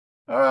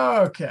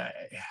Okay,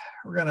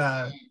 we're going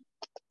to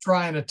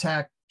try and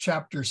attack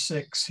chapter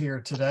 6 here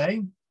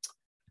today.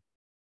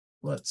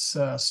 Let's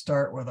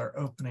start with our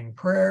opening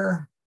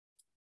prayer.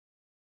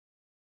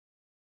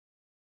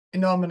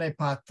 In nomine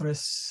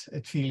Patris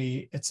et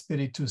Filii et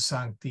Spiritus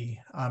Sancti.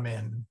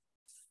 Amen.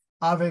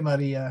 Ave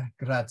Maria,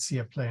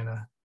 gratia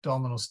plena,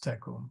 Dominus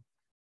tecum.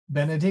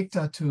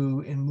 Benedicta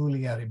tu in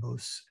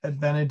mulieribus, et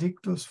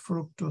benedictus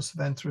fructus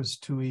ventris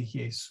tui,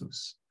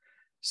 Iesus.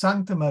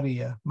 Sancta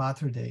Maria,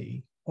 Mater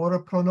Dei,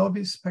 ora pro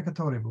nobis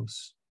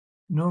peccatoribus,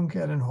 nunc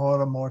et in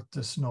hora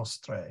mortis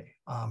nostrae.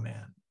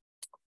 Amen.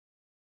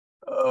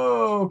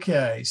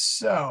 Okay,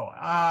 so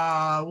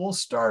we'll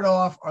start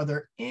off. Are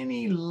there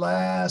any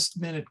last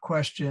minute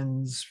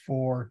questions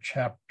for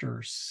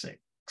chapter 6?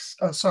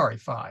 Oh, sorry,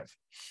 5.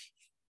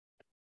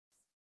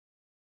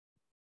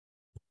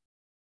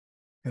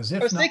 Because I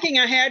was thinking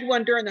I had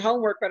one during the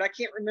homework, but I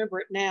can't remember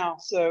it now.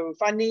 So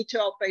if I need to,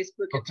 I'll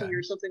Facebook it to you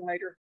or something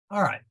later.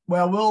 All right.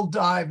 Well, we'll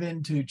dive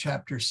into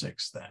chapter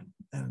 6 then.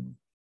 And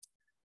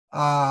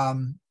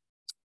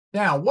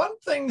now one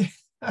thing,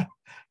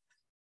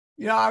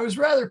 I was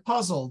rather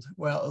puzzled.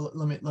 Well,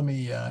 let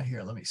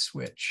me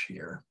switch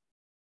here.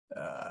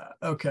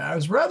 Okay, I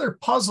was rather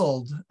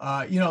puzzled.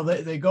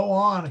 They go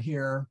on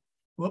here.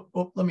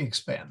 Whoop, let me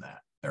expand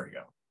that. There we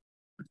go.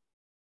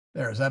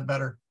 There, is that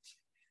better?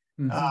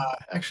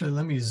 Actually,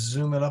 let me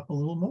zoom it up a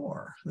little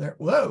more. There.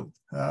 Whoa.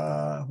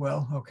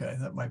 Well, okay,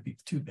 that might be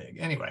too big.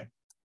 Anyway,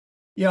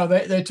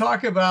 they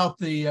talk about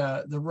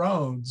the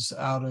roads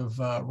out of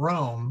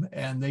Rome,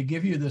 and they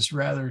give you this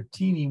rather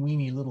teeny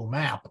weeny little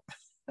map.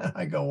 And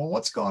I go, well,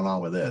 what's going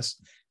on with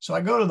this? So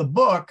I go to the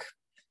book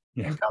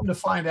and come to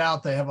find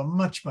out they have a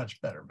much,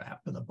 much better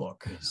map in the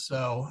book.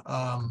 So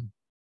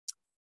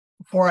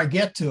before I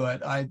get to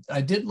it, I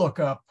did look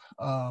up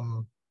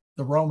the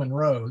Roman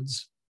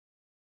roads.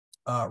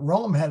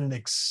 Rome had an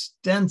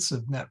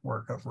extensive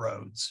network of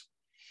roads.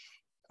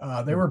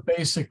 They were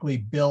basically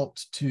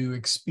built to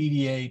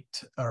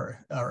expedite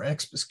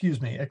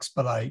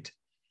expedite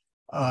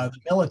the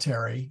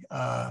military.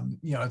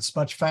 It's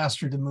much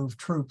faster to move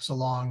troops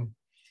along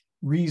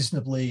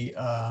reasonably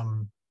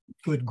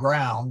good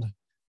ground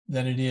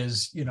than it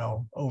is,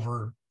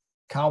 over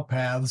cow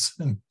paths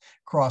and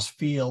cross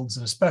fields,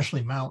 and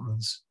especially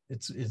mountains.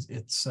 It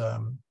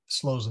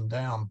slows them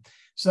down.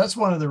 So that's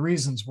one of the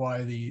reasons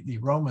why the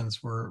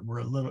Romans were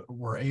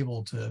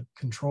able to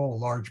control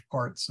large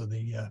parts of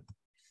the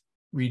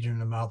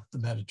region about the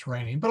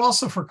Mediterranean, but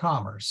also for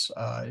commerce.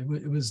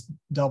 It was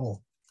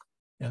double.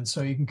 And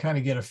so you can kind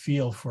of get a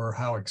feel for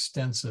how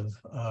extensive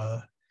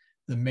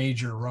the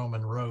major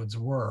Roman roads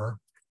were.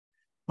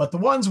 But the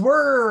ones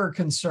we're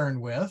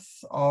concerned with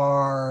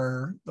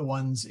are the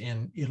ones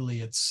in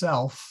Italy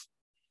itself.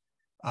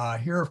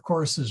 Here, of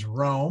course, is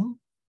Rome.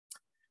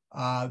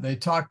 They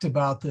talked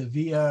about the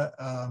Via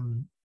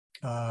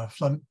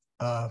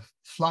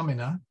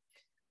Flamina,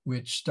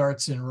 which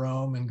starts in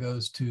Rome and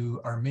goes to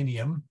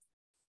Arminium.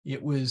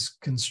 It was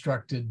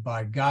constructed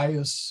by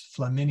Gaius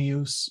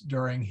Flaminius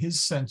during his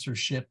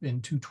censorship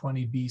in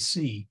 220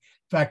 BC. In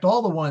fact,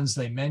 all the ones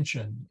they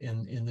mentioned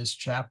in this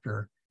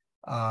chapter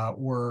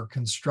were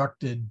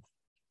constructed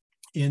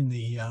in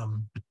the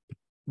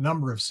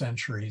number of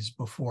centuries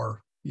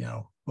before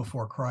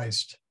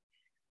Christ.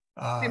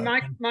 Hey,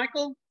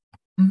 Michael?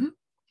 Mm-hmm.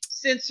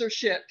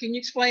 Censorship. Can you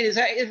explain? Is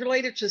it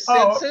related to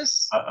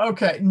census?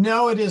 Okay.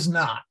 No, it is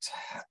not.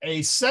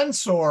 A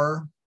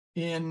censor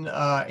in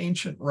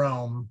ancient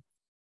Rome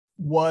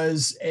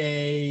was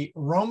a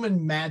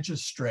Roman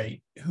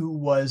magistrate who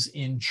was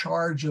in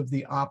charge of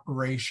the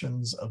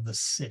operations of the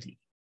city.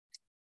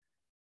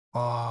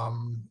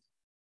 Probably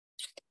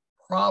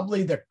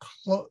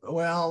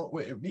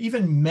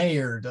even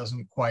mayor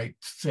doesn't quite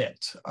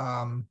fit.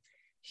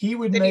 He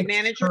would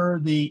make sure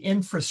the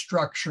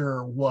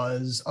infrastructure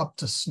was up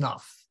to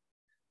snuff.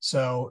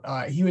 So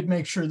he would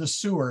make sure the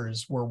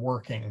sewers were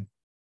working.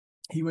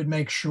 He would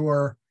make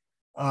sure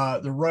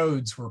the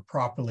roads were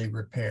properly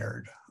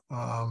repaired.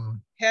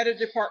 Head of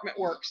department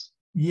works.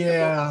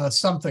 Yeah,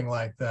 something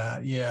like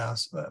that. Yeah,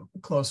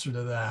 closer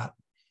to that.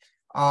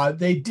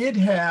 They did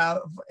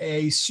have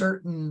a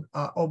certain,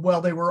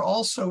 they were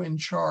also in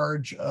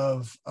charge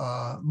of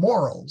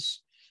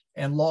morals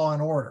and law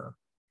and order.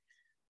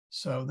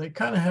 So they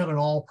kind of had an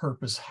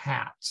all-purpose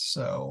hat.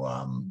 So,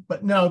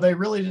 but no, they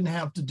really didn't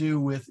have to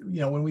do with,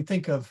 when we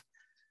think of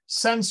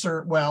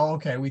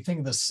we think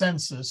of the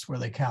census where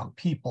they count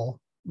people.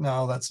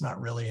 No, that's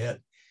not really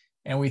it.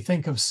 And we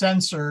think of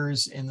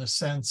censors in the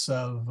sense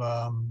of,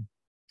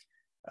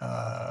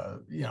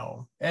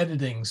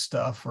 editing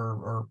stuff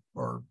or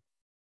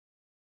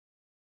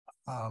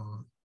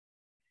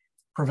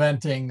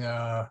preventing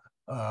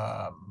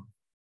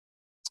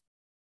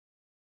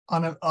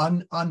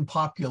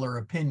unpopular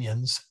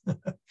opinions.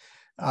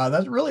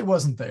 That really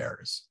wasn't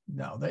theirs.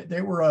 No,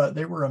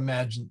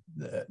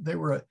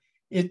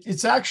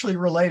 it's actually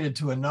related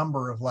to a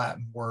number of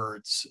Latin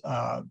words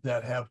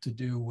that have to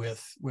do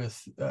with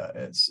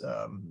its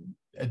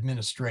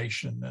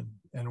administration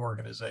and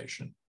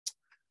organization.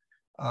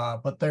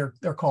 But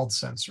they're called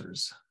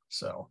censors.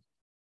 So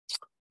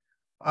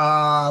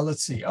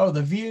Let's see. Oh,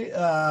 the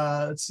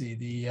via. Let's see.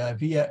 The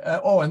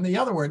via. Oh, and the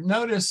other word.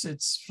 Notice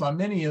it's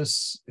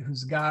Flaminius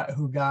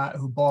who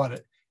bought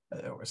it.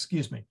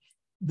 Excuse me.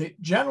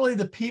 Generally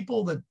the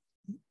people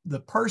the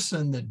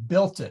person that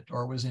built it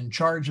or was in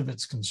charge of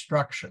its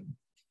construction,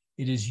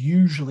 it is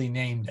usually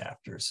named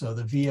after. So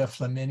the Via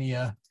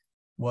Flaminia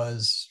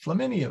was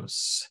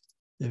Flaminius.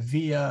 The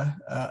Via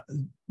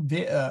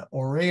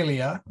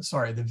Aurelia.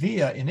 Sorry, the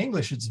Via in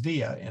English it's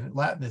Via. In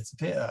Latin it's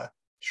Via.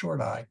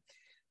 Short I.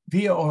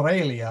 Via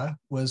Aurelia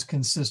was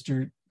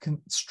constructed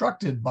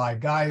by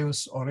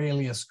Gaius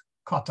Aurelius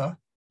Cotta.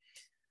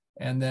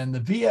 And then the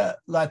Via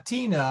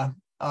Latina,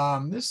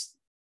 this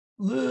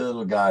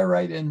little guy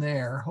right in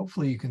there,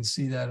 hopefully you can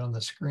see that on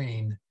the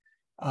screen.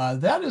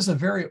 That is a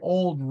very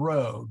old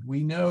road.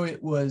 We know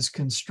it was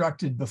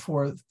constructed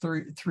before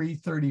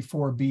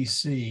 334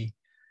 BC,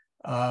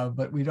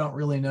 but we don't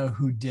really know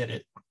who did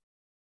it.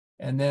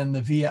 And then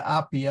the Via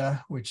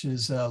Appia, which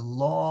is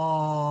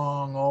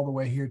long all the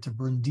way here to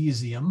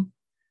Brundisium.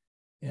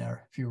 Yeah,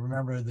 if you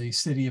remember the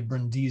city of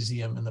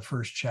Brundisium in the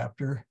first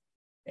chapter.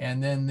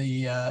 And then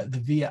the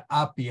Via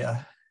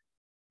Appia,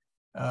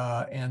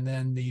 and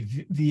then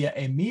the Via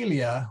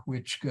Emilia,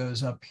 which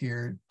goes up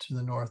here to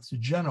the north to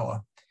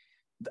Genoa.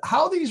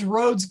 How these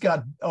roads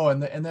got, oh,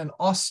 and then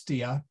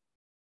Ostia.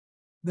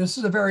 This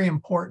is a very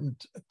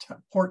important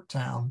port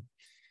town.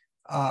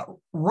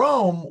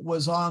 Rome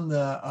was on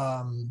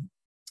the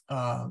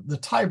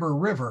Tiber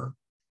River,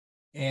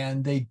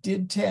 and they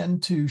did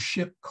tend to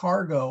ship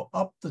cargo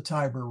up the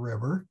Tiber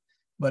River.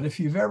 But if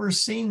you've ever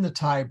seen the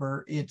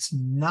Tiber, it's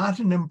not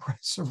an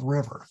impressive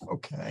river,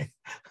 okay?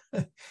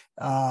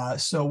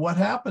 So what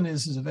happened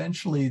is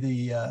eventually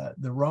the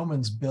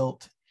Romans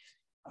built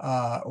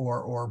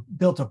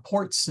built a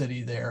port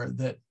city there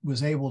that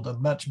was able to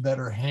much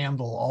better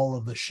handle all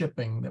of the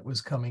shipping that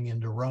was coming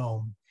into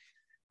Rome.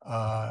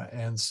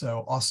 And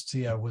so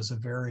Ostia was a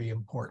very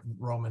important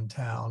Roman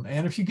town.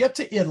 And if you get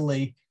to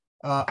Italy,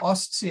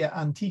 Ostia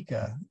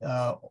Antica,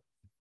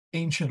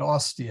 ancient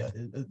Ostia,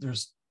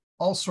 there's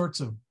all sorts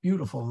of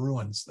beautiful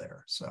ruins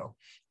there. So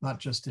not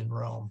just in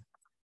Rome.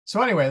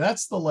 So anyway,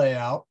 that's the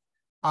layout.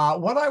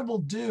 What I will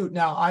do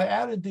now, I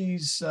added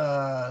these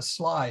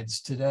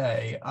slides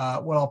today.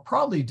 What I'll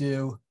probably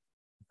do,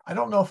 I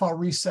don't know if I'll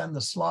resend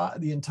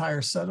the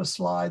entire set of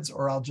slides,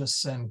 or I'll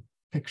just send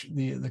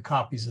the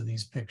copies of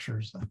these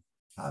pictures.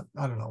 I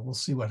don't know. We'll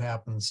see what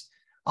happens.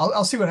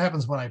 I'll see what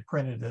happens when I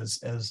print it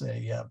as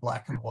a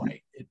black and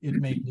white. It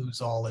may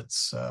lose all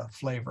its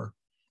flavor,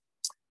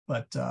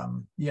 but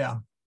yeah.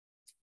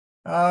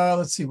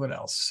 Let's see what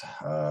else.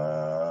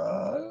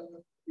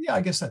 Yeah,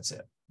 I guess that's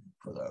it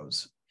for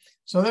those.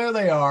 So there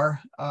they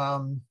are.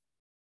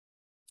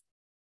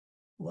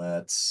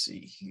 Let's see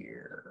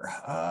here.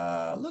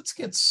 Let's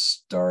get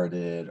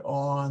started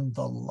on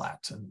the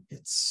Latin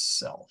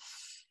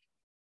itself.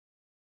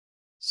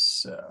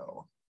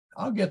 So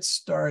I'll get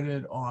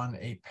started on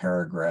a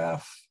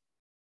paragraph.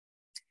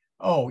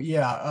 Oh,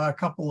 yeah, a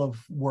couple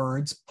of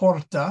words.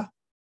 Porta,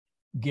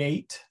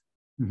 gate.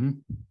 Mm-hmm.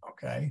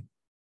 Okay.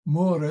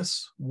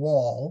 Murus,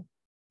 wall.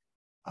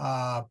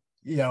 Porta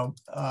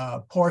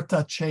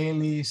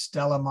Caeli,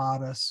 Stella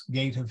Maris,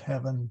 gate of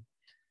heaven,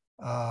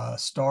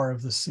 star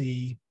of the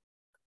sea.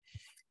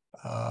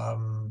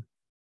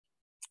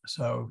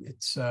 So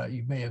it's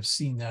you may have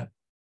seen that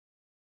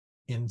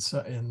in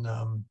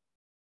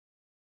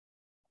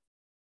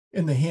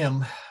the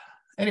hymn.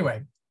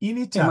 Anyway,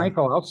 Hey,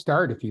 Michael, I'll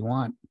start if you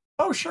want.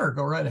 Oh, sure,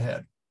 go right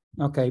ahead.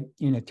 Okay.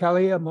 In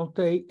Italia,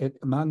 multe et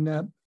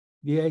magna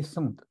via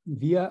sunt,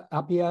 via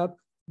Appia,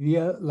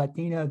 via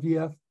Latina,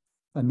 via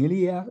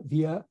Familia,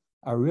 via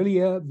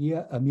Aurelia,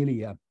 via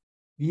Emilia,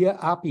 via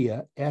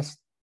Appia est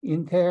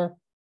inter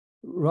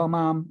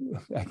Romam.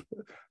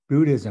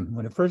 Buddhism.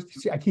 When at first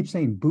I keep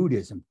saying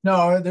Buddhism.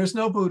 No, there's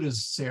no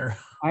Buddhists here.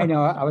 I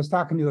know. I was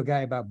talking to a guy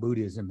about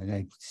Buddhism, and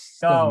I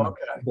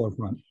okay.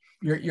 Forefront.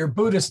 Your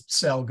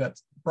Buddhist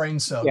brain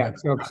cell. Yeah.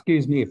 So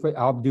excuse me if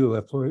I'll do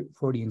a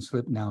Freudian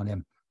slip now and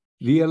then.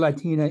 Via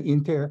Latina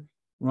inter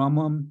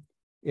Romam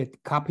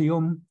et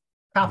Capuum.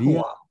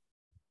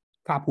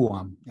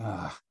 Capuam.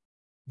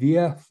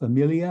 Via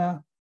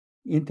Familia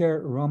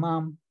inter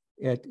Romam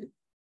et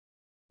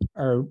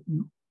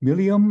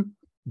Armilium,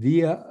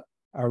 via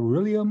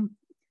Aurelium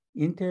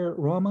inter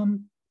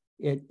Romam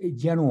et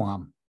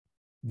Genoam,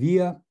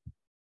 via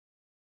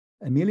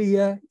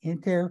Emilia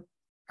inter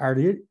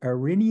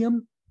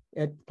Arinium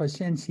et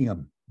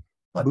Placentium.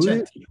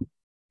 Placentium.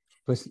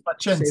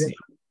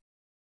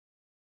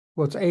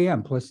 Well, it's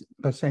AM plus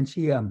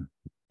Placentium.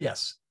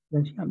 Yes.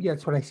 Yeah,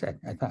 that's what I said.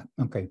 I thought.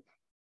 Okay.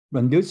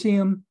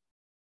 Brundusium,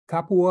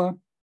 Capua,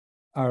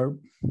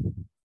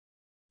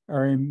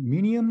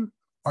 Arminium.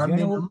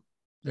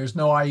 There's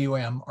no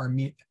IUM.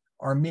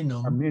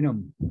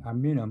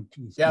 Arminum.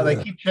 Geez, yeah,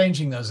 they keep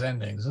changing those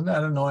endings. Isn't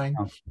that annoying?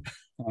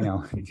 I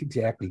know.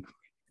 Exactly.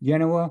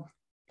 Genoa,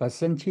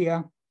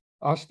 Placentia,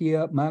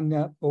 Ostia,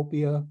 Magna,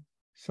 Opia,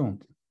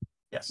 sunt.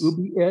 Yes.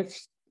 Ubi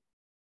est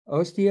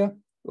Ostia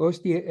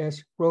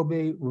est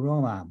probe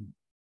Romam.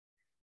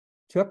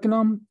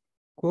 Tucunum,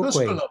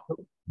 quoque.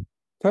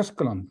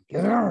 Tusculum.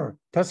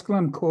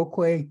 Tusculum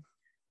quoque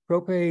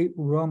prope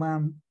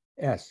Romam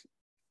est.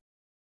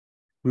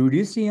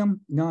 Rudicium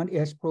non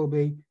est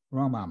probe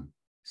Romam,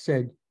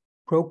 sed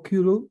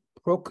procul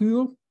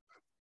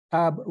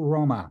ab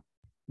Roma,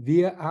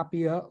 via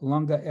Appia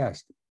longa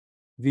est,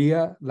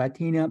 via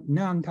Latina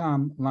non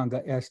tam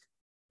longa est,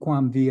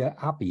 quam via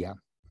Appia,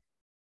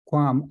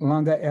 quam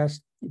longa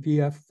est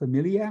via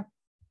Familia,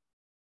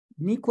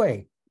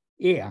 nique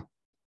ea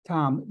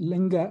tam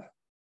linga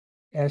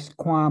est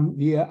quam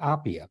via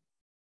Appia.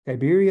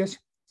 Tiberius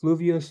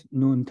Fluvius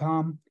nun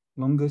tam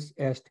longus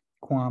est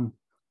quam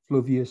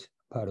Fluvius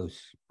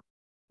Parus.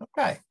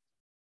 Okay,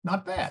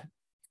 not bad.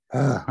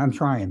 I'm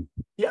trying.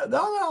 Yeah,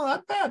 no,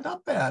 not bad,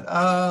 not bad.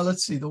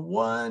 Let's see, the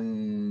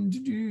one,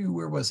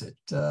 where was it?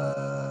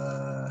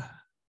 Procul.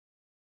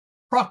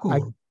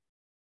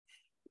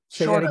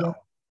 Shorto.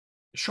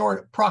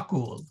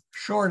 Procul.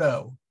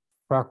 Shorto.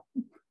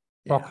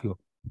 Procul.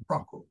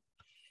 Procul.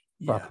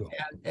 Yeah,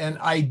 and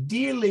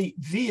ideally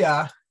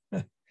via,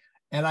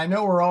 and I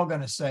know we're all going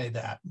to say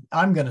that.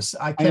 I'm going to,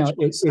 I catch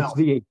myself.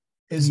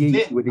 It's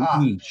with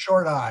an E.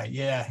 Short I,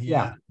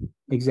 yeah.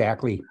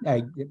 Exactly.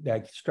 I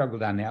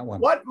struggled on that one.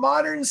 What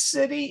modern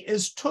city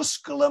is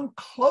Tusculum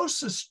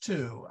closest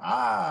to?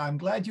 I'm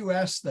glad you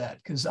asked that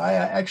because I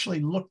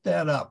actually looked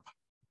that up.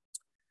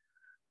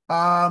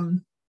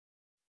 Rome.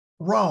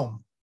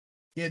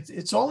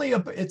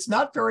 It's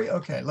not very,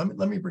 okay, let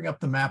me bring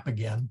up the map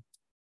again.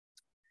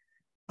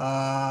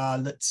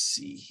 Let's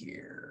see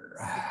here.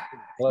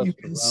 You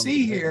can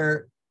see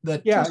here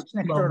that it's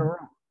next door to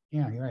Rome.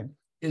 Yeah, you're right.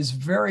 Is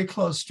very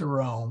close to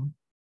Rome.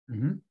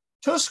 Mm-hmm.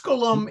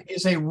 Tusculum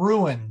is a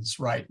ruins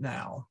right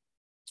now.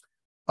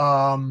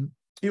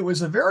 It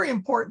was a very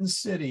important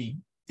city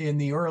in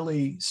the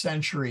early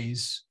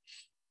centuries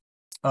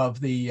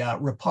of the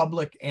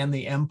Republic and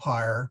the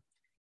Empire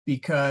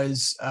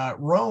because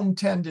Rome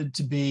tended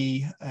to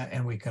be,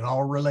 and we can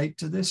all relate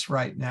to this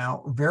right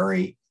now,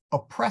 very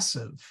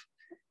oppressive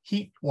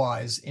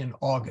heat-wise in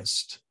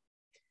August.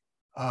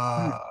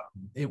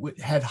 It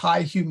had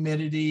high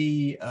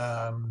humidity,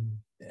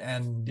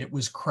 and it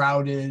was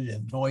crowded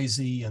and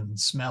noisy and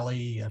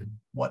smelly and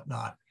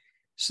whatnot.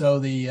 So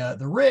the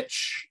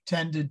rich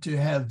tended to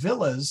have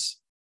villas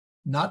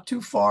not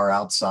too far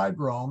outside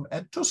Rome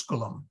at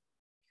Tusculum.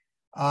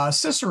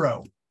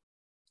 Cicero,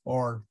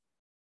 or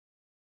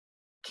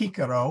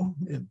Cicero,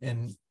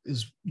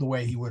 is the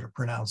way he would have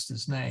pronounced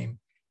his name,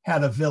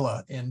 had a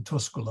villa in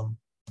Tusculum.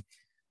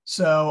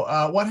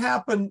 So what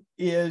happened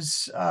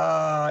is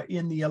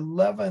in the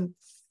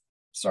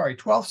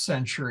 12th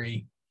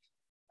century,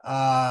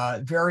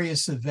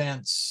 various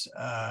events,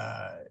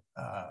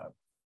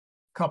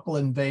 couple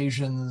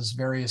invasions,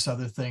 various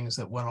other things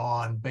that went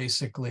on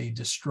basically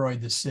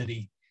destroyed the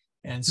city.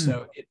 And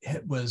so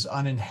it was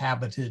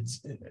uninhabited,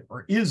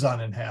 or is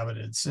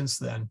uninhabited since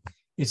then.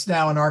 It's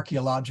now an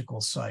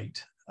archaeological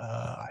site.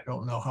 I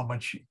don't know how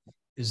much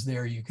is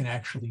there you can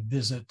actually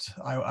visit.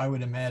 I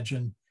would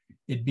imagine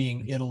it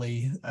being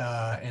Italy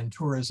and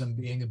tourism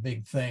being a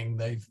big thing,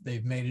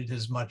 they've made it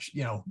as much,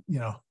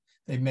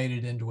 they've made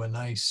it into a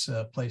nice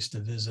place to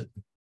visit.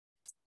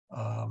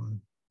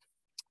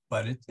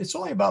 But it's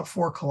only about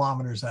 4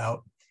 kilometers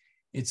out.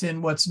 It's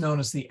in what's known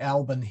as the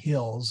Alban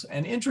Hills.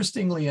 And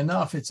interestingly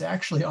enough, it's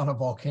actually on a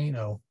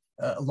volcano,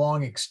 a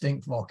long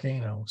extinct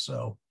volcano.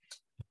 So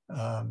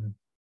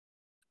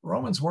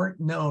Romans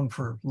weren't known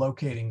for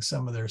locating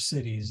some of their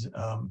cities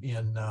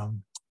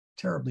in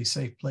terribly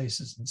safe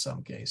places in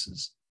some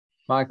cases.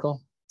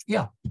 Michael?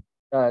 Yeah.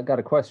 Got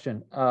a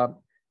question.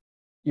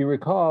 You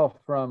recall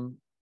from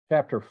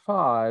chapter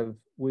 5,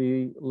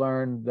 we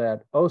learned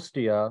that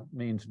Ostia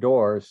means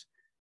doors.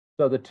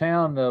 So the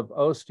town of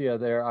Ostia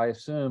there, I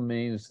assume,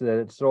 means that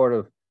it's sort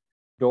of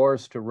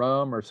doors to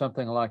Rome or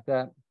something like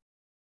that?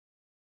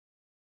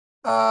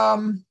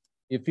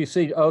 If you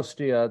see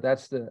Ostia,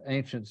 that's the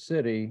ancient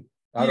city.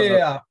 I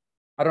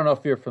don't know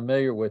if you're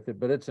familiar with it,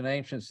 but it's an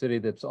ancient city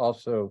that's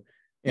also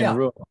in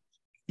ruins.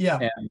 Yeah.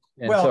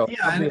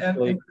 And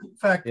in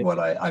fact, what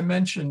I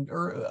mentioned,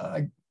 or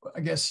I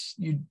guess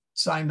you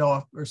signed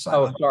off or signed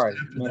off sorry.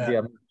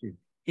 after that,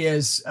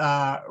 is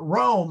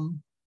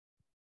Rome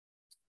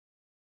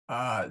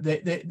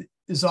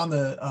is on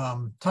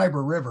the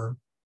Tiber River,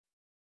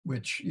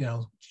 which,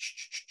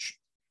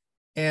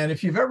 and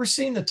if you've ever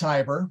seen the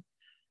Tiber,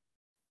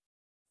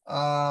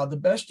 the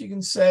best you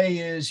can say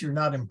is you're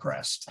not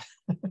impressed.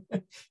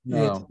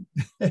 No.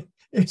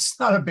 It's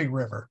not a big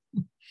river.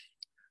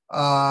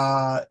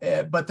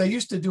 But they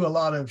used to do a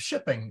lot of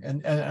shipping,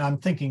 and I'm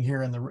thinking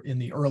here in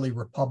the early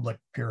Republic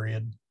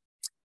period.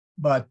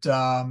 But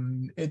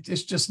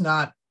it's just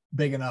not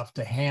big enough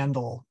to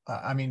handle.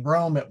 I mean,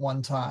 Rome at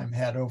one time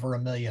had over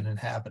 1 million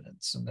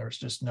inhabitants, and there's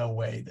just no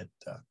way that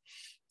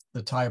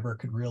the Tiber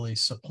could really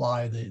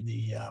supply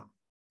the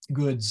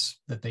goods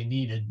that they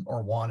needed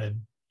or wanted.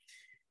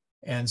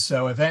 And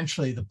so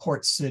eventually the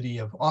port city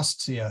of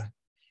Ostia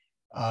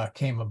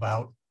came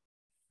about.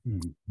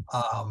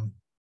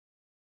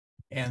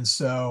 And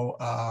so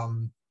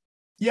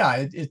Yeah,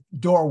 it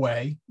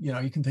doorway. You know,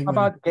 you can think How of it.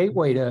 about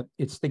gateway to?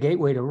 It's the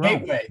gateway to Rome.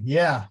 Gateway.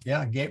 Yeah,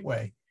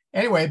 gateway.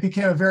 Anyway, it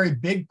became a very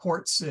big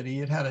port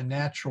city. It had a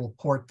natural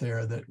port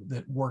there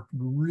that worked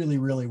really,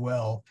 really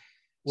well.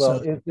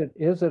 Well, So,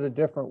 is it a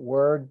different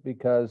word?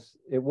 Because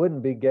it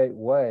wouldn't be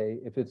gateway.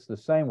 If it's the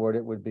same word,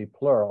 it would be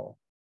plural.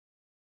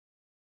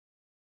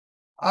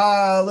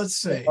 let's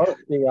see.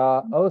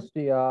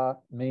 Ostia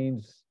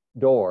means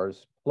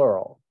doors,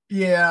 plural.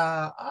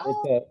 Yeah,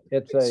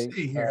 It's let's a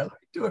see here. Let me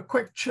do a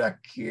quick check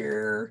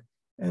here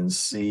and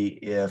see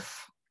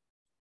if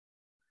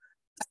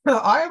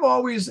I've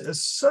always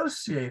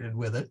associated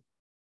with it.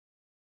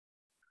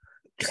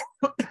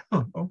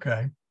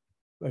 Okay.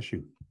 Bless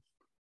you.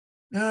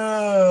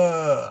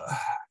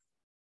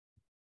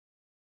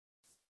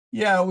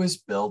 Yeah, it was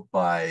built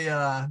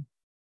by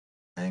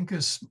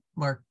Ancus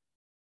Marcius.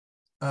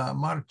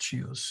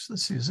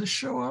 Let's see, does this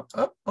show up?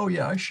 Oh,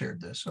 yeah, I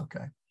shared this.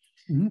 Okay.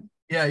 Mm-hmm.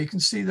 Yeah, you can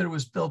see that it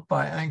was built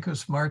by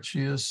Ancus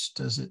Marcius.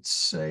 Does it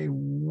say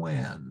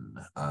when?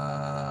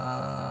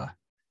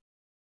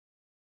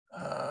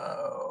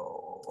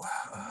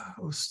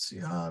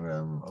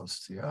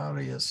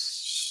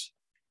 Ostiarius.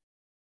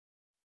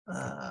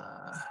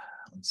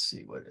 Let's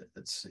see.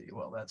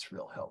 Well, that's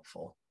real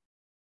helpful.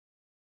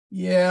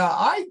 Yeah,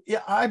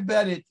 I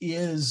bet it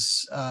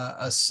is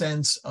a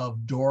sense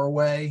of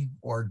doorway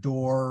or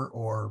door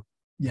or,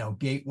 you know,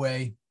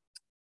 gateway.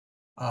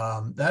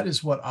 That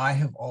is what I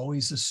have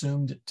always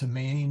assumed it to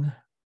mean.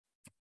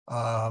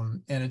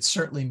 And it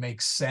certainly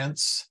makes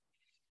sense.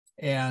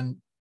 And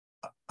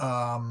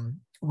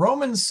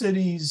Roman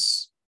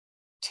cities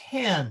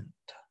tend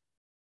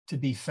to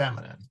be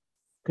feminine.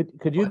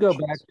 Could you go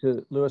back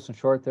to Lewis and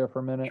Short there for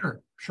a minute?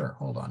 Sure.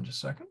 Hold on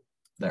just a second.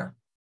 There.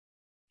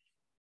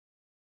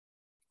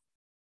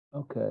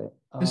 Okay.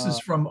 This is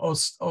from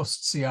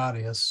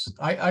Ostiarius.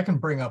 I can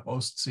bring up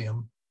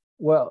Ostium.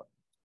 Well,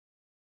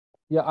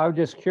 yeah, I'm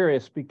just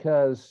curious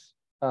because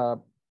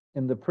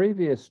in the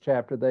previous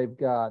chapter, they've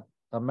got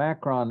a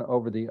macron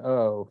over the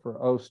O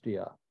for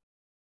Ostia.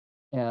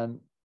 And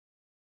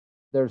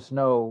there's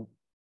no,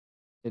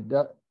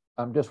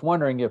 I'm just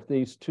wondering if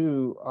these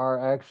two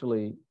are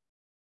actually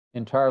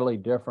entirely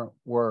different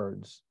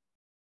words.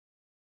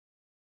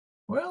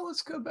 Well,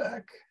 let's go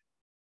back.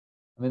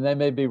 I mean, they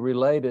may be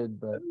related,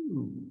 but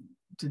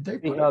did they?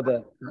 Put yeah,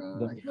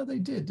 they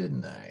did,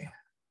 didn't they?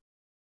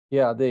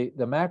 Yeah, the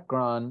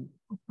macron.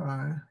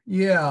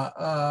 Yeah.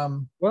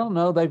 Well,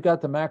 no, they've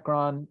got the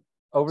macron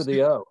over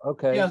the O.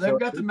 Okay. Yeah, they've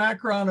got the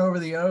macron over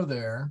the O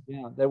there.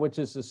 Yeah, which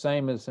is the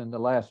same as in the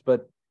last,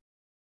 but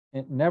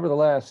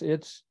nevertheless,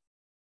 it's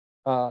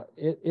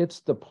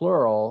the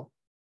plural.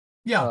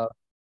 Yeah.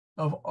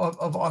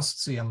 Of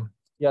Ostium.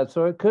 Yeah,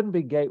 so it couldn't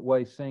be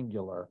gateway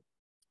singular.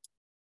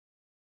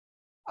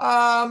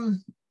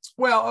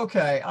 Well,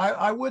 okay.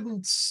 I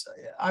wouldn't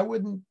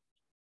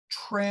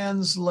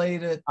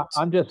translate it.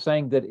 I'm just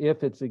saying that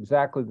if it's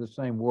exactly the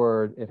same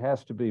word, it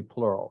has to be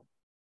plural.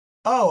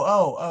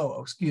 Oh,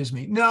 excuse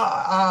me. No,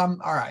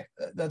 all right.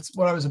 That's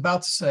what I was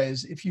about to say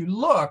is if you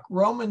look,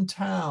 Roman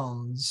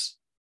towns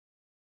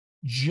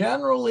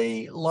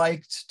generally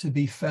liked to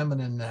be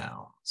feminine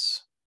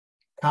nouns.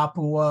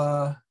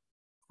 Capua,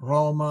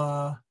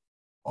 Roma,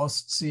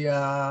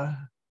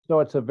 Ostia. So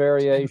it's a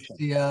variation.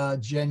 Yeah,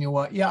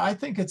 Genua. Yeah, I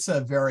think it's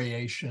a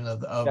variation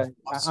of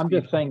I'm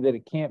just saying that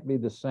it can't be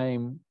the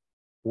same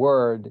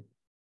word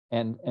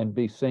and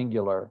be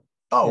singular.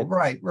 Oh,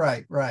 right.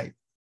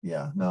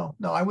 Yeah, no,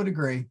 I would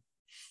agree.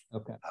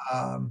 Okay.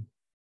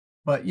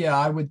 But yeah,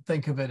 I would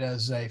think of it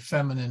as a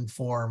feminine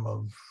form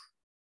of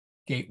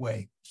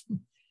gateway,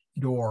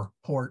 door,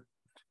 port,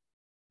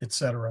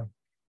 etc.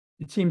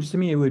 It seems to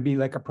me it would be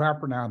like a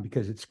proper noun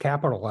because it's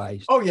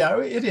capitalized. Oh yeah,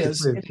 it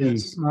is. It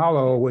is. Small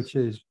o, which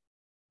is,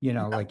 you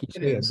know, like you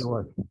say, a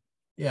door.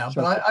 Yeah,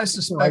 so, but I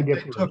suspect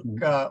they took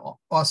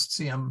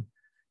Ostium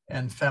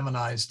and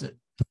feminized it,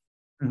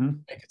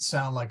 make it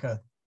sound like a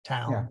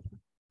town. Yeah.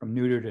 From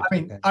neuter to.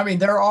 I mean,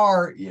 there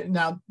are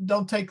now.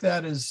 Don't take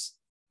that as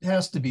it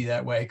has to be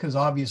that way because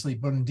obviously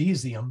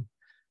Brundisium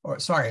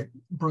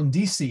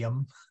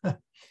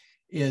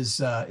is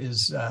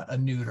a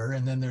neuter,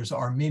 and then there's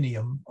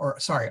Arminium,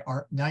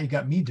 now you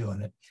got me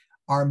doing it.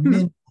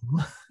 Arminum.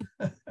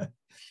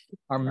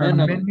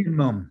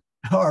 Arminum.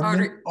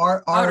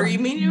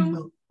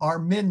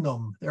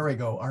 Arminum. There we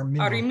go.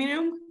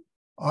 Arminum.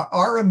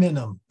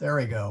 Araminum. There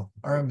we go.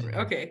 Araminum.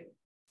 Okay.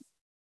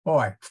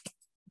 Boy.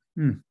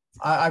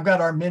 I've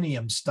got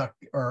Arminium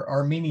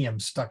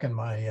stuck in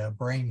my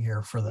brain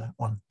here for that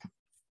one.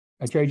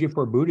 I trade you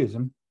for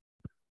Buddhism.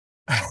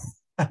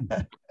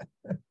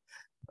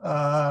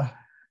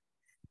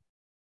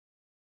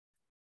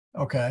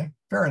 Okay,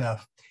 fair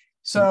enough.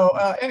 So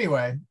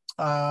anyway,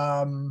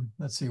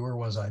 let's see, where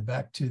was I?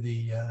 Back to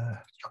the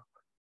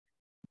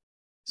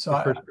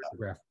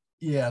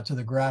to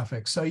the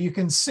graphics. So you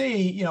can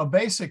see, you know,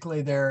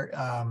 basically they're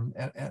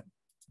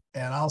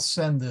and I'll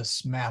send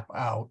this map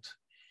out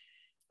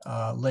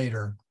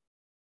later.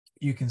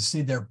 You can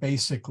see they're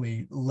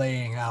basically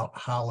laying out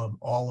how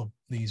all of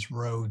these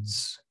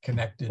roads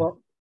connected.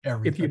 Well,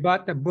 everything. If you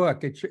bought the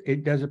book,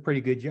 it does a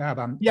pretty good job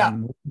on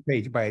one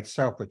page by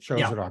itself. It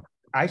shows it all.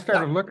 I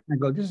started looking and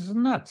go, this is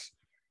nuts.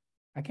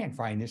 I can't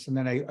find this. And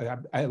then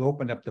I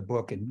opened up the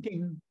book and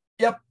ding.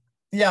 Yep.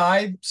 Yeah,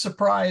 I'm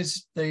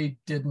surprised they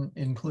didn't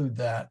include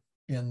that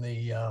in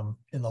the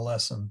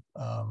lesson.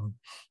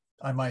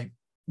 I might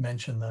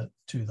mention that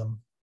to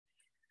them.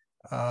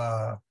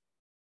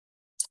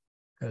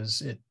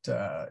 Because it,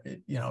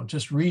 you know,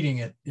 just reading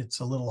it, it's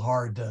a little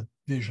hard to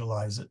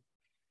visualize it.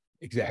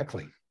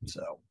 Exactly.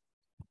 So,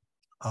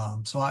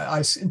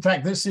 in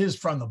fact, this is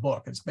from the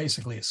book. It's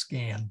basically a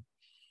scan.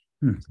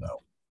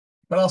 So,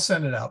 but I'll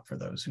send it out for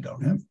those who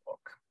don't have the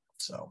book.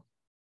 So,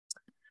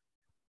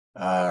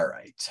 all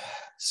right.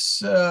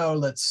 So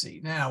let's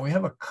see. Now we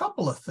have a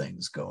couple of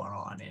things going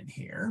on in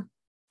here.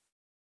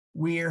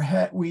 We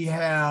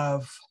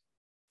have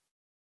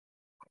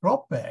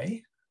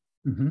Prope,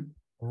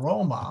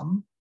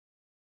 Romam,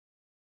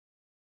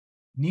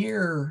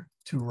 near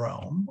to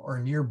Rome or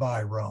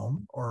nearby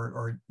Rome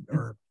or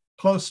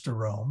close to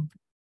Rome.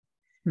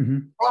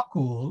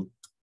 Procul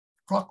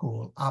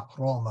ap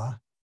Roma,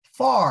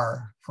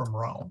 far from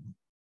Rome.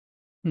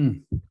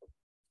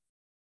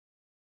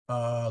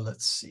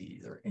 Let's see.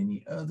 Are there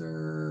any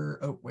other?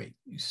 Oh wait,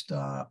 you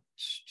stopped.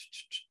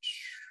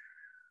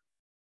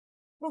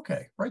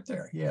 Okay, right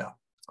there. Yeah.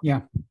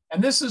 Yeah.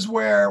 And this is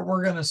where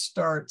we're going to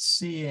start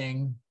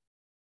seeing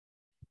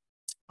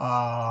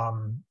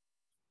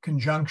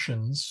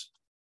conjunctions.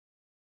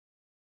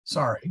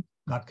 Sorry,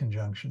 not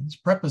conjunctions,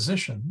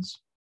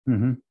 prepositions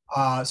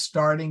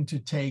starting to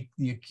take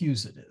the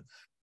accusative.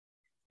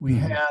 We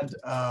had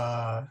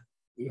a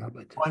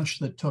bunch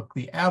that took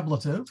the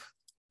ablative,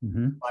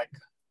 like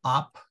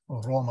ap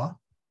Roma,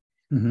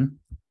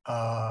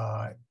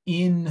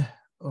 in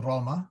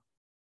Roma,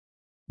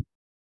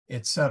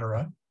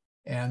 etc.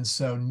 And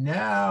so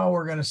now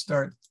we're going to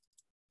start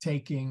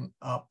taking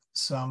up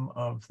some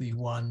of the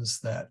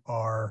ones that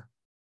are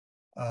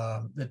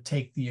that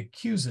take the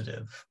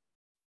accusative.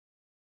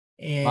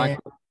 And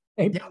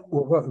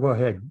go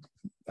ahead,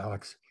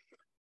 Alex.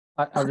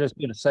 I'm just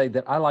going to say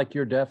that I like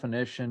your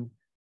definition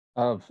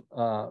of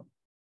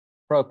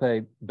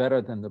prope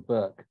better than the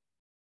book.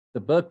 The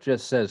book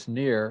just says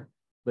near,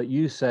 but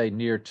you say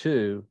near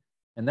to,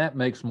 and that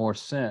makes more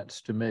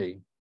sense to me.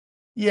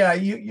 Yeah,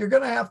 you're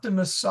going to have to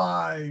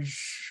massage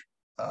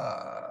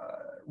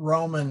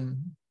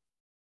Roman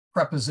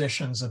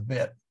prepositions a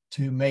bit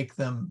to make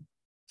them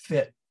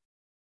fit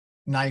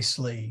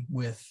nicely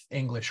with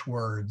English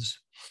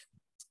words.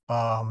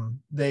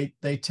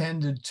 They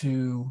tended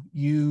to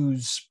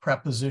use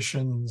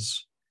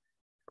prepositions.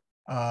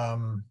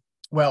 Well,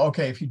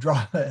 okay, if you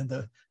draw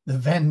the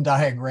Venn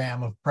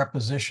diagram of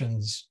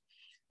prepositions,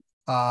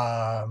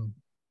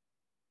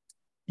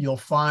 you'll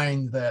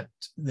find that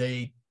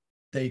they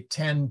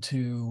tend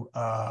to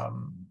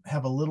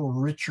have a little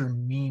richer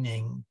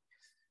meaning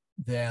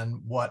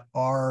than what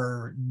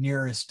our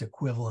nearest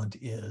equivalent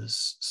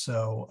is.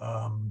 So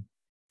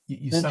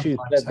you since you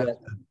said that,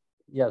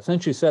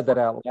 since you said that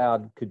out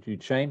loud, could you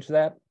change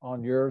that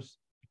on yours,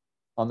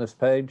 on this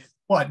page?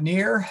 What,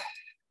 near?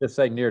 Just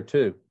say near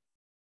to.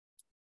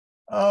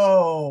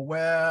 Oh,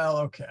 well,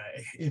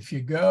 okay. If you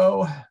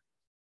go,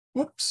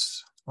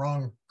 whoops,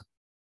 wrong.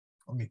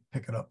 Let me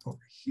pick it up over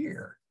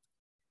here.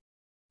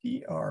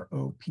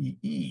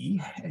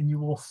 P-R-O-P-E, and you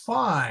will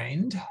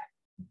find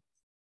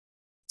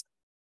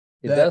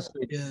it that does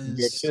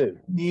is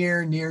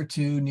near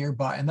to,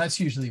 nearby, and that's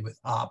usually with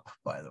op,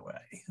 by the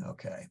way.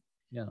 Okay.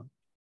 Yeah.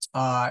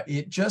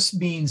 It just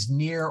means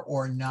near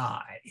or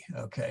nigh.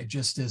 Okay,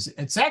 just as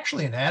it's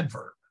actually an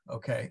adverb.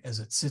 Okay, as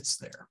it sits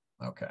there.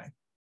 Okay.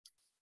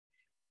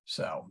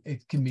 So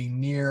it can be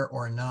near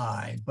or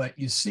nigh, but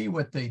you see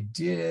what they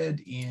did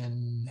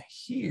in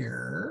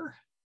here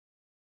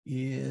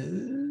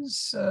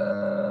is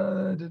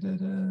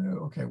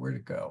okay, where'd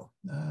it go?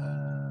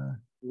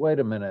 Wait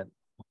a minute.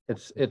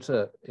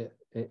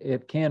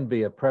 It can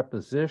be a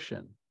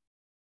preposition.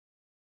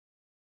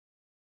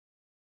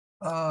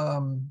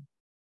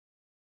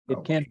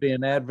 It can be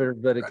an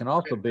adverb, but it can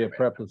also be a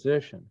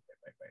preposition.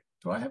 Wait.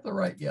 Do I have the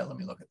right? Yeah, let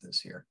me look at this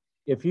here.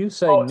 If you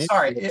say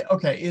sorry,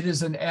 okay, it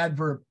is an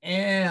adverb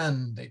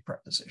and a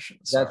preposition.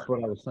 Sorry. That's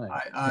what I was saying.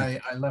 I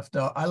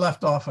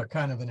left off a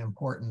kind of an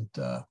important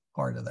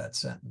part of that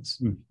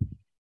sentence.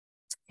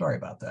 Sorry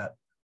about that.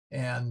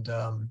 And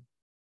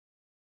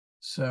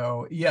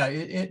so yeah,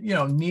 it you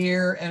know,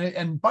 near,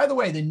 and by the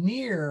way, the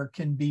near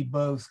can be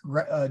both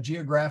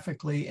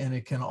geographically, and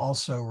it can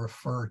also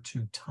refer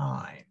to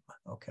time.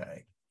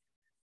 Okay,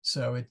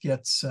 so it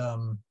gets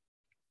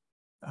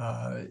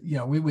you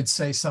know, we would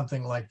say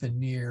something like the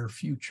near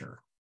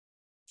future.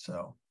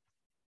 So,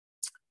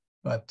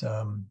 but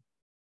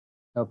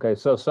okay,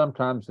 so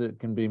sometimes it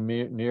can be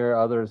near,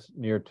 others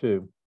near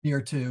to,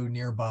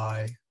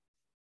 nearby.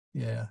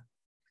 Yeah.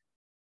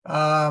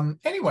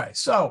 Anyway,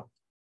 so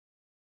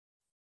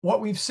what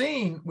we've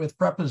seen with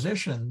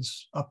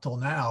prepositions up till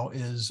now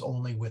is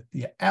only with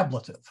the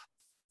ablative.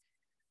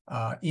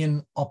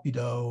 In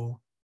oppido,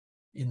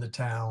 in the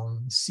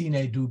town,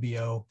 sine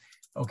dubio.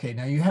 Okay,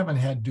 now you haven't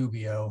had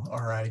dubio,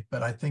 all right,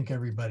 but I think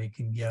everybody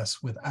can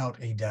guess without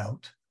a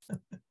doubt.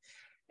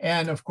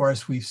 And of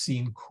course, we've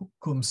seen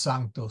cum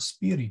sancto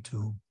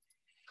spiritu.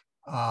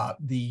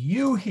 The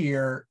U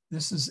here,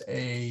 this is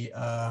a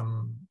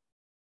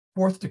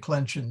fourth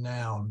declension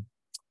noun.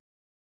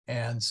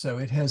 And so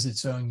it has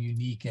its own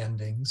unique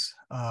endings.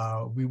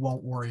 We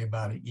won't worry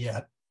about it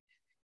yet.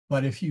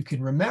 But if you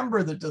can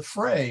remember that the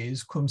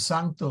phrase cum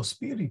sancto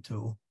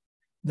spiritu,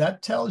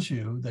 that tells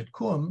you that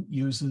cum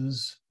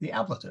uses the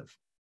ablative.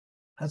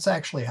 That's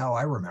actually how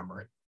I remember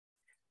it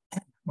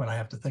when I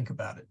have to think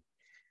about it.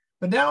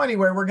 But now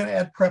anyway, we're going to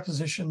add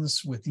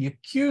prepositions with the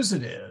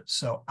accusative.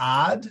 So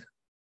ad,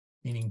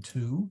 meaning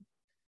to,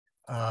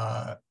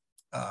 ad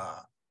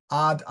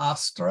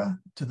astra,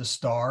 to the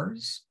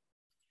stars.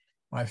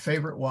 My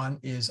favorite one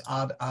is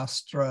ad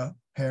astra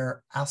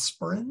per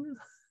aspirin,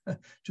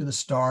 to the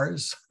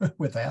stars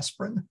with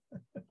aspirin,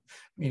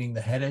 meaning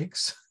the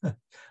headaches.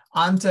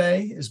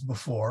 Ante is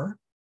before.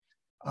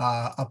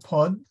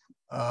 Apud,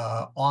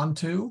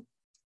 onto.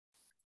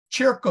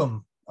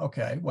 Circum,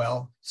 okay,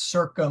 well,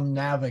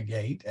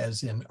 circumnavigate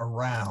as in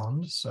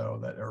around,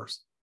 so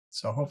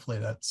hopefully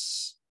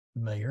that's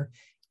familiar.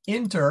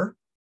 Inter,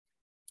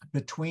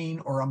 between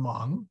or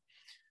among.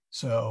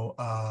 So,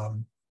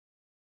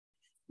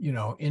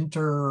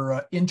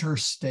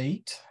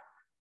 interstate,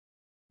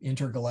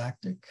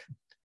 intergalactic.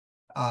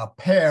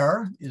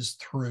 Per is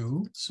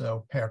through,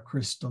 so per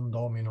Christum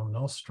Dominum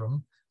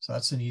Nostrum. So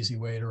that's an easy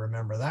way to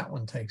remember. That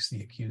one takes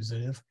the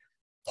accusative.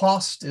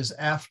 Post is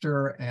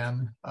after,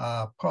 and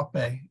prope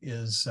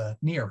is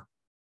near,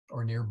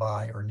 or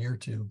nearby, or near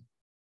to.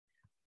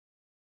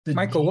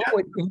 Michael,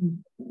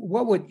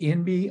 what would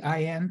in be?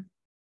 In?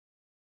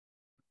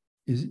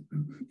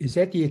 Is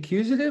that the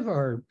accusative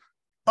or?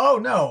 Oh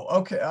no,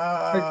 okay.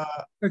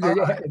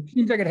 It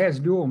seems like it has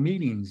dual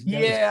meanings.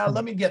 Yeah,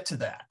 let me get to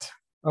that.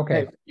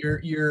 Okay.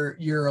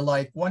 You're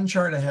like one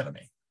chart ahead of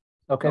me.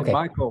 Okay.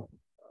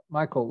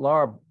 Michael,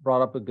 Laura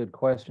brought up a good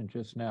question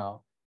just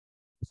now,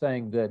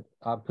 saying that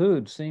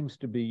apud seems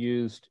to be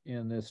used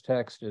in this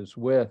text as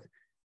with,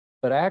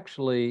 but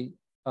actually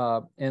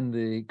in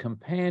the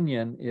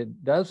companion,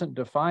 it doesn't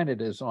define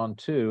it as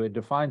onto, it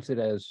defines it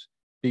as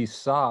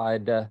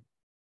beside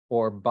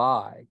or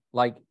by,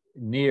 like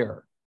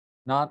near,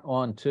 not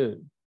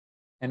onto.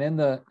 And in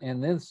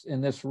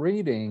this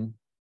reading,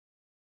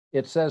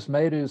 it says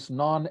medus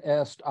non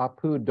est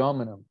apud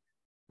dominum.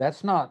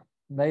 That's not,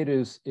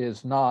 medus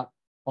is not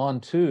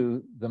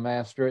onto the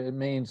master. It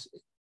means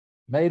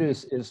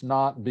medus is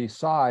not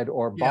beside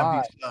or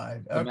by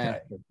beside. the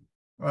master.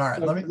 All right,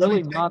 so let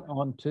me not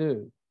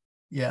onto.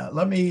 Yeah,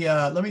 let me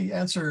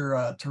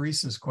answer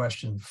Teresa's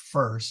question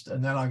first,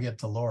 and then I'll get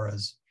to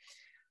Laura's.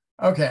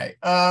 Okay,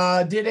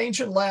 did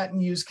ancient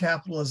Latin use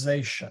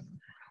capitalization?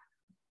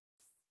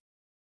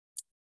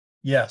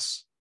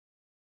 Yes,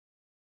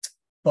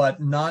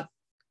 but not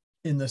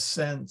in the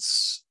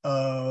sense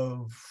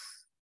of,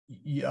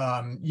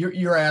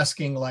 you're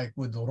asking like,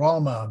 would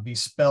Roma be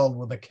spelled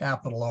with a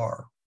capital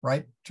R,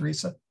 right,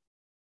 Teresa?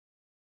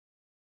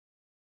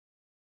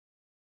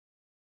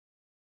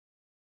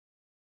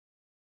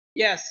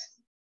 Yes.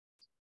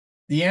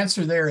 The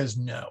answer there is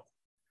no.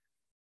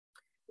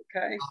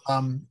 Okay.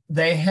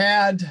 They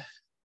had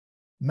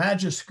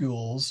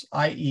majuscules,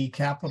 i.e.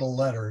 capital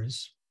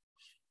letters,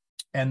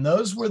 and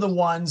those were the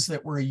ones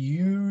that were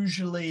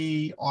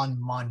usually on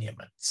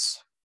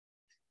monuments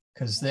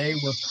because they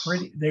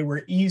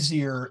were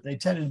easier. They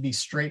tended to be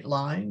straight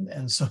line,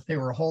 and so they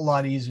were a whole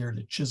lot easier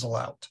to chisel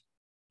out.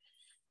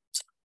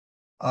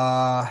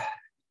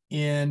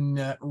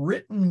 In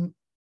written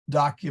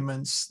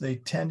documents, they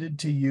tended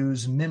to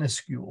use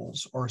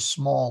minuscules or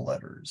small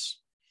letters,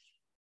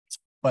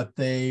 but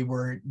they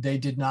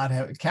did not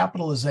have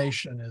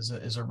capitalization.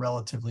 Is a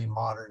relatively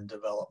modern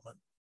development.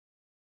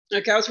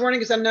 Okay, I was wondering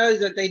because I know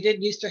that they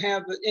didn't used to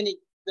have the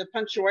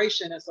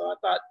punctuation, and so I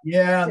thought.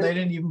 Yeah, they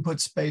didn't even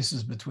put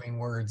spaces between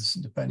words,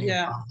 depending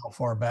on how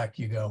far back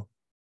you go.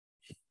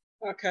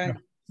 Okay.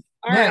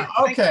 All right.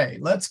 Okay,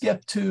 let's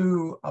get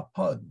to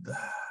apud.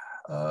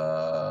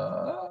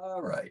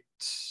 All right.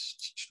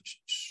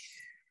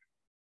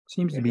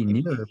 Seems to be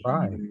near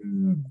by.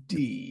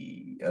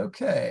 D.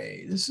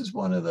 Okay, this is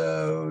one of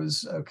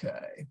those.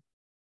 Okay.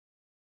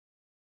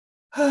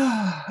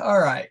 All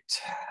right.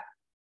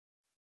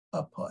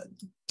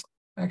 Apud.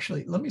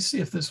 Actually, let me see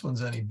if this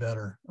one's any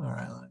better. All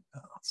right,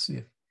 let's see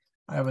if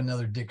I have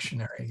another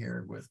dictionary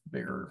here with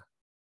bigger.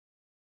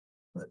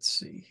 Let's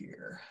see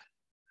here.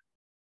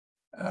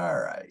 All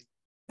right.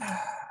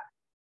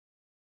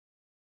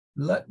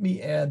 Let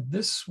me add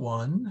this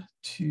one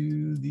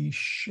to the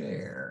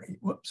share.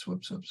 Whoops,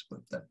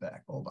 put that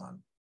back. Hold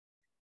on.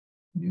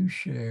 New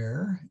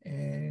share,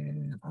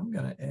 and I'm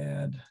going to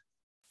add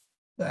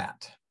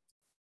that.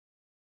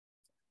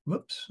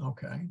 Whoops,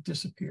 okay,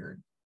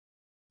 disappeared.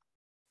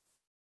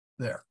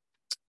 There.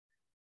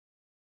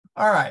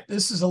 All right,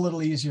 this is a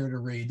little easier to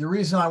read. The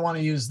reason I want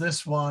to use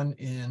this one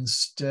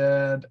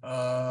instead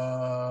of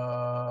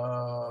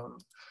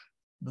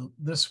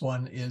this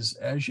one is,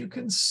 as you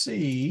can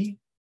see,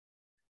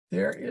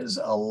 there is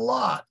a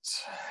lot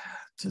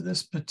to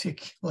this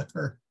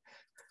particular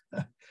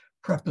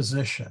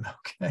preposition,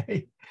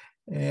 okay?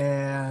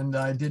 And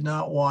I did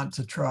not want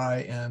to try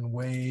and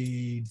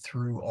wade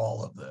through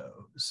all of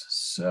those.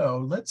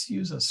 So let's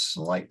use a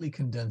slightly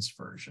condensed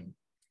version.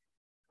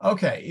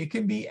 Okay, it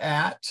can be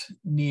at,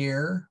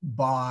 near,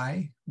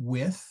 by,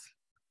 with.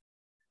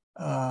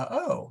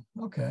 Oh,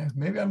 okay,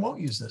 maybe I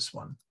won't use this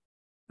one.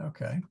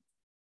 Okay,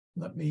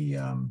 let me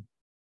go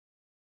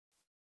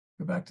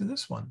back to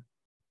this one.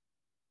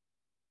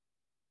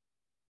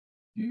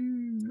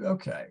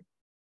 Okay.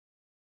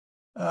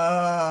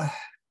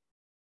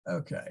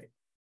 Okay.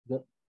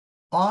 Yep.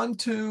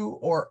 Onto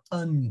or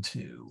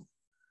unto.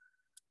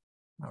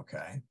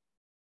 Okay.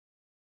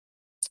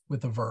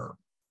 With a verb.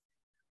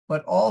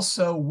 But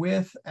also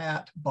with,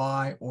 at,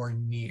 by, or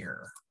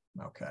near.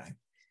 Okay.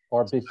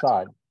 Or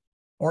beside.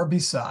 Or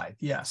beside,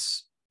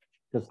 yes.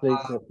 Because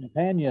the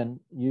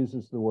companion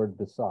uses the word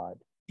beside.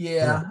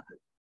 Yeah,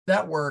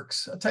 that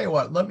works. I'll tell you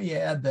what, let me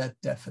add that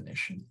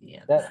definition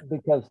in.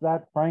 Because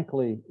that,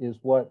 frankly, is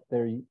what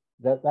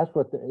that's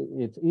what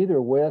it's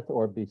either with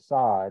or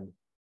beside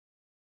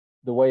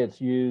the way it's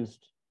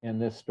used in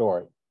this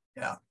story.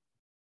 Yeah.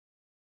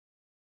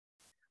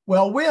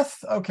 Well, with,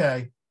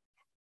 okay.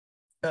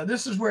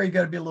 This is where you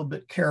got to be a little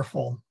bit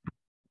careful.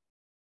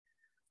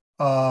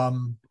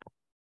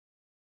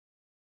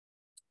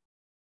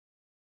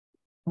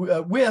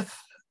 With,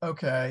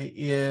 okay,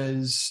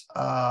 is,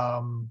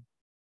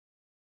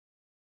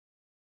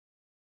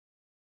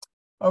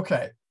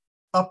 okay,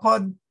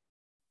 upon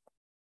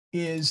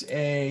is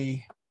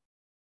a,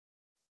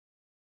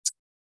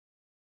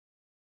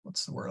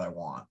 what's the word I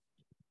want?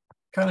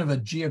 Kind of a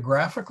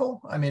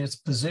geographical, I mean, it's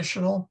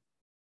positional.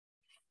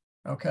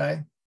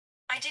 Okay.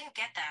 I didn't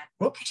get that.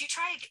 Whoop. Could you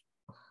try again?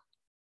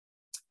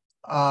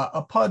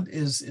 Apud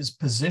is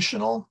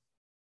positional,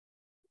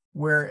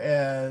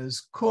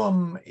 whereas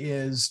cum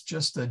is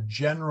just a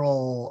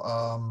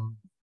general,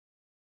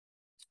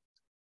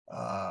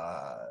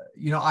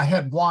 you know, I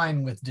had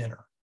wine with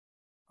dinner.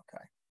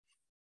 Okay.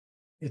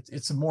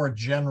 It's a more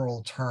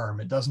general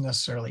term. It doesn't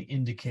necessarily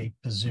indicate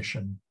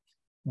position,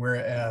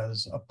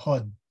 whereas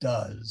apud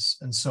does.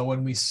 And so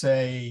when we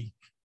say,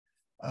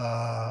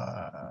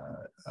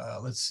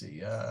 let's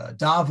see,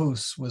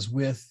 Davus was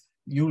with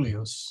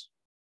Julius,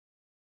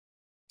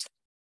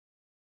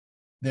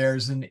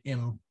 there's an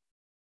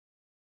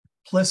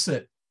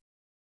implicit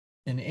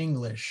in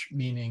English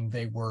meaning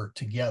they were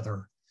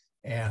together.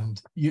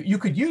 And you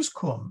could use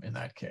cum in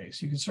that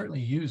case. You could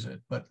certainly use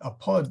it, but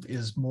apud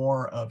is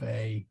more of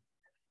a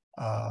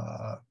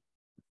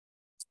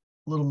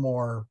little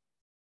more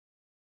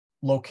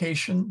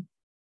location.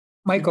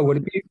 Michael,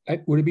 would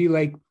it be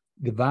like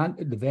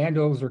the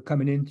Vandals are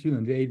coming in to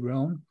invade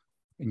Rome,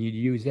 and you'd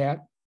use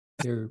that?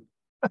 They're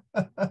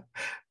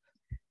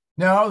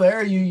no,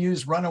 there you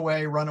use run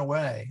away, run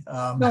away.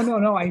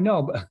 No, I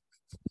know, but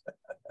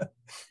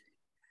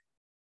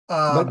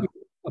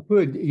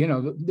apud, you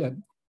know,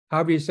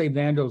 however you say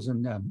Vandals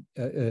in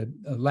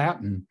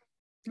Latin,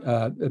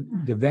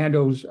 the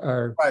Vandals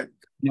are right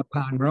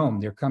upon Rome.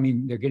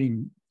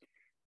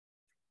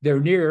 They're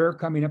near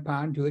coming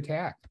upon to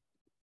attack.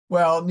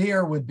 Well,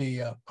 near would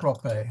be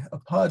prope.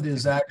 Apud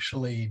is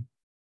actually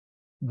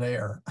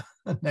there,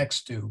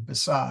 next to,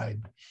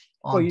 beside.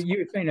 Well,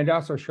 you're saying it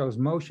also shows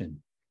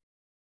motion.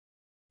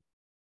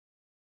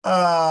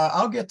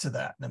 I'll get to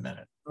that in a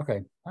minute.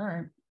 Okay, all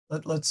right.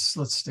 Let's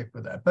stick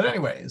with that. But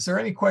anyway, is there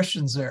any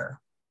questions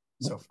there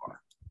so far?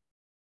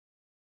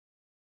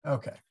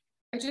 Okay.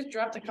 I just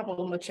dropped a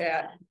couple in the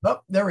chat.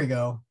 Oh, there we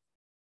go.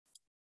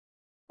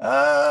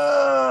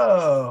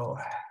 Oh.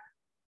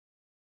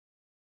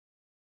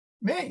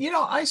 Man, you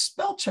know, I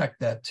spell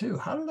checked that too.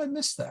 How did I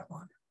miss that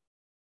one?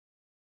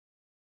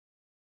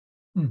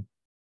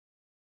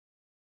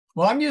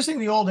 Well, I'm using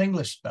the Old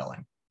English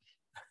spelling.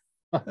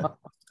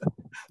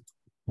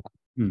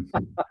 You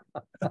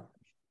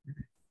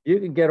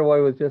can get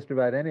away with just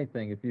about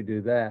anything if you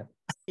do that.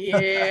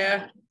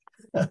 Yeah.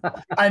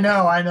 I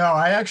know.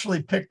 I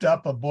actually picked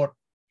up a book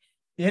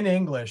in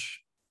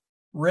English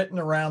written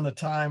around the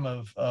time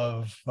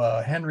of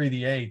Henry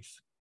VIII.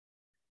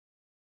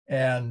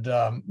 And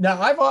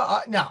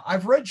now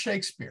I've read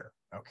Shakespeare.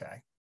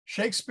 Okay.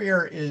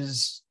 Shakespeare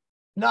is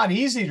not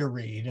easy to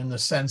read in the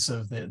sense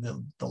of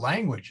the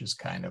language is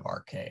kind of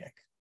archaic.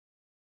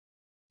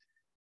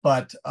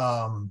 But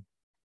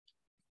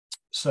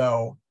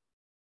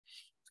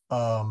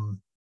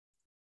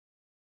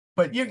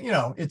but you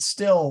know, it's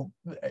still,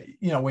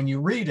 you know, when you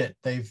read it,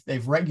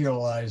 they've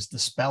regularized the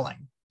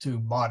spelling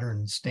to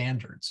modern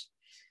standards.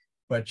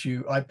 But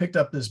I picked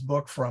up this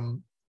book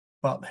from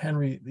about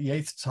Henry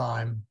VIII's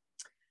time,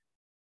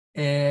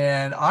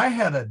 and I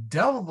had a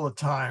devil of a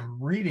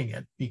time reading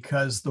it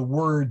because the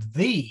word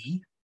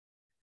 "the"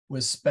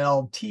 was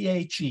spelled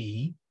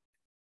T-H-E,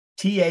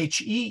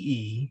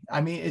 T-H-E-E.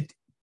 I mean,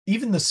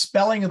 even the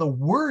spelling of the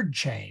word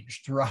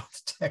changed throughout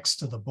the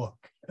text of the book.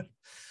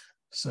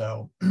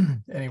 So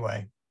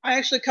anyway. I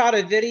actually caught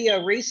a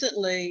video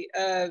recently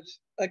of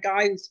a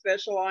guy who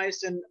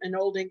specialized in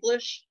Old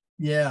English.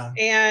 Yeah.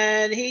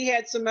 And he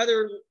had some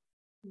other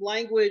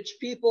language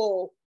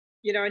people,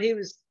 you know, and he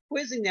was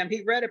quizzing them.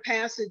 He read a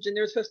passage and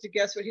they're supposed to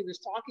guess what he was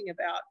talking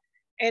about.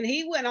 And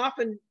he went off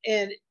and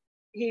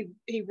he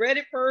read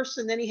it first,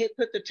 and then he had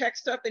put the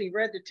text up and he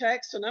read the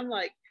text. And I'm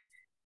like,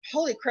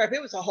 holy crap,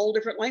 it was a whole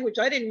different language.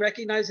 I didn't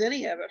recognize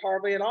any of it,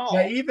 hardly at all.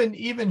 Yeah,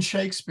 even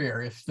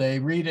Shakespeare, if they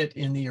read it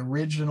in the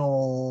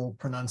original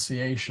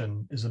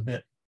pronunciation, is a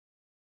bit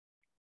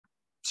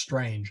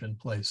strange in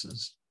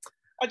places.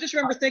 I just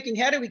remember thinking,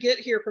 how do we get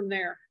here from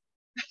there?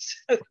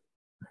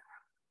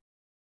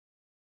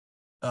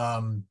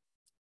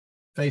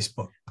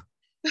 Facebook.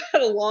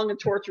 A long and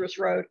tortuous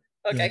road.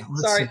 Okay, yeah,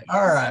 sorry. See.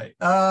 All right.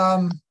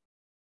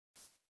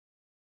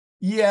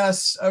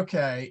 Yes,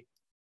 okay.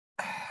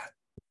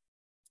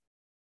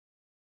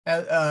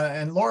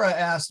 And Laura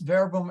asked,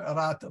 verbum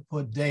erat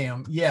apud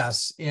deum.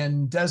 Yes,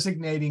 in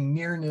designating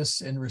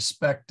nearness in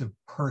respect of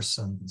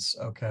persons,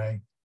 okay?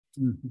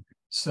 Mm-hmm.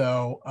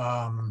 So,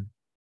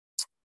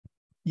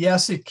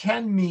 yes, it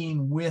can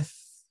mean with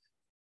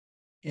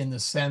in the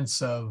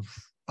sense of,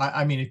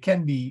 I mean, it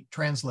can be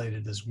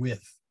translated as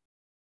with,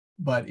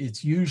 but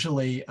it's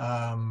usually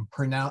positional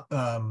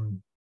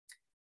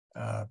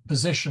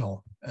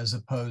as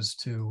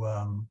opposed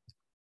to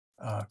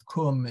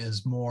cum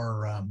is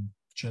more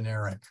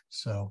generic.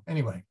 So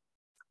anyway.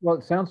 Well,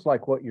 it sounds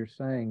like what you're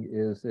saying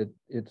is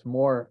it's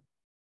more,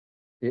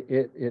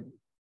 it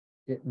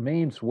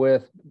means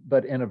with,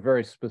 but in a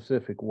very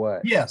specific way.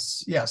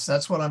 Yes,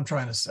 that's what I'm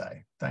trying to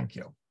say. Thank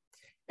you.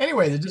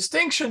 Anyway, the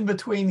distinction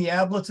between the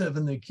ablative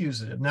and the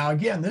accusative. Now,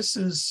 again, this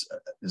is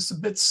a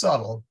bit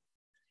subtle.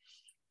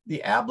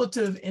 The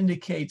ablative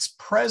indicates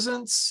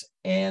presence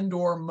and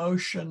or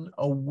motion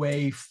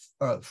away from,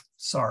 or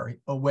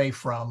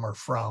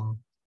from,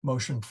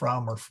 motion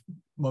from or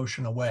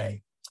motion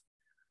away.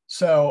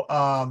 So,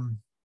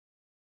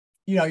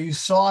 you know, you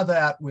saw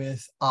that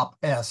with op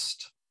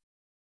est,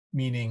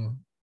 meaning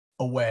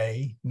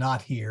away,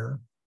 not here.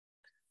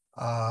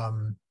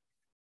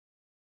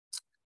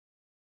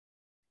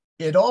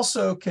 It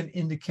also can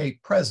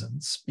indicate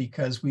presence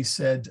because we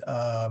said,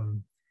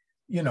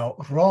 you know,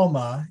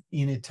 Roma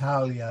in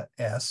Italia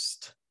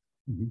est.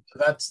 Mm-hmm.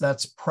 So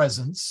that's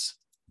presence.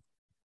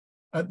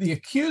 The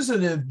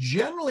accusative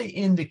generally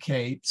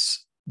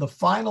indicates the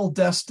final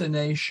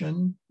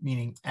destination,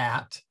 meaning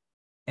at,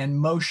 and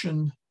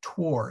motion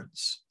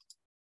towards.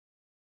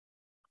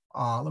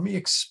 Let me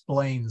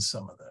explain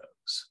some of those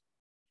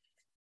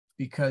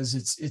because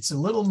it's a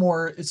little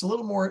more.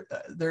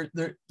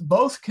 They're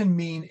both can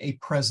mean a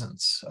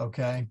presence,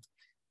 okay,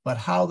 but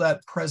how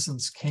that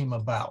presence came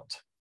about.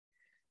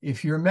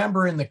 If you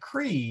remember in the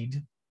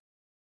Creed,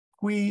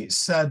 qui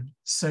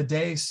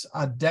sedes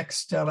ad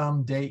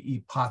dexteram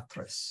Dei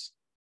Patris,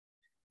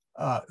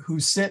 who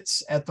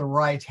sits at the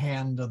right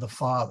hand of the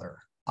Father,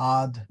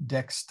 ad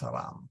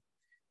dexteram.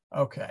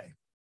 Okay.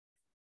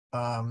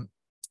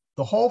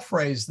 The whole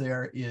phrase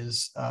there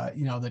is,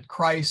 you know, that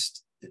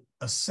Christ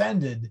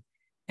ascended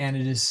and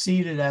it is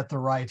seated at the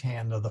right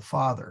hand of the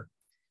Father.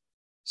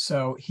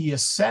 So he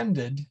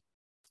ascended,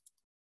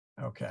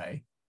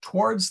 okay,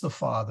 towards the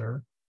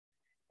Father,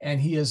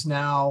 and he is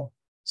now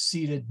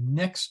seated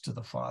next to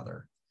the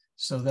Father.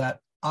 So that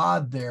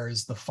ad there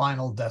is the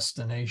final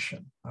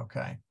destination,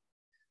 okay?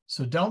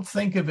 So don't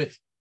think of it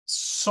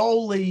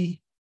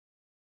solely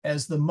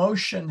as the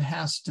motion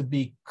has to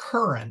be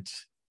current,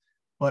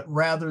 but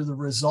rather the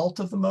result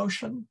of the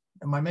motion.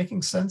 Am I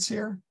making sense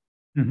here?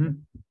 Mm-hmm.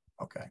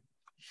 Okay.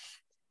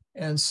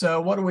 And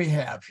so what do we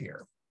have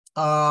here?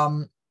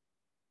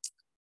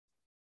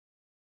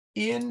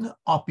 In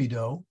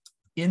Oppido,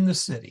 in the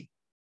city.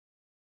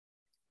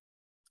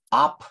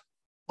 Op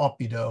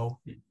Oppido,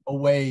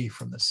 away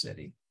from the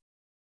city.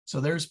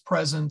 So there's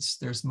presence,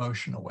 there's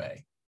motion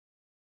away.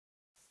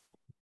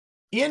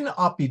 In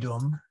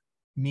Oppidum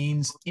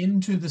means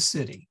into the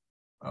city.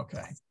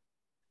 Okay.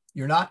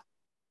 You're not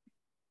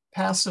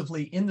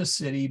passively in the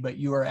city, but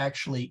you are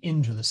actually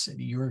into the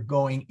city. You are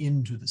going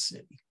into the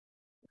city.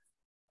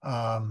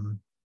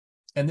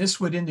 And this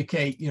would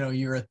indicate, you know,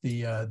 you're at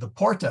the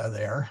porta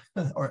there,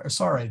 or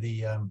sorry,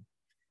 the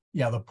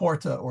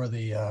porta or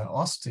the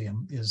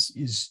ostium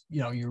is,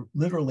 you know, you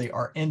literally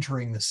are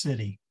entering the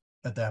city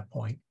at that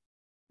point.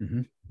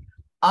 Mm-hmm.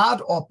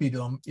 Ad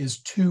oppidum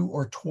is to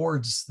or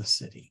towards the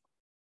city.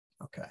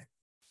 Okay.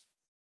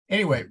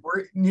 Anyway,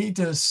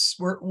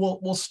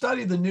 we'll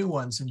study the new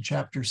ones in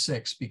chapter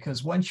 6,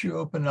 because once you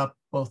open up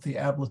both the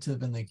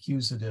ablative and the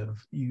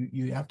accusative,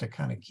 you have to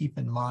kind of keep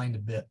in mind a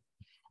bit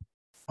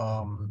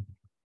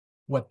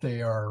what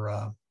they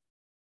are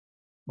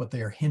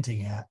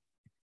hinting at,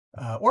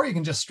 or you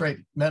can just straight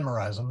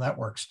memorize them. That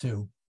works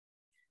too.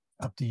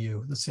 Up to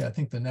you. Let's see. I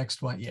think the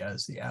next one,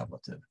 is the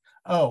ablative.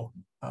 Oh,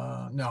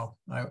 no.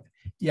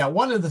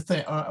 One of the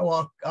things.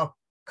 Well, I'll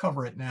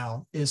cover it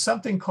now. Is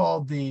something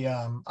called the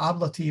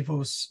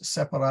ablativus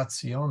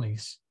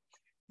separationis.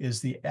 Is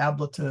the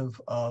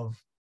ablative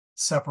of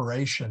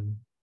separation.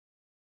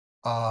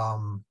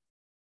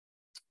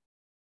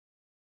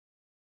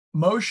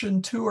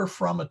 Motion to or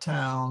from a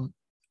town.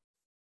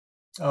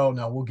 Oh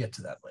no, we'll get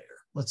to that later.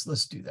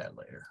 let's do that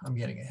later. I'm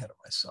getting ahead of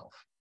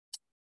myself.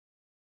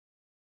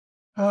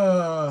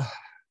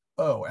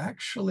 Oh,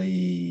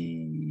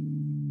 actually,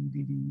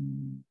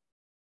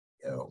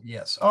 oh,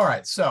 yes. All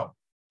right. So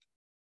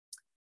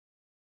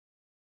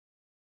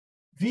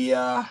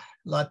via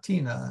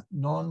Latina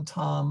non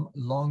tam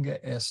longa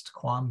est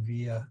quam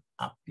via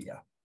Appia.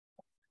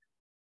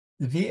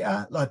 The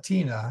via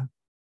Latina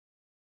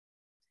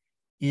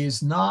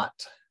is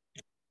not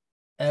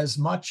as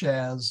much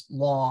as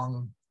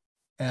long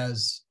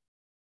as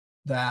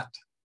that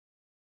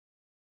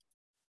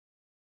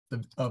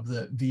of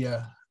the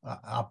via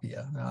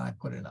Appia. I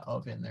put an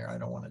of in there. I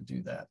don't want to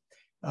do that.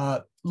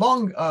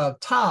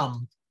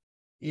 Tam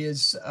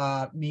is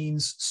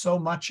means so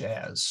much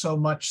as, so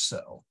much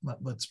so.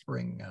 Let's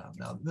bring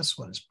now this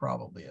one is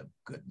probably a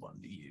good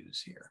one to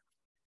use here.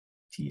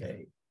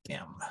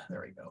 TAM.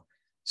 There we go.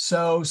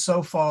 So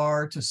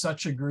far, to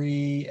such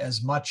agree,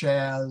 as much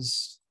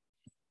as.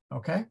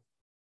 Okay.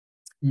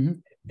 Mm-hmm.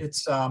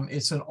 It's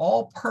an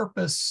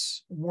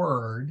all-purpose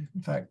word.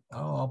 In fact,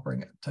 I'll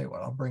bring it. Tell you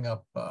what, I'll bring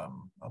up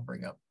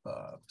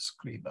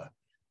Scriba.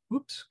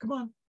 Oops, come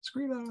on,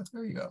 Scriba.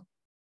 There you go.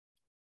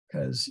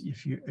 Because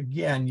if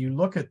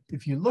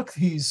you look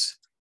these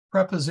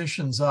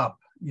prepositions up,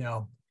 you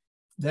know,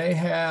 they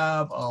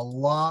have a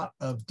lot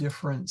of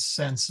different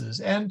senses,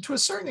 and to a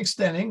certain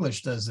extent,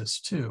 English does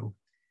this too.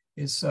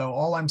 So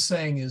all I'm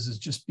saying is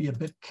just be a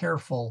bit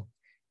careful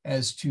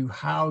as to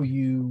how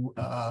you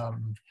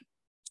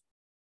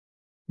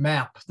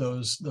map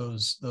those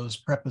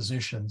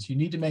prepositions. You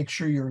need to make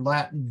sure your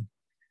Latin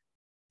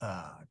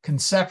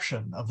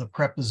conception of the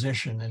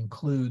preposition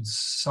includes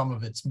some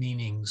of its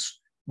meanings,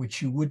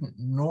 which you wouldn't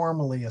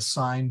normally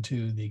assign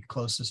to the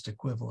closest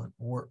equivalent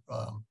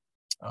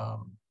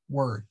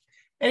word.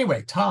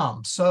 Anyway,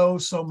 Tom, so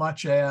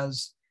much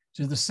as,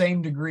 to the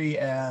same degree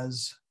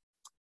as,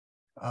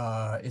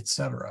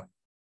 etc.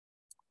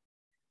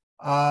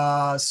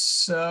 The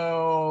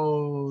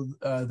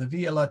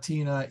Via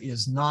Latina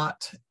is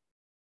not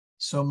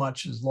so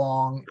much as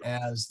long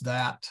as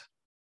that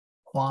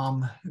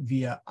quam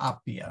via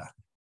Appia.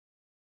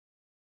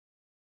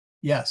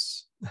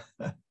 Yes.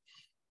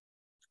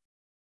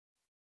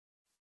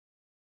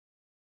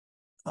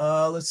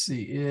 Let's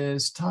see,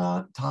 is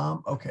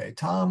Tom, okay,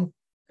 Tom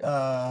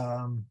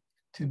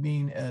to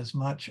mean as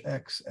much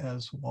X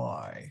as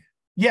Y.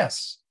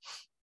 Yes,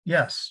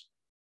 yes.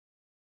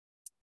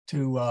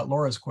 To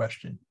Laura's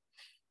question.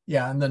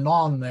 Yeah, and the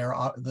non there,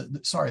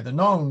 the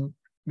non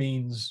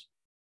means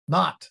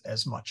not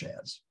as much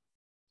as.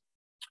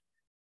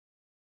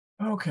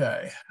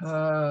 Okay,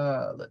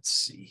 let's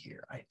see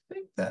here. I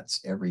think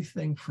that's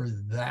everything for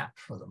that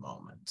for the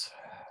moment.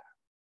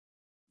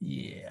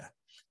 Yeah.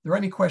 Are there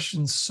any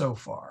questions so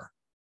far?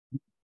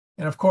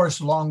 And of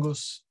course,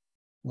 longus,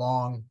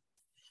 long,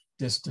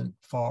 distant,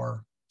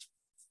 far.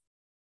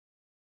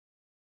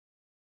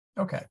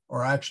 Okay,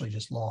 or actually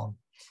just long.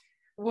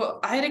 Well,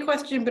 I had a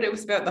question, but it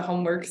was about the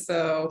homework,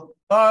 so.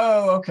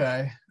 Oh,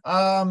 okay.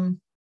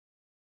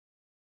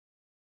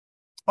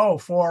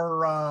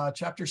 For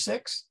chapter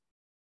 6?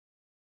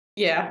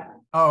 Yeah.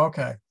 Oh,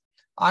 okay.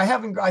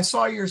 I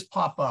saw yours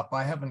pop up.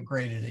 I haven't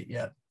graded it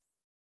yet.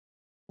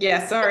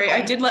 Yeah, sorry.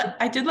 I did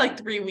like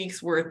 3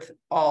 weeks worth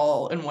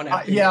all in one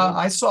afternoon. Yeah,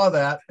 I saw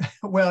that.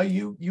 Well,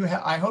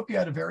 I hope you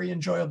had a very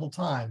enjoyable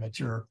time at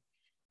your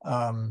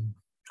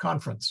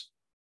conference.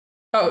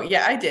 Oh,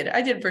 yeah, I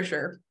did for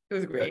sure. It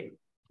was great.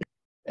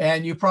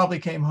 And you probably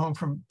came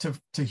home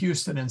to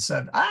Houston and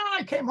said,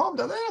 I came home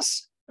to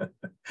this.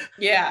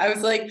 Yeah, I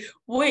was like,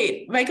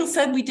 wait, Michael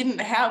said we didn't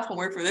have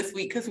homework for this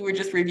week because we were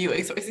just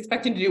reviewing. So I was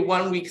expecting to do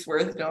 1 week's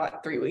worth,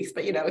 not 3 weeks,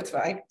 but it's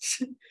fine.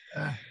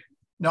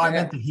 No, I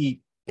meant the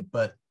heat,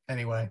 but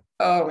anyway.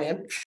 Oh,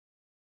 man.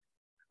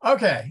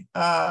 Okay,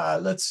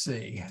 let's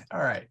see.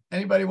 All right.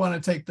 Anybody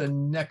want to take the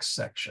next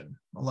section,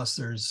 unless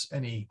there's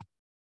any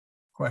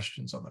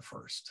questions on the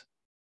first?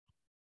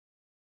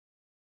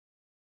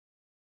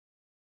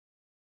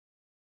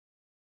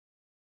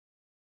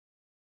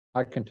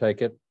 I can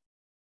take it.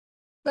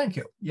 Thank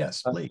you.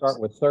 Yes, Let's please. start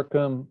with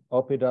circum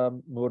oppida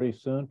muri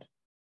sunt.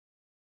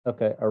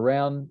 Okay,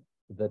 around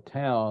the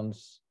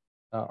towns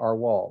are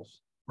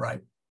walls.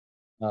 Right.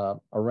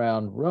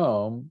 Around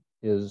Rome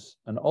is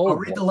an old I'll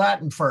read the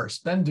Latin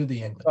first, then do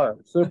the English.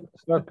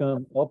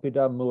 Circum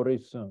oppida muri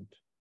sunt.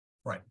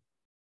 Right.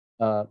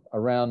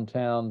 Around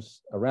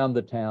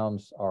the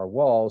towns are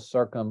walls.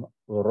 Circum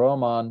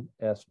Roman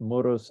est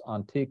murus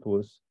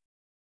antiquus.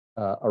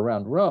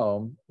 Around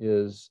Rome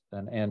is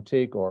an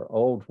antique or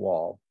old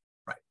wall.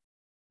 Right.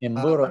 In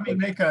let me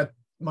make a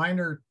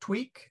minor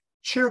tweak.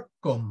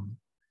 Circum.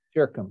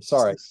 Circum,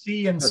 sorry. The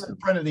C in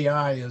front of the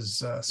I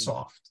is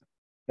soft.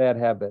 Bad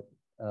habit.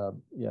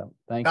 Yeah,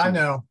 thank you. I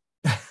know.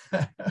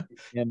 I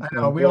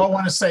know. We all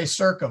want to say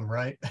circum,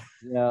 right?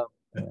 Yeah.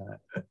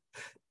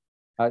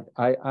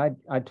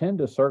 I tend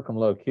to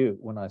circumlocute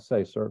when I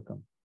say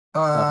circum.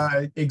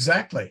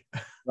 Exactly.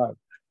 Right.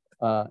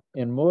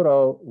 In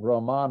muro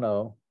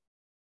Romano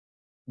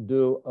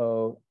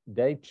duodecim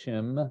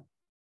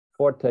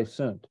forte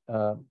sunt.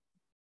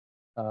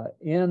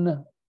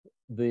 In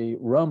the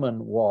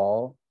Roman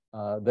wall,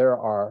 there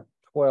are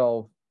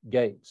 12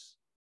 gates.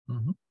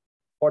 Mhm.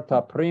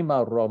 Porta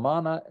prima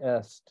Romana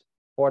est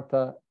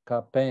porta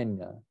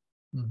Capena.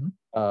 Mhm.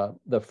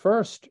 The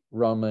first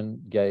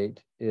Roman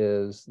gate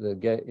is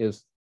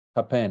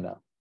Capena.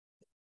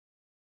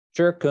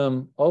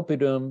 Circum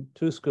oppidum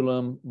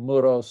tusculum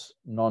muros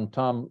non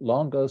tam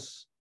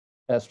longus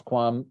est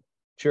quam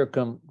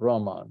circum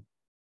Roman.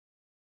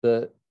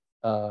 The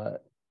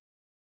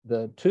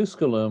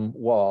Tusculum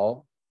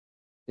wall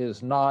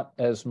is not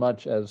as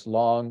much as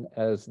long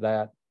as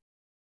that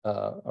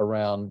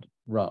around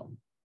Rome.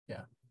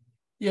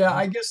 Yeah,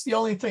 I guess the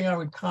only thing I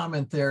would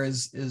comment there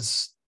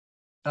is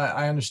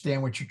I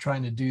understand what you're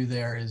trying to do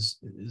there is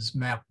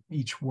map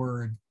each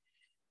word,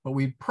 but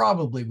we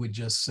probably would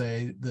just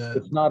say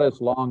It's not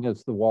as long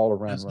as the wall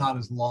around it's Rome. not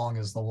as long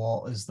as the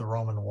wall as the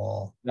Roman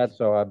wall. That's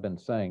how I've been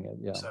saying it,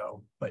 yeah.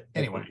 So, but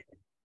anyway.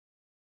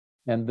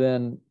 And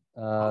then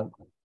Oh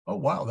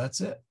wow,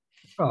 that's it.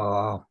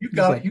 Oh, You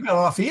got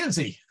off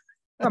easy.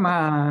 come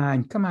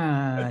on, come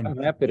on. I'm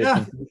happy to Yeah.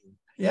 continue.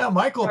 Yeah,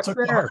 Michael That's took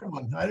the fair. hard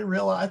one. I didn't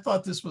realize. I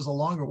thought this was a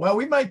longer. Well,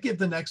 we might give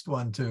the next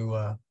one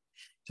to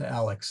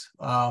Alex.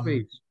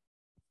 Please.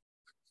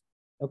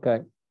 Okay,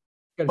 Gotta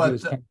do But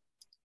his count.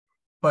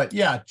 but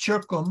yeah,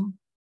 circum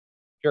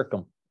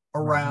Circum.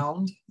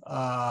 around.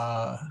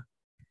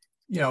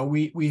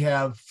 We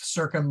have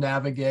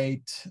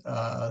circumnavigate,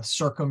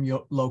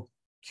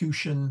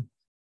 circumlocution,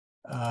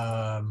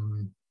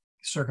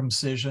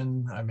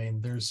 circumcision. I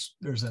mean, there's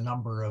a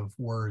number of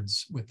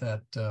words with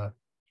that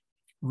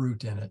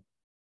root in it.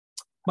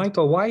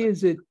 Michael, why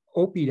is it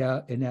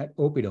opida and not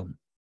opidum?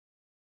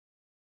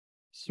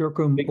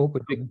 Circum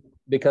opidum.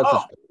 Because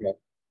Oh. it's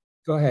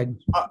Go ahead.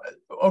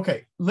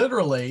 Okay,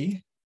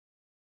 literally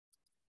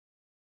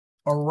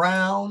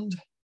around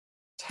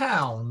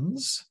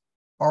towns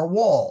are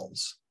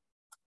walls.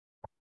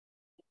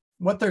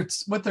 What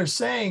they're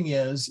saying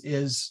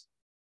is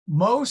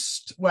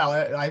most, well,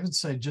 I would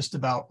say just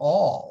about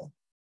all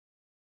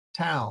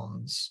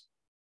towns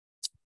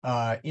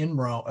in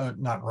Rome,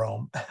 not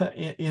Rome,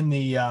 in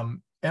the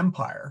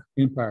empire,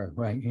 Empire,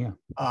 right?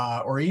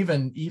 Yeah. or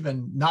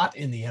even not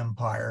in the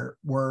empire,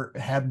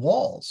 had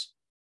walls.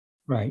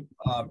 Right.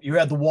 You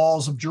had the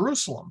walls of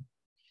Jerusalem,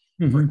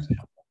 for Mhm.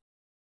 example.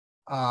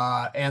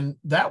 And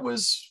that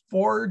was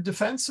for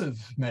defensive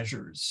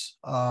measures.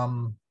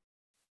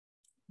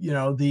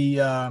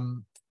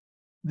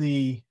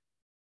 The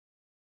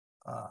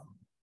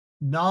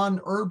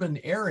non-urban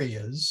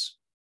areas,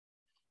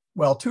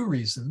 well, two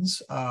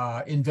reasons: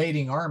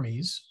 invading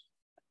armies,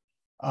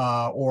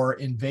 or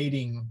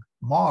invading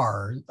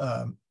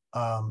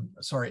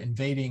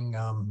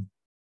invading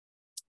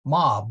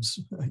mobs,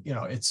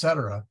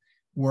 etc.,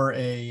 were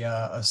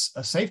a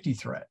safety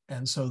threat.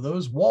 And so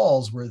those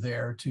walls were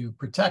there to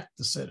protect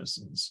the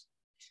citizens.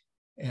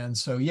 And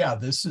so, yeah,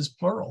 this is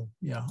plural.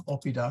 Yeah,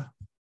 oppida,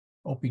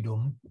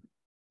 oppidum.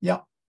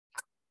 Yeah.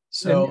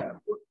 So And,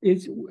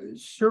 is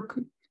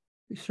circum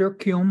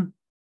circum,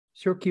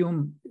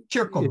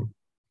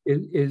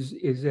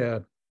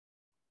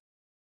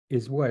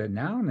 is what, a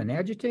noun, an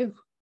adjective?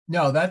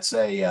 no, that's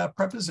a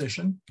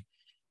preposition,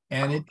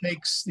 and it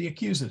takes the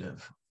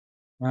accusative.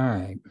 All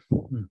right.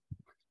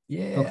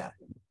 Yeah.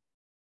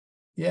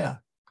 Yeah.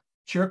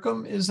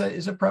 Circum is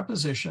a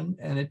preposition,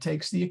 and it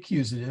takes the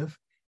accusative.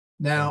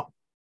 Now,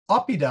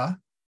 oppida,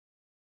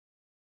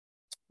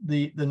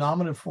 the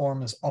nominative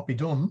form is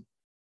oppidum.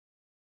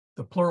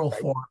 The plural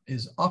form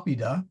is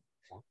oppida.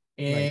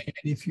 And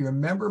if you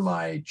remember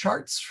my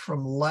charts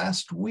from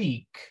last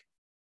week,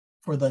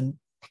 for the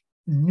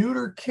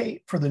neuter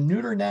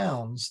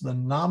nouns, the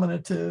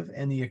nominative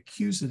and the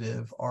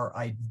accusative are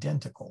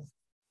identical.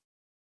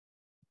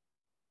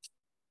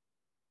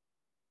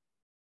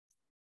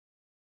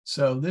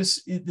 So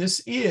this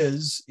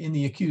is in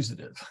the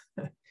accusative.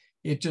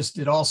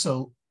 It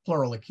also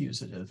plural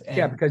accusative. And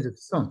Yeah, because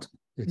it's sunt.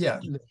 Yeah.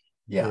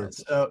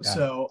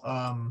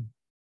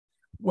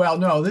 Well,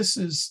 no, this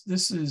is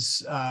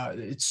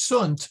it's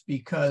sunt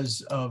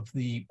because of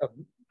the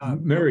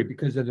Mary,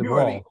 because of the the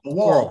wall.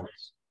 walls.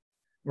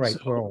 Right. So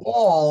Plural.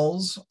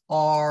 walls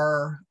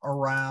are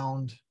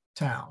around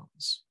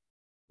towns.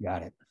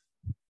 Got it.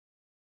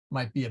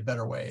 Might be a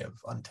better way of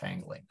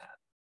untangling that.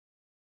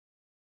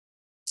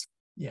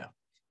 Yeah.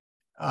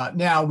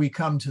 Now we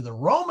come to the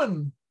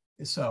Roman.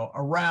 So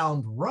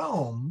around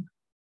Rome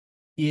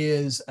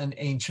is an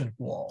ancient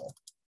wall.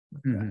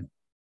 Okay. Mhm.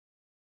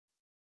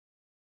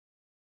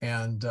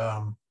 And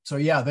so,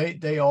 yeah, they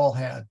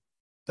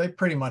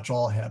pretty much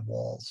all had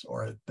walls,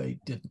 or they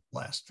didn't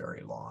last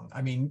very long.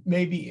 I mean,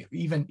 maybe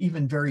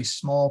even very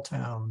small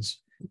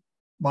towns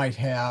might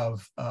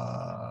have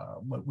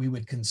what we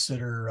would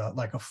consider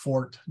like a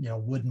fort,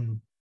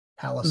 wooden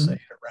palisade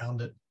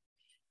around it.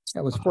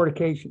 That was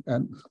fortification.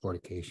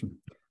 Fortification.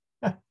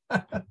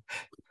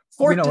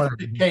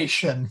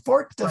 Fortification.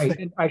 Right.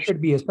 And I should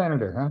be a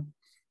senator,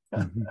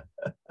 huh?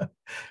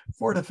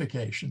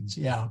 Fortifications.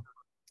 Yeah,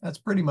 that's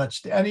pretty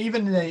much. And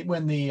even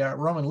when the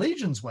Roman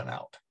legions went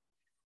out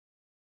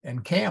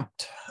and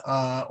camped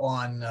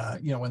when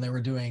they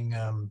were doing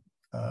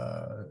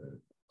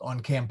on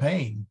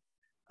campaign,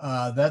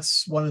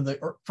 that's one of the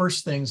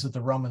first things that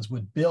the Romans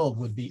would build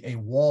would be a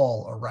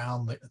wall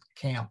around the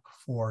camp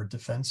for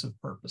defensive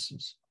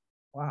purposes.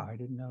 Wow, I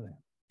didn't know that.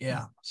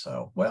 Yeah.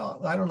 So,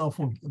 well, I don't know if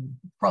we'll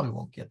probably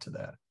won't get to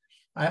that.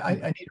 I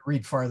need to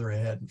read farther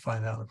ahead and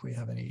find out if we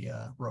have any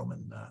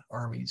Roman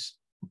armies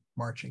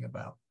marching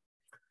about.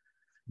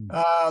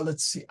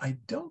 Let's see. I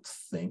don't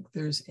think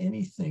there's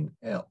anything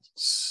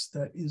else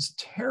that is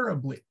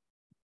terribly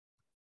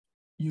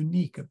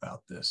unique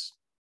about this.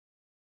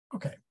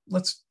 Okay,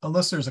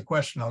 unless there's a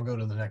question, I'll go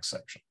to the next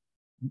section.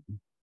 You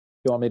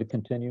want me to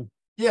continue?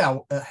 Yeah,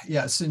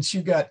 yeah. Since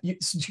you got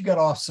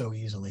off so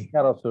easily.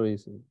 Got off so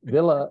easy.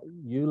 Villa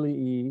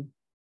Iulii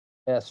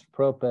est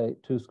prope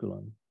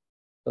Tusculum.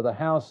 So the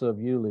house of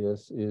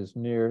Iulius is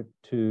near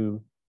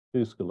to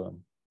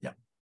Tusculum. Yeah.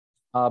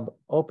 Ab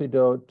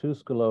opido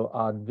Tusculo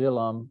ad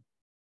villam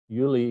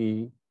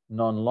Iulii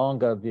non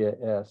longa via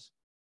est.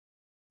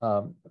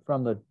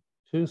 From the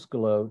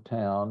Tusculo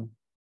town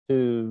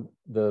to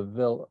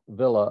the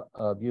villa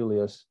of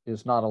Iulius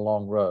is not a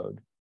long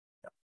road.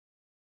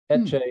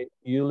 Ecce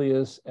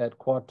Iulius et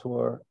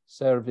quator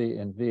servi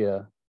in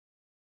via.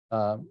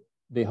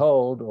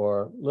 Behold,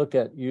 or look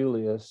at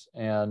Iulius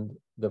and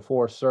the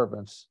 4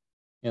 servants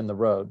in the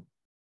road.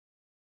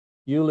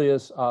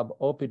 Iulius ab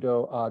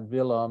opido ad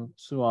villam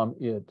suam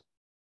id.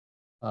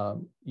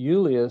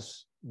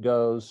 Iulius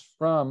goes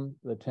from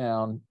the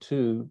town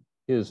to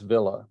his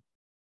villa.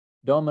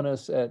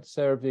 Dominus et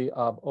servi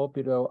ab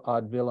opido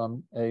ad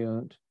villam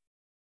eunt.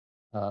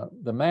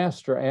 The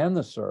master and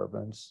the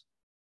servants,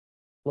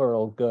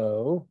 plural,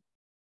 go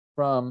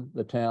from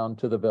the town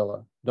to the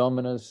villa.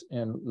 Dominus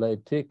in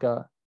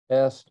letica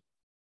est.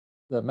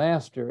 The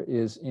master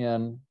is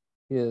in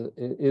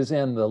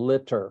the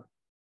litter.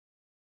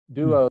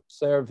 Duo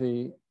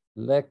servi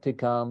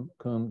lecticam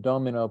cum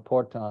domino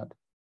portant.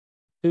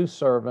 2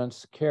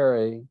 servants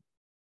carry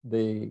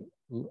the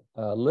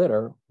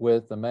litter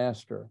with the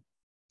master.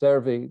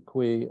 Servi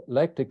qui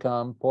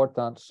lecticam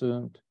portant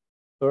sunt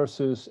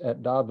Ursus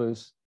et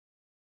Davus.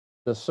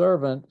 The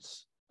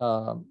servants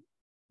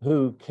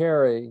who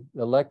carry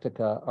the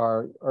lectica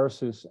are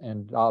Ursus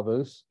and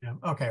Davus. Yeah.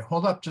 Okay,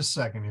 hold up just a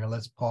second here.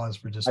 Let's pause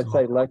for just a I'd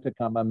say moment.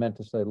 lecticam, I meant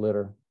to say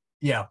litter.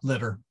 Yeah,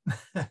 litter.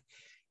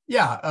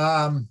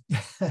 Yeah.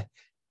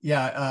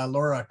 Yeah,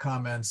 Laura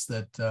comments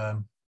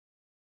that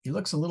he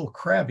looks a little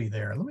crabby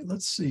there.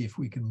 Let's see if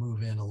we can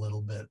move in a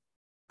little bit.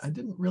 I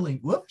didn't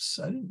really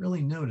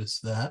notice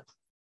that.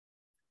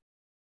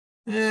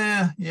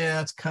 Yeah,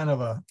 it's kind of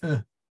a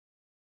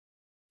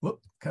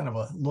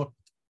look.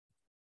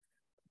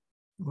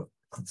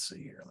 Let's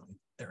see here.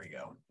 There we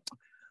go.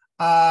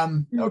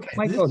 Okay.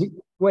 Michael,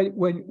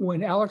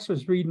 when Alex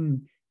was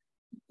reading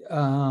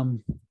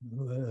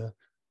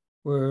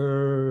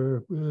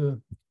where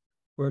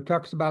it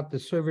talks about the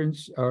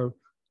servants are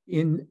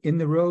in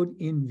the road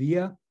in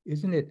via,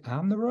 isn't it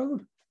on the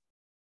road?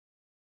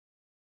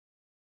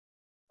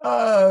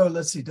 Oh,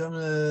 let's see.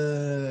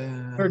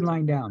 Third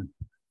line down.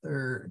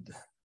 Third.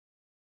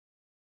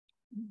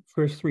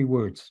 First 3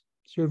 words.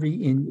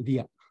 Servi in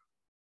via.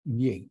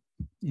 In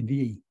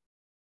via.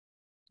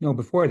 No,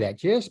 before that.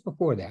 Just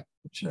before that.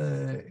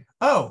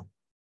 Oh.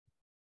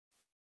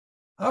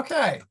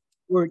 Okay.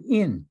 Word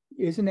in.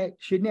 Isn't it?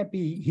 Shouldn't that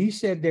be? He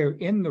said they're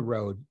in the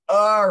road.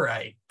 All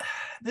right.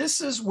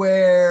 This is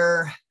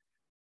where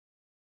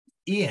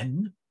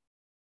in.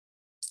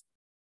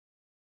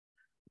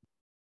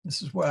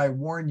 This is what I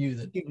warn you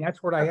that.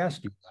 That's what I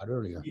asked you about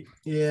earlier.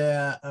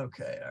 Yeah.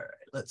 Okay. All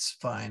right. Let's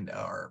find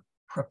our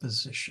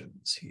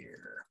prepositions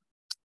here.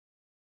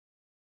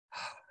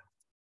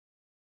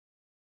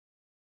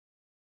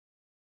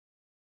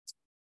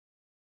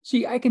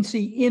 See, I can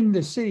see in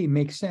the city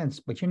makes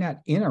sense, but you're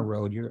not in a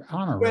road, you're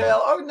on a road.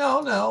 Well, oh,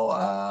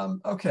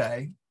 no.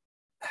 Okay.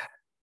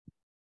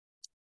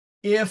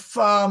 If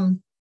I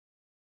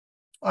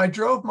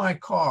drove my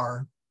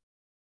car.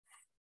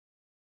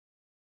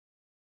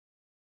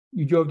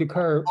 You drove the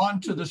car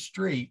onto the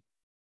street.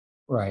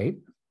 Right.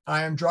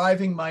 I am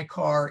driving my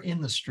car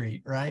in the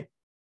street, right?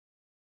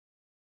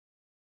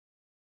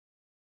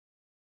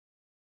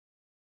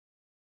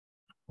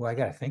 Well, I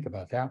got to think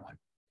about that one.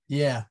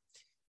 Yeah.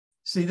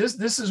 See,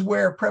 this is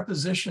where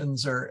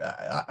prepositions are.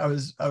 I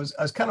was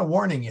kind of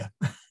warning you.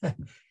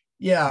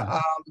 Yeah.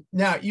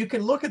 Now you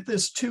can look at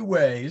this 2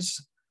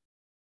 ways.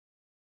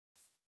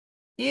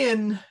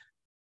 In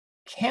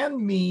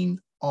can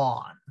mean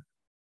on.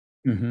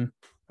 Mm-hmm.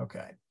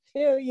 Okay.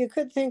 You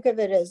could think of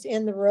it as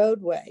in the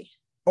roadway.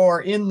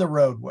 Or in the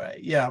roadway.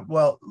 Yeah.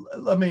 Well,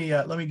 let me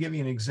give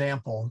you an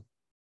example.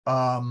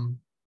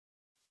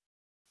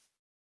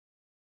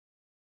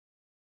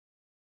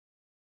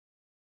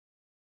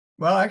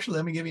 Well, actually,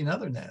 let me give you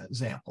another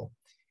example.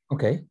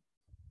 Okay.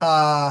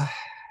 Well,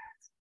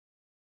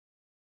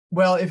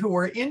 if it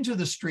were into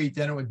the street,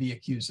 then it would be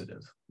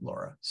accusative,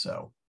 Laura.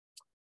 So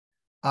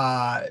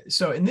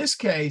in this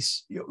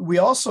case, we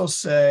also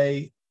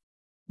say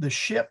the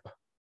ship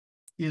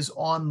is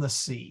on the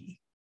sea.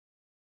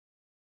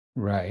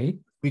 Right.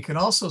 We can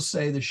also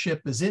say the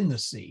ship is in the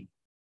sea.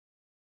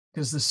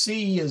 because the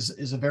sea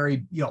is a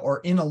very, or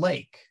in a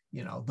lake,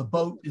 the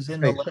boat is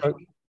in the Right,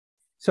 lake.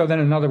 so then,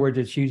 in other words,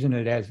 it's using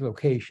it as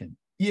location.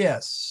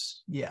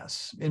 Yes.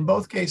 In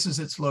both cases,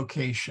 it's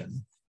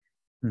location.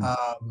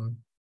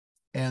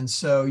 And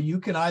so you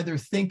can either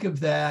think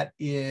of that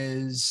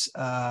as,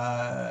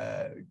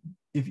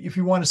 if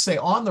you want to say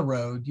on the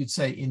road, you'd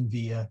say in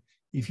via.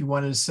 If you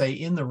wanted to say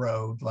in the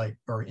road,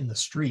 or in the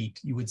street,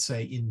 you would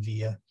say in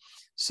via.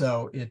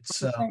 So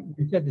it's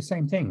You said the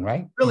same thing,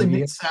 right? really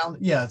India?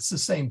 it's the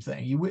same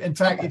thing. In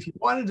fact, if you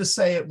wanted to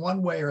say it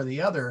one way or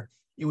the other,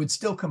 it would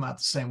still come out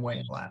the same way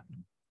in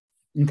Latin.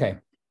 Okay.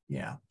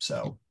 Yeah.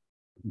 So.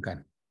 Okay.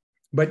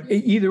 But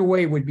either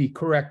way would be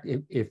correct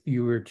if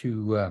you were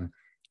to.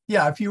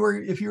 Yeah, if you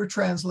were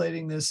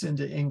translating this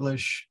into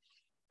English,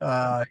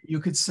 you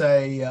could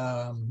say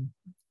on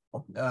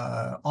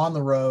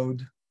the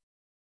road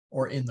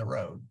or in the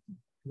road.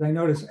 I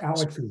notice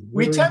Alex is.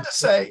 We tend to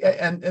say,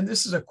 and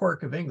this is a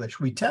quirk of English,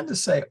 we tend to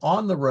say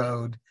on the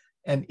road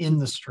and in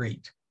the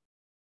street.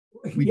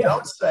 We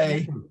don't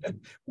say,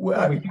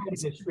 well, we're in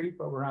the street,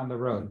 but we're on the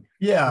road.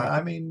 Yeah,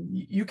 I mean,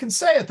 you can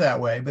say it that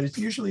way, but it's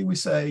usually we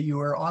say you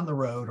are on the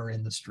road or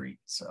in the street.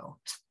 So,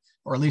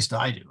 or at least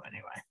I do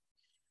anyway.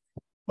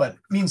 But it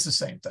means the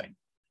same thing.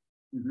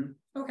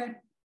 Okay.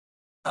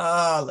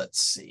 Let's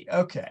see.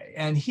 Okay,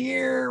 and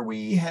here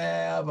we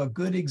have a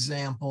good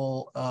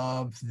example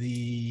of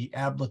the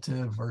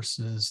ablative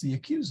versus the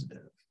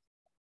accusative.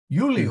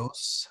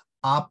 Julius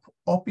ap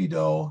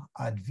opido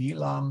ad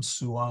vilam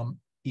suam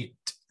it.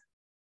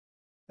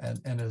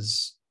 And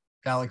as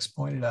Alex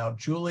pointed out,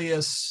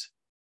 Julius,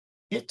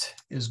 it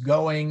is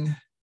going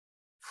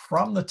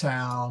from the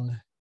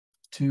town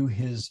to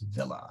his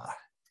villa.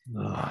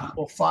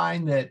 We'll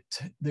find that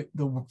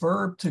the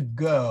verb to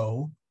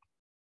go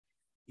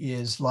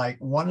is like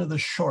one of the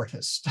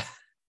shortest.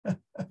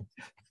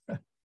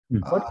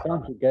 What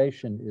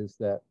conjugation is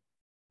that?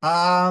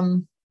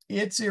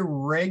 It's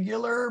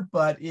irregular,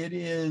 but it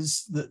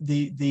is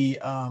the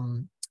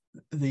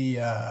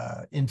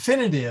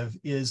infinitive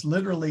is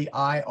literally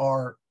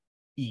IRE.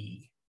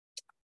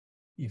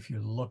 If you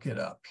look it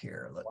up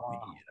here,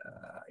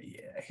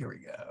 here we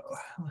go.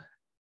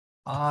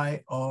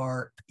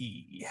 IRE.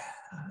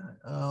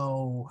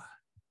 Oh,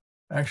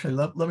 actually,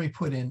 let me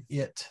put in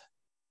it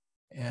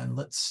and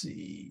let's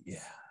see.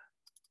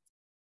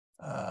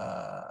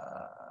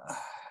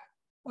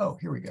 Oh,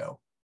 here we go.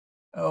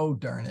 Oh,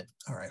 darn it.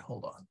 All right,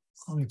 hold on.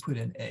 Let me put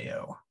in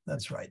AO.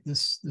 That's right.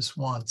 This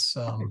wants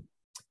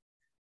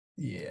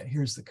yeah,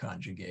 here's the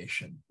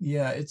conjugation.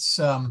 Yeah, it's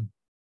an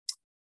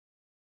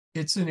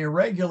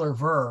irregular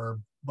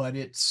verb, but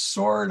it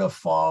sort of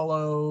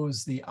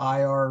follows the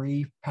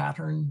IRE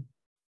pattern.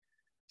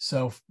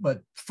 So,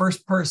 but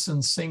first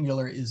person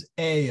singular is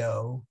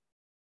AO.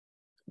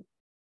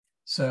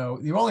 So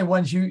the only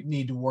ones you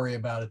need to worry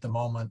about at the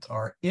moment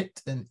are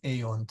it and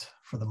eunt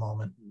for the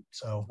moment.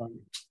 So,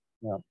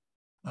 yeah.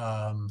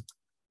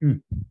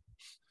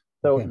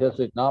 So does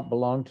it not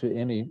belong to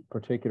any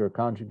particular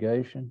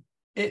conjugation?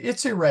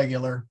 It's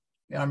irregular.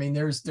 I mean,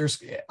 okay.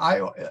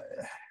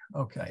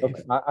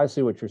 I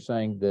see what you're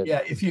saying. That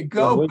yeah, if you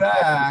go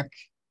back,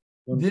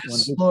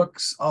 this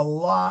looks a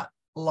lot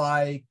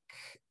like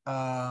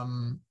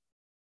the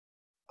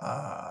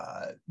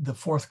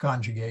fourth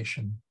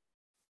conjugation.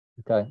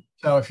 Okay.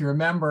 So if you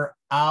remember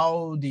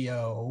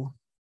audio,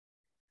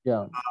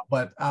 yeah,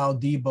 but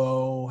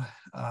audibo,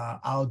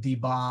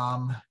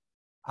 audibam,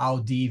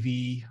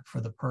 audivi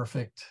for the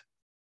perfect.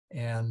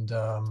 And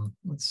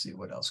let's see,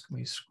 what else can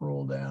we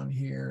scroll down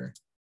here?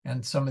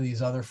 And some of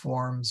these other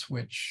forms,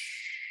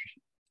 which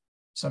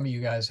some of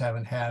you guys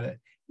haven't had it.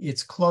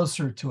 It's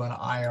closer to an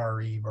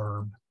IRE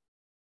verb.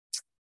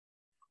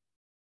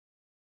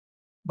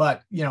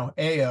 But,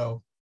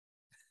 AO.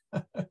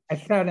 I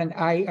thought an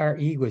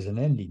IRE was an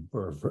ending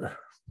for a verb.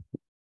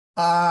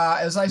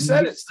 As I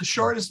said, it's the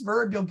shortest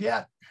verb you'll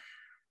get.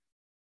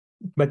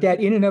 But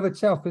that in and of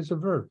itself is a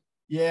verb.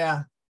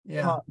 Yeah.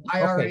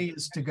 IRE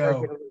is to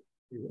go.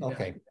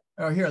 Okay.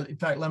 Oh, here, in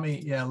fact,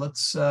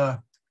 let's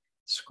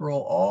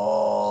scroll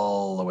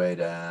all the way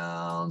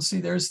down.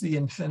 See, there's the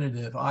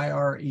infinitive,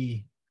 IRE.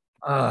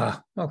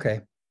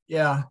 Okay.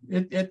 Yeah.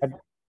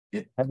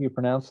 Have you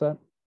pronounced that?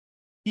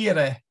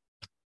 Ire.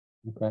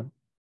 Okay.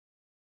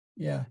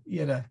 Yeah,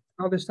 ire.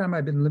 All this time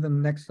I've been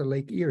living next to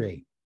Lake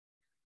Erie.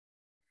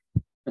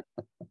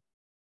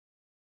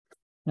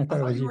 I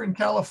thought you were in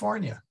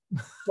California.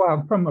 Well,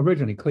 I'm from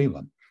originally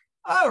Cleveland.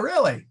 Oh,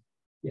 really?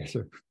 Yes,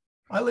 sir.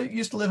 I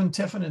used to live in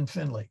Tiffin and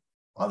Findlay,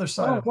 other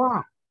side of.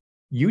 Wow.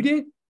 You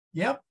did?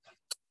 Yep.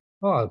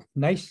 Oh,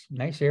 nice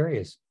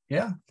areas.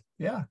 Yeah.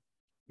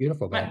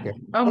 Beautiful back there.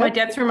 Oh, my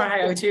dad's from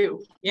Ohio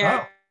too.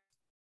 Yeah.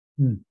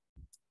 Oh.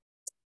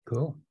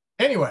 Cool.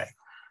 Anyway,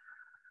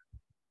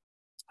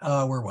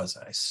 where was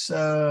I?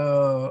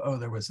 So,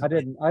 there was. I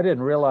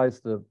didn't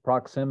realize the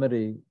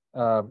proximity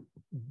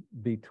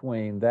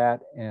between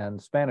that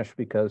and Spanish,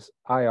 because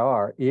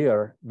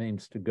ir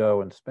means to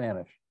go in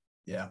Spanish.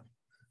 Yeah.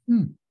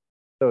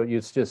 So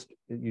you just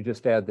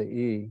add the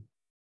E.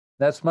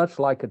 That's much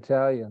like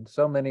Italian.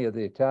 So many of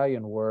the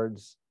Italian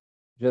words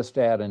just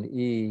add an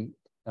E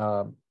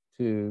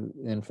to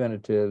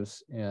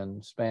infinitives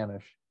in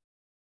Spanish.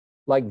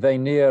 Like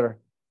venir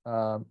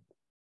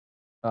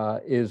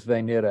is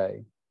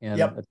venire in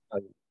Italian.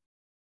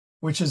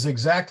 Which is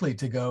exactly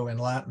to go in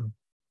Latin.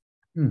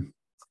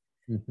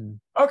 Mm-hmm.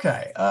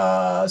 Okay,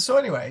 so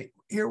anyway,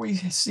 here we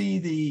see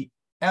the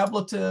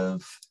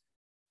ablative,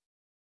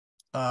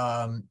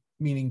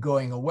 meaning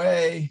going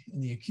away,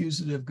 and the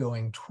accusative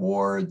going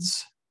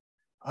towards.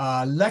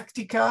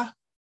 Lectica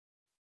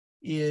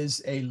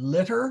is a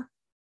litter.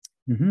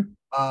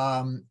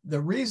 The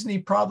reason he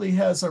probably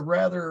has a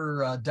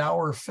rather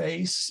dour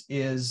face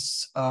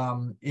is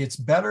it's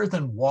better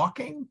than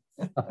walking.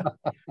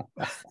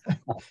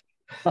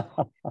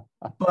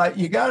 But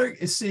you got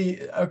to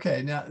see,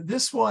 okay, now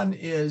this one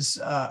is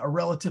a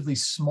relatively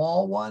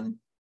small one.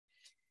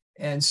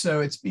 And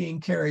so it's being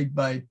carried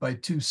by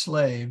two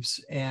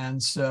slaves.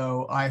 And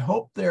so I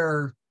hope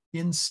they're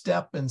in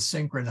step and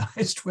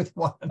synchronized with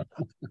one another.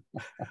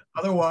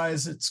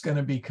 Otherwise, it's going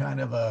to be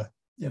kind of a,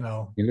 you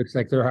know. It looks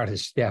like they're out of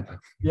step.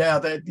 Yeah,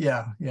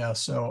 yeah.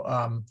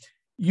 So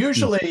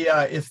usually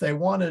if they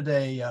wanted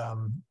a,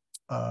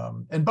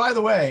 and by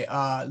the way,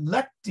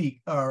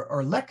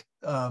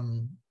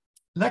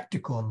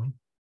 lecticum,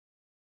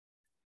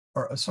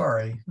 or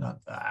sorry, not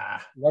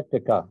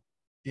Lectica.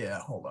 Yeah,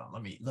 hold on.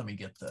 Let me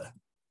get the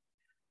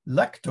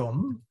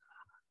lectum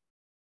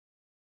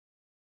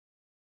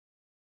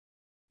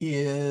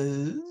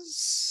is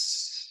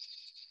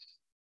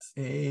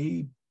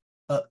a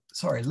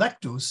sorry,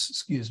 lectus,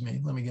 excuse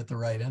me, let me get the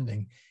right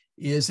ending,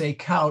 is a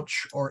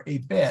couch or a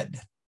bed.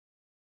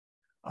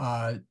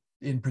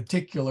 In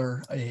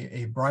particular,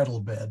 a bridal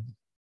bed.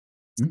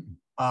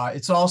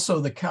 It's also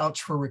the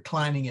couch for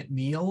reclining at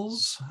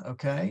meals,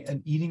 okay,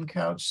 an eating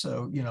couch.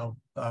 So, you know,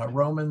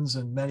 Romans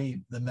and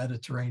many the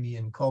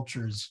Mediterranean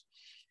cultures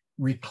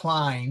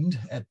reclined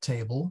at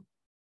table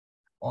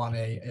on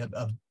a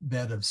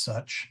bed of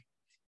such.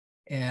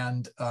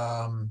 And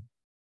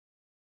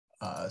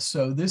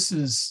so this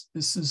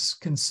is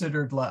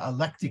considered, a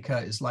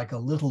lectica is like a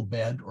little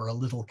bed or a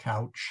little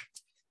couch.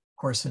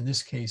 Of course, in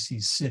this case,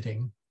 he's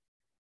sitting.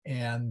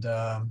 And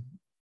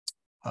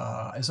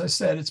as I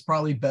said, it's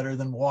probably better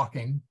than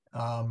walking.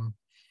 I'm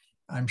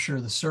sure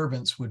the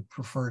servants would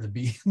prefer to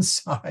be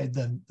inside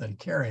than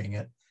carrying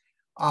it.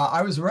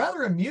 I was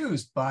rather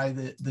amused by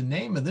the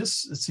name of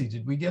this. Let's see,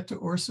 did we get to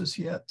Ursus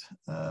yet?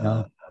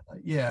 No.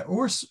 Yeah,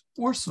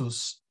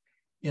 Ursus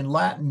in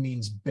Latin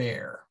means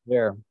bear.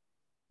 Bear.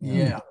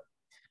 Yeah.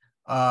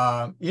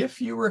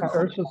 If you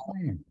recall,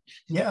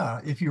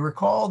 if you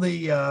recall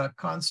the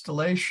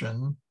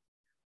constellation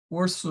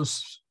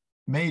Ursus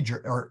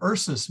Major, or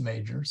Ursus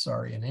Major,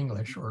 sorry, in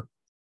English, or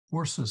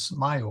Ursus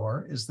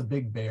Major is the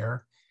big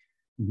bear,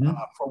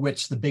 for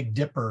which the Big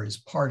Dipper is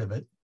part of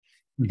it.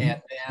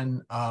 And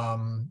then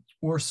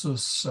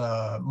Ursus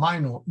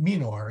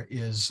Minor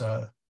is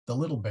the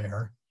little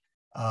bear.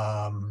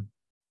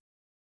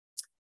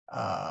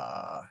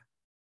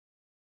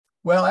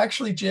 Well,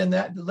 actually, Jen,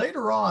 that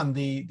later on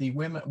the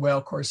women, well,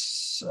 of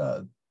course,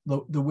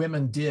 the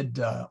women did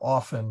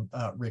often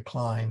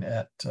recline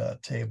at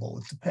table.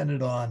 It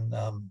depended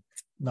on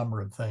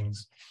number of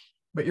things.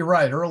 But you're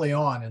right, early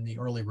on in the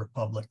early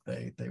Republic,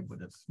 they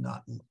would have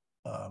not,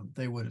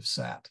 they would have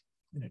sat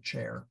in a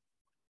chair.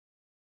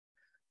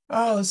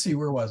 Oh, let's see,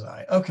 where was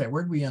I? Okay,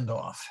 where'd we end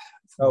off?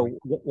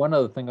 One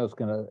other thing I was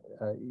going to,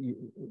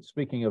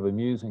 speaking of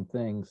amusing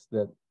things,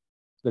 that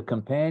the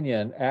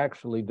companion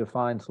actually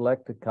defines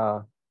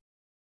lectica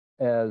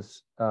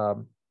as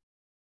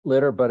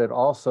litter, but it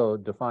also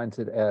defines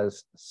it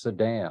as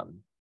sedan.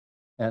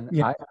 And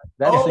Yeah.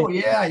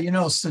 Yeah, you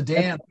know,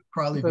 sedan would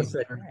probably be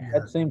better here.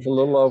 That seems a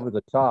little over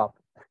the top.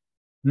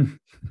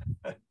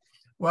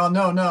 Well,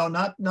 no,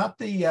 not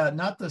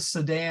the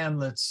sedan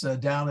that's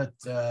down at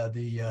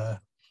the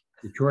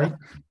Detroit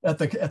at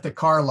the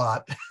car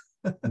lot.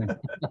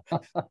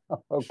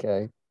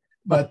 Okay.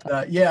 But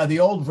yeah, the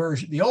old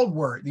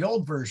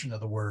version of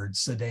the word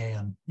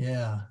sedan.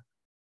 Yeah.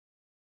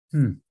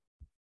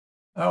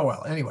 Oh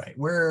well. Anyway,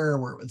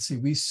 let's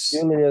see.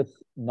 Julius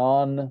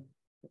non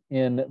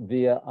in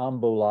via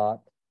ambulat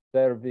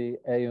servi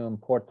eum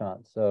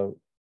portant. So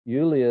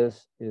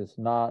Julius is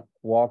not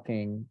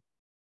walking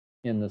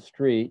in the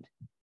street.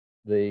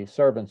 The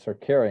servants are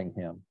carrying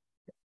him.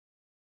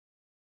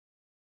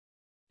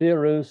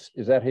 Cyrus,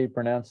 is that how you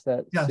pronounce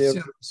that? Yeah,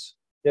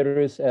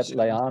 Cyrus et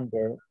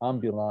Leander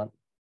ambulant.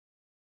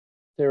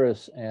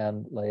 Cyrus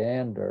and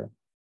Leander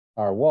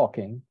are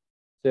walking.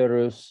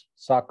 Cyrus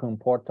sacum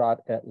portat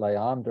et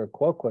Leander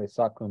quoque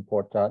sacum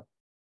portat.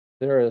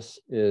 Cyrus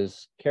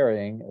is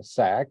carrying a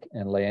sack,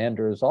 and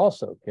Leander is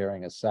also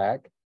carrying a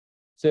sack.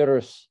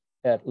 Cyrus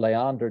et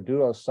Leander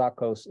duos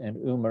sacos in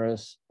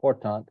humerus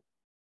portant.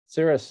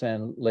 Cyrus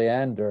and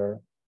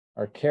Leander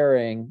are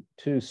carrying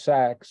two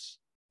sacks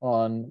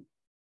on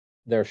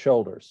their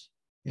shoulders.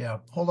 Yeah,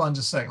 hold on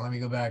just a second. Let me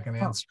go back and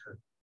answer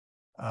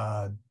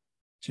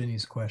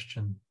Ginny's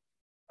question.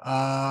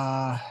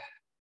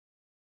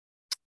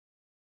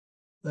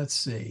 Let's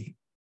see.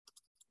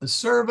 The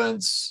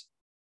servants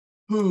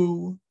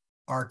who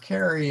are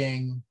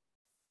carrying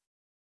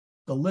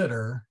the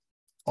litter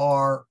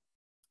are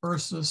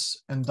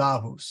Ursus and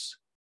Davus.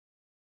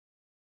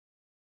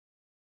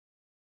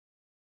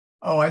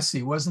 Oh, I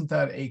see. Wasn't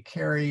that a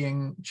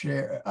carrying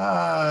chair?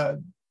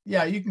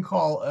 Yeah, you can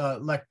call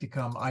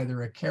lecticum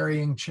either a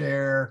carrying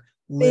chair,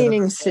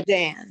 Meaning litter,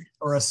 sedan.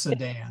 or a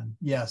sedan.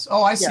 Yes.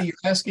 Oh, I see. Yeah. You're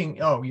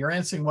asking. Oh, you're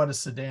answering what a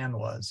sedan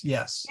was.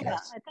 Yes. Yeah,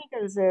 Yes. I think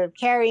it was a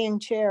carrying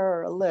chair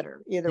or a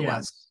litter, either one.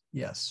 Yes.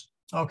 Yes.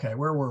 Okay.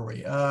 Where were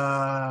we?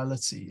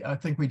 Let's see. I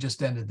think we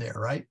just ended there,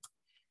 right?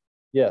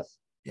 Yes.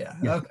 Yeah.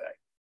 Yes. Okay.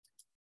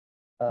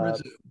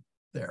 Resume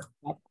there.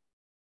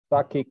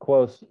 Saki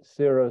quos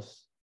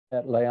cirrus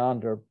et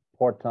Leander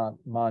portant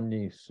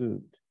magni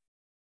sud,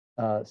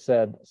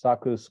 sed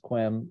sacus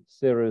quem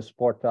cirrus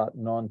portat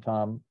non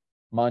tam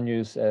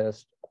magnus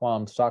est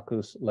quam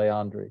sacus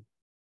Leandri.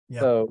 Yeah.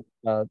 So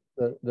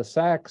the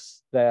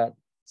sacks that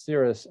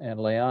Cirrus and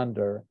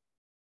Leander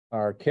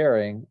are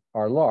carrying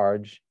are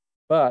large,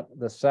 but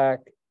the sack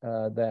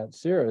that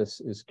Cirrus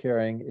is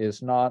carrying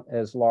is not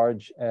as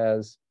large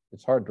as,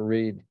 it's hard to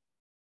read.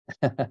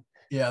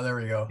 Yeah, there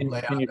we go.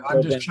 Can you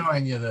I'm just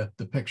showing you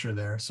the picture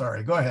there.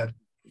 Sorry, go ahead.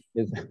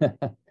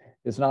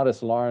 Is not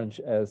as large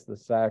as the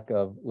sack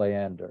of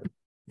Leander.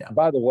 Yeah.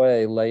 By the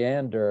way,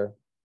 Leander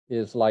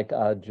is like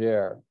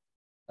Ager,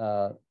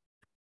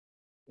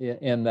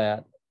 in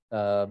that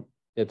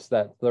it's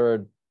that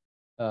third,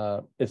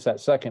 it's that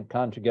second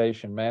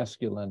conjugation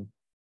masculine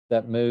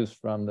that moves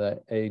from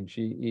the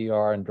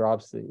AGER and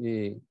drops the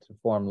E to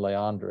form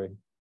Leandri.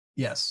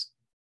 Yes.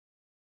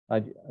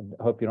 I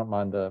hope you don't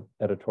mind the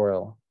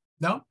editorial.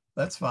 No,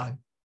 that's fine.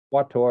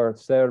 Quator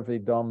servi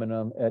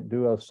dominum et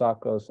duo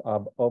sacos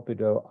ab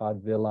opido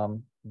ad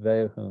villam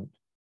vehunt.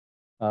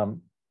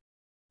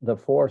 The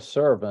four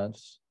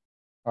servants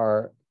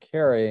are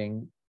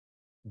carrying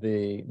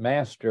the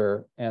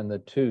master and the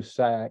two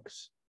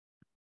sacks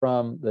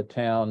from the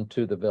town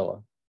to the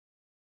villa.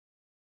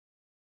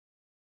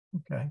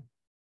 Okay.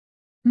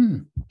 Hmm.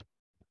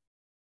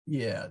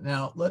 Yeah.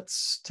 Now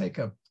let's take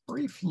a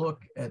brief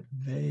look at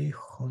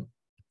Vehunt.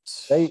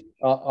 They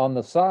on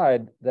the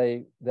side,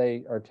 they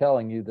are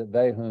telling you that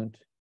Vehunt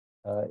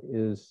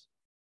is,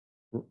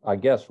 I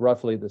guess,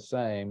 roughly the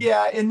same.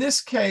 Yeah, in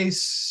this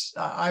case,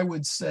 I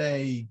would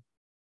say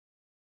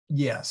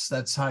yes,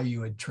 that's how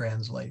you would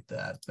translate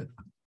that.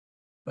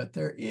 But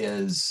there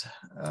is,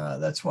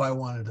 that's why I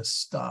wanted to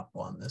stop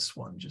on this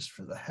one just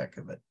for the heck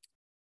of it.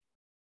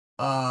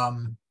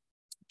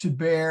 To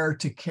bear,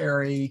 to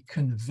carry,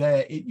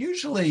 convey. It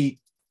usually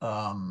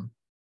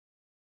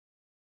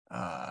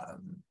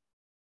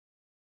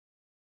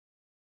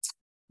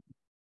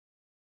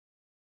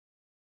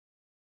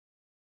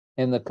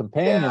In the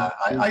companion, yeah,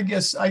 I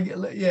guess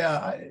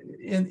yeah.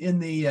 In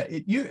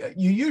the you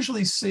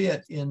usually see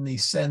it in the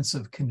sense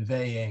of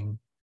conveying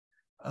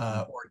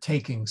or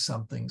taking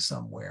something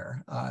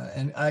somewhere.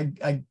 And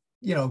I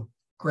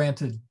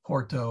granted,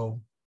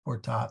 portant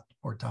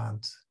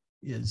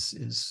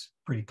is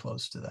pretty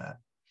close to that.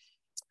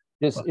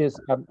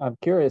 I'm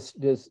curious,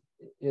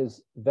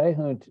 is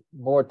Vehunt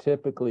more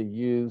typically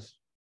used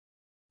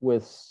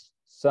with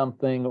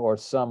something or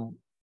some,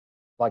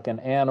 like an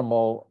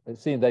animal?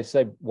 See, they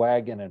say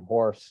wagon and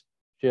horse,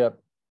 ship.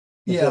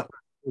 Is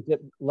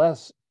it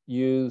less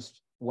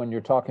used when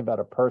you're talking about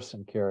a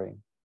person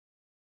carrying?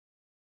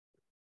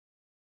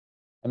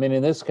 I mean,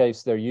 in this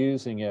case, they're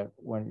using it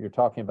when you're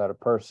talking about a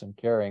person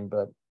carrying,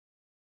 but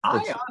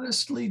I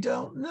honestly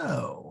don't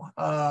know.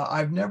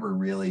 I've never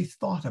really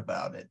thought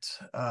about it.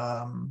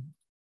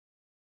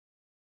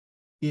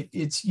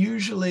 It's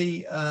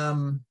usually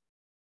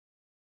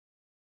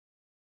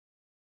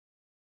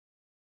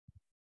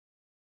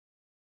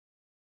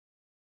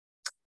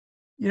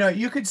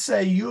you could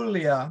say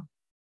Julia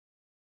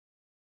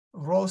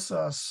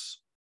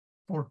rosas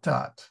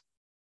portat.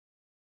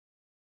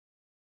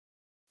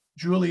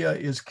 Julia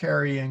is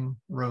carrying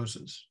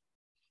roses.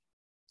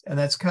 And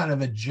that's kind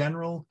of a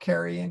general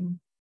carrying.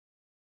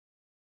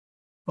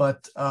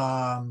 But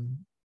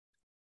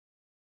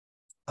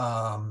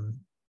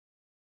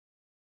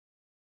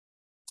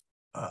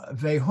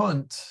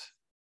Vehunt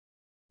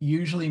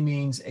usually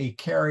means a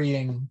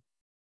carrying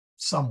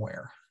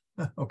somewhere.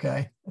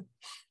 Okay.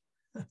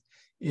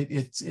 You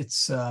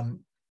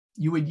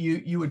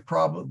would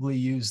probably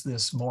use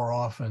this more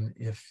often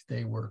if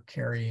they were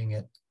carrying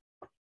it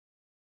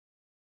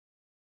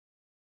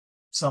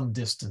some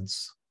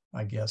distance,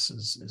 I guess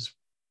is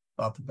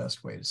about the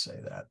best way to say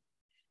that.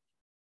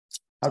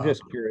 I'm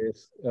just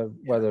curious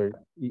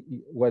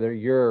whether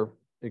your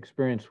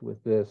experience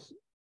with this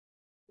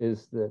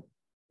is that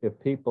if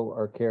people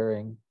are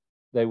carrying,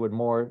 they would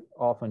more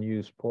often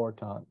use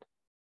portant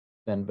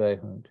than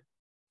Vehunt.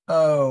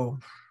 Oh,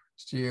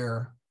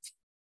 dear.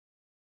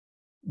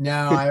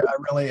 No, I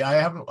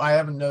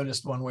haven't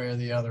noticed one way or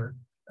the other.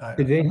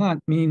 Did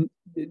Vehunt mean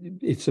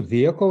it's a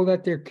vehicle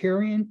that they're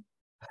carrying?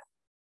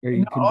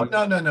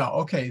 No.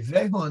 Okay,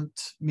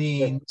 Vehunt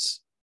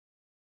means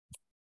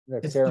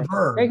it's the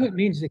verb. Vehunt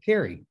means to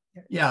carry.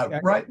 Yeah,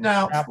 right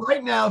now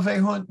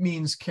Vehunt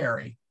means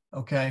carry.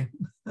 Okay,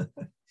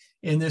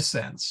 in this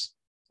sense.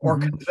 or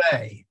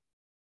convey.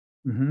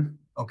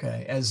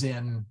 Okay, as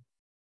in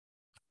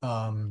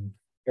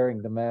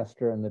Carrying the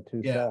master and the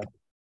two yeah.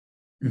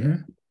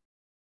 sons.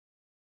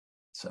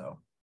 So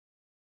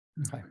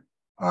okay.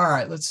 all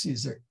right, let's see.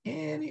 Is there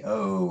any?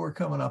 Oh, we're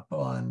coming up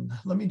on.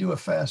 Let me do a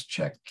fast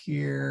check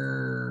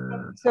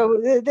here.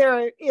 So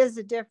there is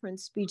a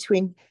difference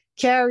between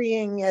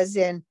carrying as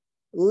in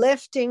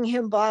lifting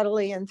him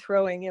bodily and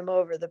throwing him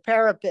over the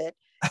parapet,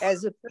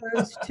 as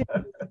opposed to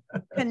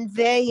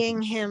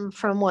conveying him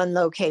from one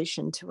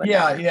location to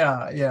another.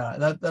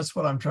 Yeah. That's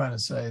what I'm trying to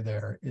say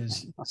there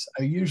is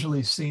I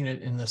usually seen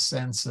it in the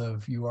sense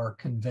of you are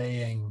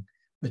conveying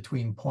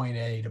between point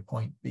A to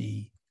point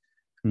B.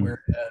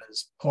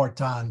 Whereas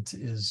portant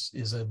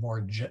is a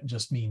more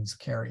just means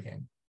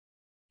carrying,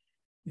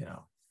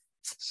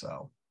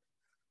 so.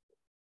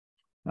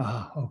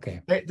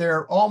 Okay.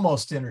 They're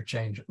almost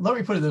interchangeable. Let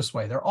me put it this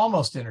way. They're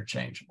almost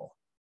interchangeable.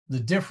 The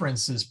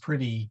difference is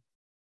pretty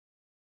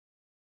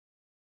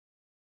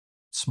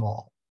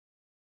small.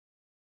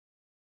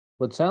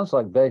 But it sounds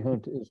like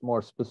Behunt is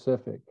more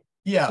specific.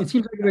 Yeah. It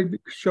seems like it would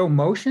show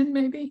motion,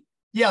 maybe?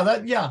 Yeah.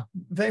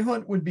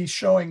 Vehunt would be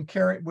showing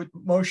with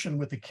motion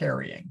with the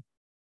carrying.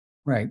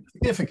 Right.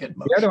 Significant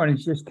motion. The other one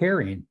is just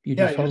carrying. You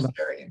just hold on.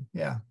 Carrying.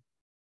 Yeah.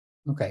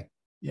 Okay.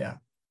 Yeah.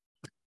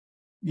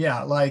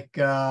 Yeah. Like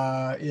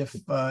if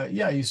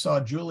you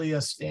saw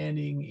Julia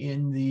standing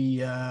in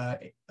the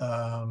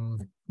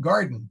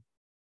garden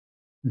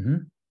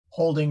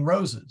holding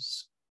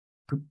roses.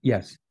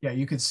 Yes. Yeah,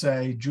 you could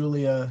say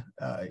Julia,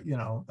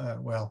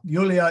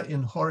 Julia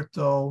in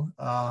horto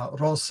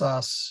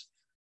rosas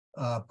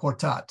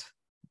portat.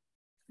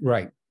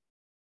 Right.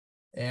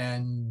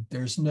 And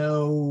there's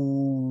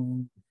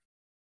no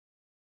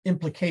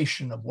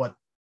implication of what.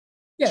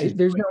 Yeah,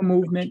 there's no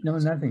movement, no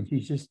nothing.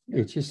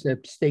 It's just a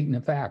statement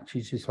of fact.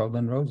 She's just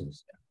holding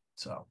roses.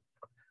 So,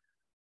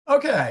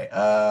 okay,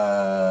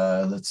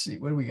 let's see.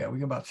 What do we got? We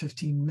got about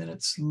 15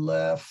 minutes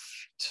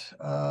left.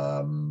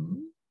 Let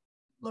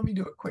me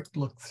do a quick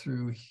look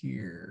through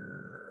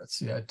here. Let's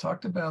see. I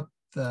talked about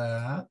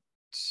that.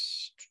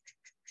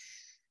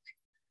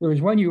 There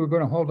was one you were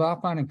going to hold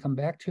off on and come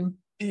back to?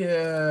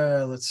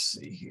 Yeah, let's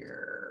see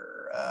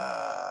here.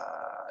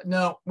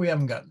 No, we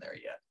haven't gotten there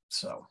yet.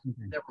 So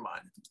never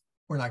mind.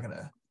 We're not going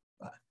to.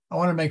 I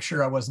want to make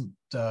sure I wasn't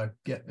I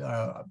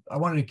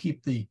wanted to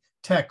keep the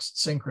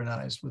text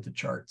synchronized with the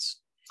charts.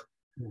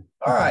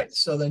 All right.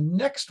 So the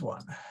next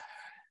one.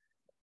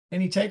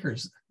 Any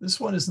takers? This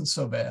one isn't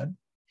so bad.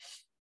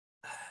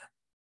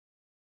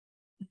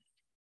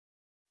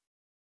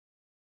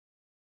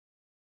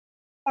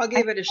 I'll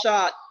give it a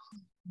shot.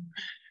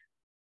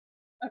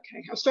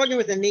 Okay, I'm struggling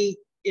with a knee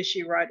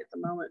issue right at the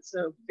moment,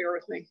 so bear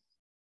with me.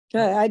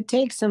 I'd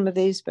take some of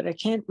these, but I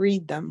can't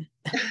read them.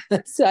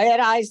 So I had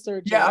eye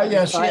surgery.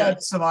 Yeah, she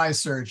had some eye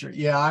surgery.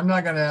 Yeah, I'm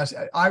not going to ask.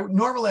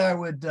 Normally I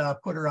would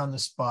put her on the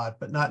spot,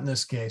 but not in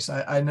this case.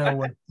 I know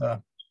what.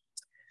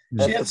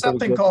 She had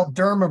something called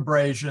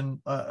dermabrasion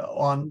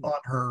on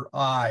her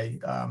eye.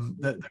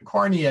 The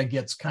cornea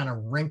gets kind of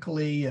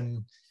wrinkly,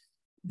 and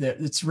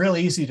it's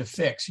really easy to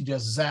fix. You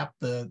just zap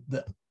the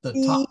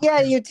top.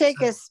 Yeah, you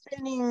take a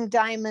spinning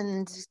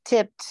diamond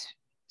tipped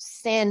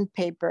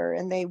sandpaper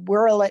and they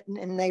whirl it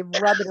and they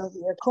rub it over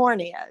your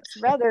cornea. It's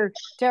rather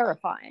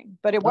terrifying,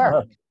 but it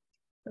worked.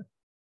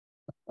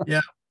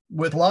 Yeah,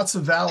 with lots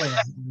of Valium,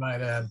 you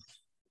might add.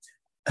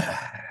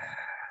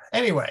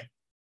 Anyway.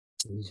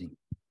 Easy.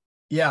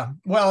 Yeah,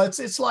 well,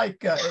 it's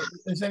like,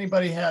 has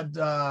anybody had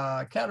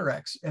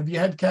cataracts? Have you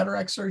had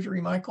cataract surgery,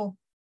 Michael?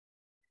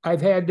 I've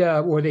had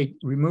where they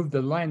removed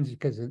the lens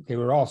because they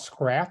were all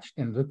scratched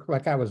and looked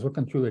like I was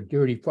looking through a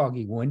dirty,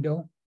 foggy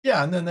window.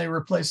 Yeah, and then they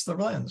replaced the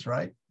lens,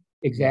 right?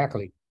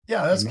 Exactly.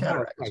 Yeah, that's and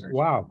cataract like, surgery.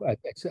 wow,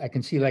 I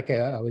can see like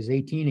I was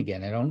 18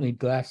 again. I don't need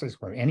glasses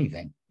for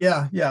anything.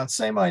 Yeah,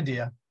 same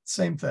idea,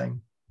 same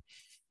thing.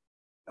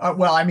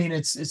 Well, I mean,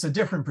 it's a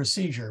different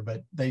procedure,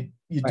 but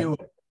you do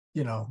it,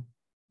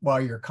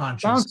 while you're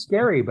conscious. Sounds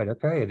scary, but I'll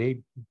tell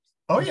you,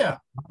 Oh yeah,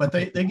 but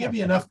they give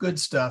you enough good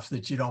stuff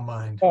that you don't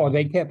mind. Oh,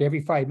 they kept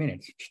every 5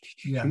 minutes.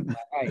 Yeah. Shooting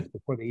my eyes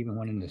before they even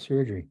went into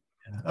surgery.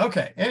 Yeah.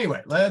 Okay.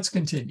 Anyway, let's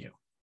continue.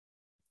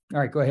 All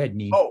right, go ahead,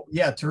 Nee. Oh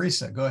yeah,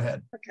 Teresa, go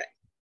ahead. Okay.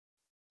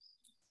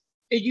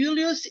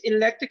 Julius in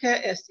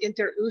lectica est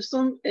inter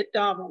usum et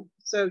davum.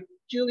 So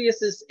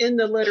Julius is in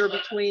the litter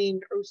between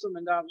usum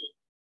and davum.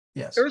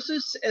 Yes.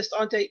 Ursus est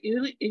ante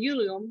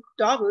Iulium,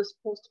 davus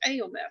post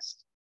eum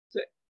est.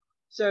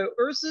 So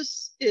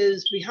Ursus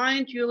is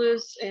behind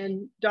Julius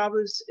and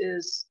Davus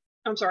is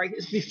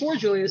before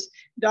Julius,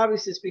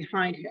 Davus is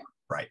behind him.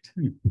 Right.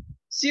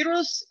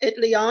 Cyrus et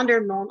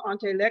Leander non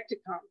ante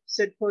lecticam,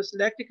 sed post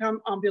lecticam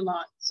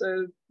ambulant.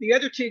 So the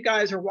other two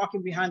guys are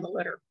walking behind the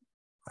litter.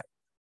 Right.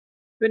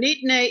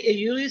 Benitne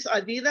e Julius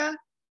Avila.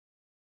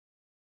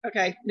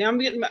 Okay, now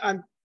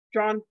I'm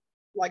drawing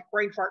like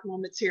brain fart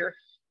moments here.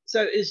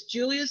 So is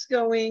Julius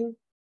going,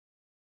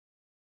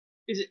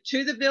 is it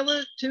to the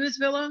villa, to his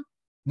villa?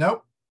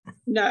 Nope.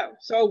 No,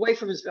 so away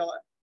from his villa.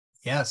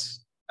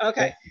 Yes.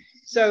 Okay,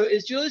 So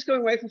is Julius going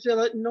away from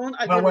Villa?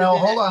 Well,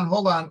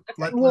 hold on. Okay.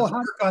 Let's Well,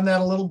 work on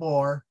that a little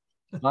more.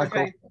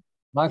 Michael, Okay.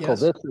 Michael, Yes.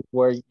 this is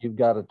where you've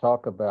got to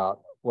talk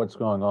about what's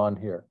going on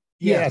here.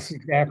 Yes,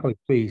 exactly,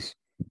 please.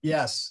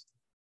 Yes.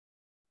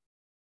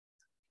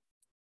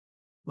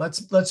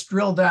 Let's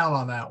drill down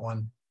on that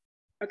one.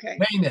 Okay.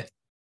 Venit.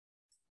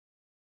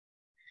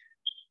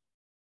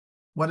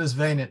 What does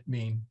venit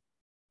mean?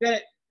 Then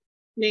it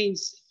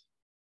means,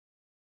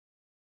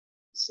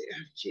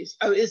 geez.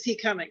 Oh, is he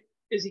coming?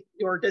 Is he,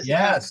 or does he come?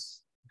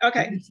 Yes.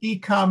 Okay. Is he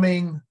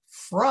coming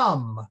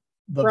from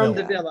the From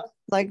villa? the villa.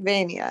 Like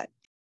Vaniat.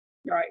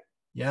 Right.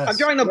 Yes. I'm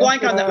drawing a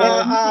blank on the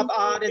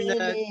odd and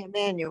the.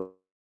 Emmanuel.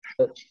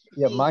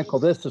 Yeah, Michael,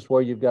 this is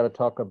where you've got to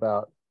talk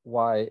about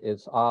why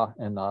it's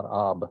and not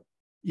ab.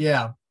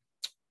 Yeah.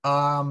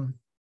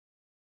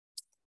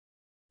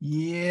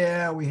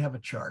 Yeah, we have a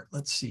chart.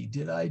 Let's see.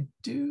 Did I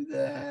do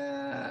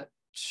that?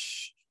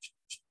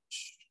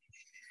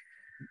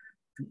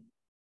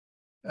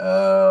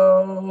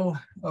 Oh,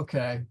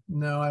 okay.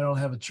 No, I don't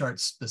have a chart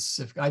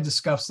specific. I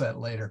discussed that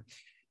later.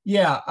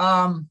 Yeah.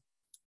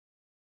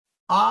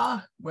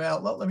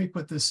 Well, let me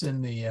put this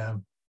in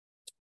the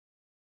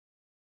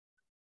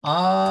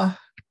obs.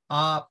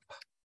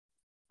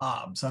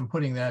 I'm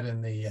putting that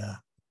in the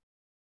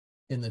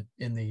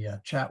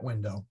chat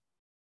window.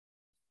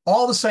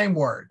 All the same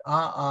word,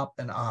 op,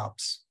 and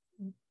ops.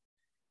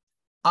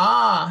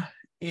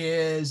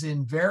 Is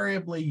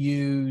invariably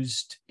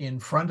used in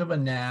front of a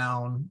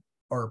noun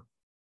or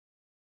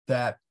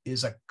that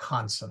is a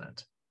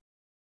consonant.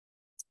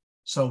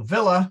 So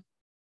villa,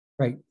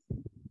 Right.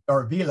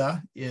 or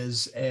villa,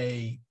 is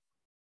a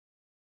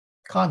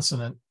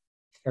consonant.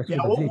 That's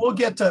Yeah, what it we'll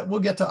get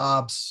to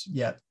obs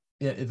yet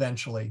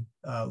eventually,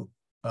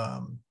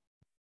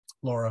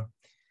 Laura.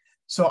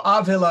 So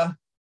a villa,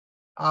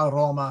 a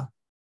Roma,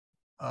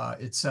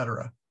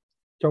 etc.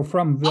 So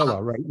from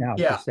Villa right now.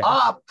 Yeah, to say.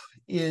 op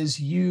is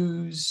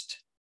used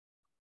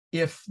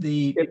if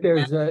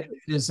There's a it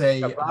is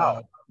a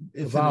vowel. if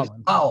A it is vowel.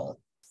 a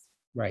vowel.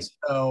 right.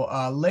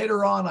 So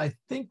later on, I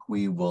think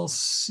we will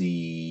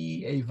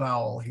see a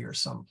vowel here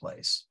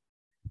someplace.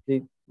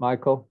 See,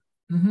 Michael,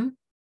 Mm-hmm.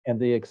 and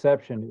the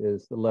exception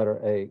is the letter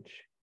H.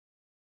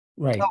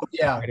 Right. Oh,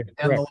 yeah, That is and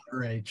the correct.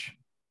 letter H.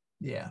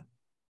 Yeah,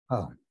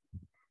 Oh,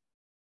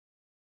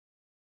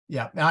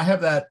 yeah. Now I have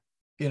that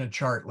in a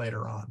chart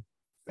later on.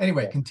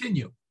 Anyway, Okay.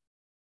 continue.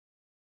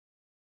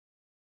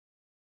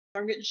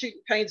 I'm getting shooting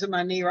pains in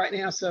my knee right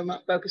now, so I'm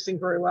not focusing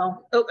very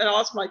well. Oh, and I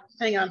lost my,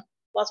 hang on,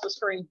 lost my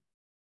screen.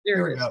 There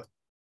Here it we is. go.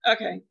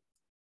 Okay.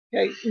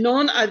 Okay.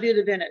 Non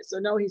avere venit. So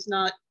no, he's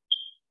not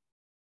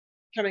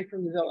coming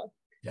from the villa.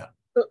 Yeah.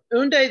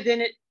 Unde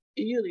venit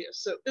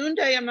Julius. So unde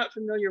I'm not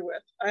familiar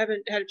with. I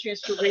haven't had a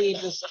chance to read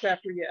this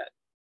chapter yet.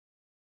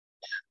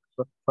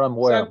 From So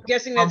where? I'm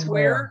guessing that's From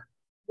where.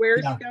 Where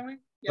is Yeah. he going?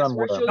 Yes, From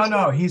where's where? Julius No,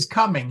 no, going? he's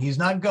coming. He's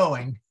not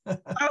going.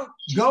 Oh,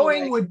 geez, Going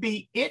Louise. would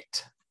be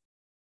it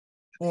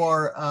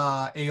or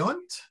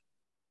eunt.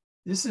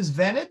 This is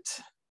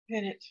venit.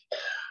 Venit.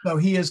 So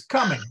he is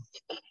coming.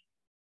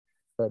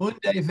 But-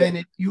 Unde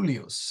venit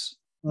Julius.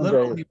 Unde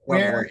Literally, is from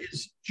where where?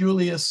 is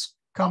Julius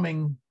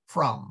coming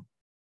from?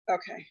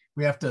 Okay.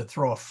 We have to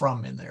throw a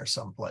from in there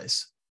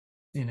someplace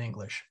in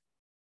English.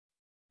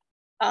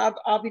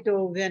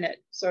 Abido venit.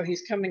 So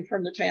he's coming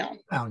from the town,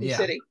 the Yeah.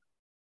 city.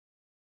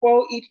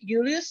 Quo it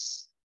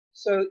Julius.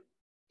 So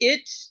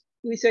it,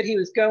 we said he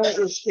was going,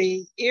 was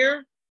the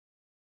ear.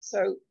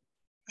 So,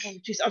 oh,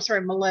 geez, I'm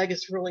sorry, my leg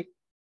is really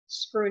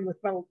screwing with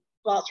my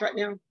thoughts right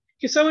now.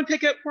 Can someone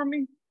pick up for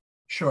me?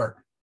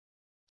 Sure.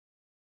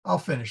 I'll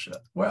finish it.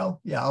 Well,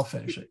 yeah, I'll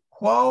finish it.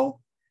 Quo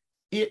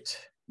it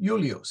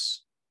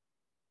Julius.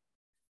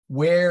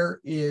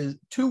 Where is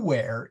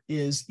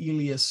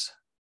Elias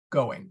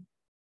going?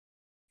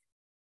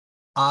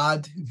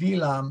 Ad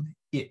villam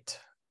it.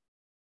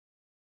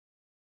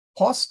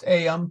 Post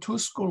eam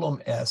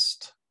tusculum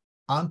est,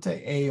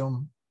 ante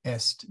eum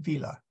est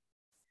villa.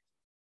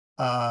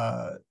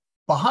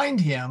 Behind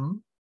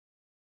him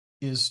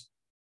is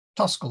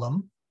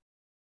Tusculum,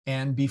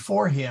 and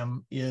before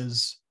him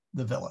is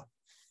the villa.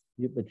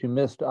 But you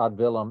missed ad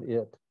villam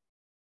it.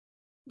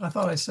 I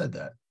thought I said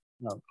that.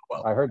 No,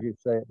 Well, I heard you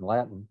say it in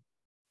Latin.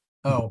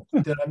 oh,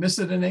 did I miss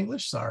it in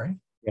English? Sorry.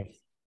 yes.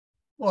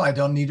 Well, I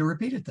don't need to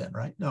repeat it then,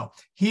 right? No,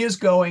 he is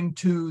going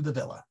to the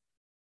villa.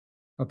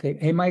 Okay.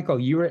 Hey, Michael,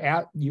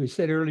 you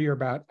said earlier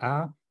about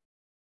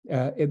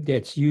if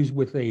that's used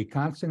with a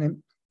consonant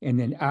and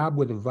then ab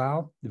with a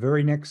vowel. The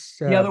very next.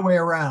 The other way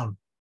around.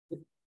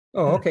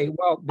 Oh, okay.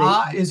 Well,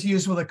 Is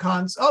used with a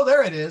cons. Oh,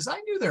 there it is. I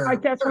knew there.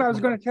 that's what I was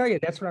going to tell you.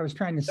 That's what I was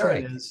trying to There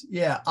say. it is.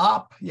 Yeah.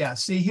 Op. Yeah.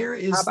 See, here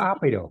is. Ab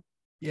apido.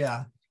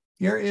 Yeah.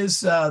 Here is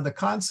the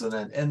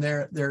consonant, and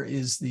there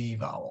is the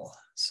vowel.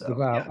 So The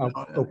vowel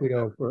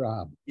opido for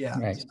ab. yeah.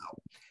 Right. So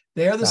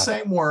they are the Got it.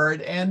 same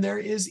word, and there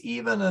is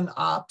even an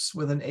ops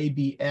with an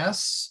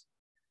abs.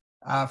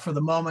 For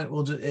the moment,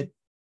 we'll just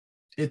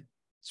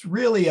it's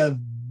really a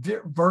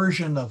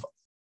version of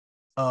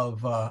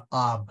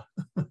ob,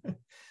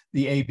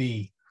 the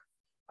ab.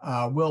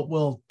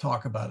 We'll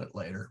talk about it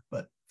later,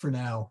 but for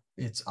now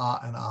it's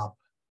and op.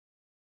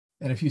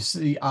 And if you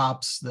see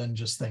ops, then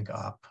just think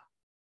op.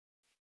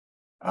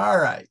 All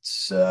right,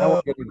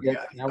 so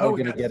we're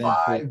gonna get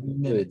 5 into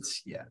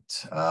minutes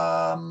yet.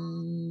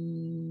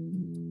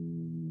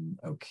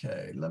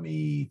 Okay, let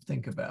me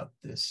think about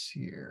this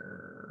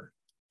here.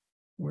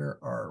 Where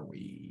are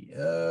we?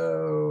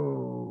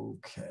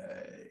 Okay.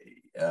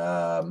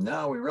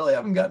 No, we really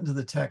haven't gotten to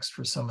the text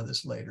for some of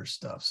this later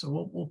stuff,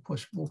 so we'll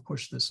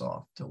push this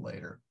off till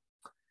later.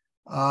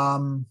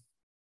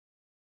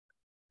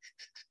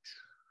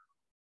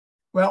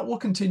 Well, we'll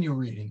continue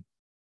reading.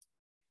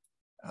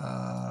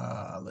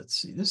 Let's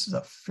see. This is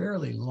a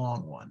fairly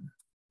long one.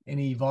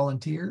 Any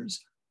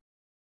volunteers?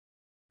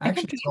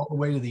 Actually, it's all the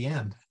way to the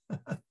end.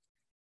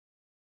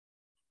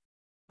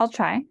 I'll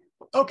try.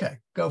 Okay,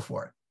 go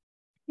for it.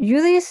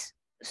 Julius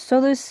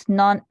solus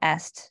non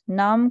est,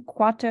 nam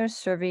quater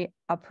servi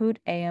apud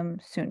eum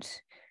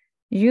sunt.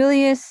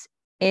 Julius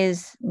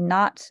is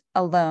not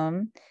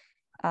alone.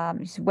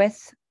 He's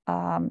with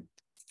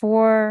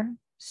 4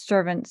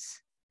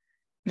 servants.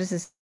 This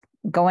is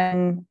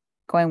going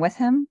with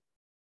him.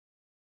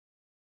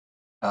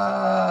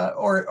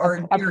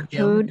 Or near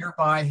him,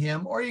 nearby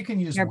him, or you can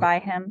use nearby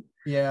him.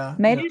 Yeah.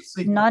 Medus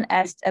non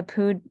est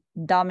apud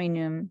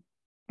dominum,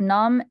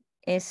 nam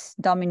is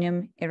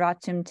dominum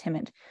iratum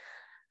timid.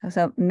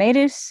 So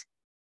Medus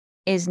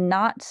is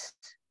not,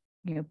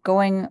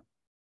 going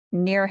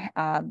near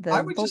the.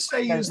 I would just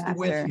say use the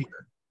with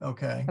here.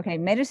 Okay. Okay.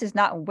 Medus is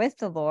not with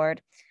the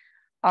Lord,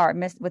 or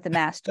with the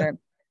master.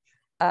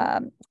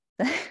 I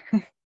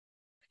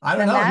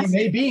don't know. Master, he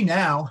may be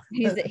now.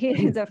 He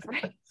is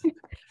afraid.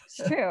 It's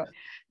true.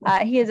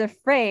 He is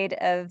afraid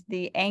of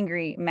the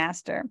angry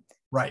master.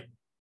 Right.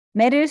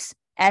 Medus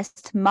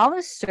est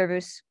malus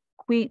servus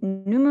qui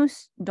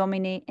numus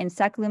domini in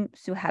saculum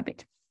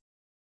suhabit.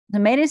 The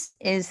Medus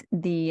is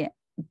the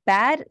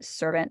bad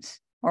servant,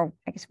 or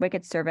I guess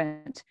wicked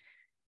servant,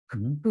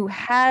 who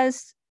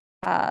has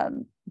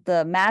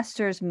the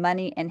master's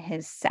money in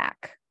his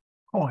sack.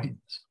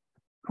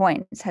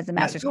 Coins has the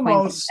master's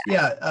coins.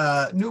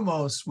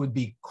 Numos would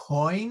be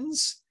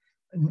coins.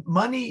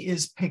 Money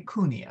is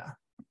pecunia.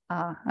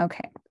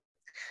 Okay.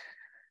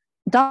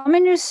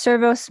 Dominus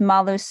servos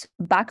malus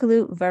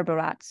baculu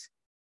verberat.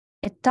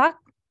 Itaque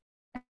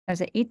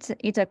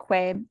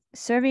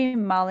servi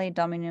male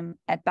dominum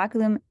et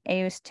baculum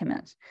eius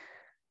timus.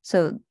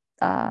 So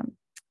the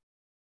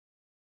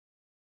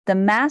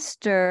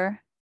master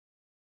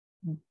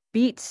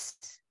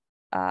beats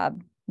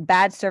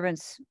bad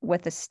servants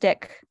with a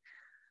stick.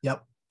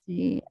 Yep.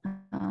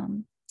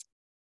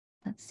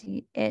 Let's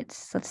see.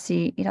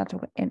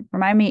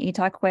 Remind me,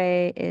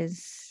 itaque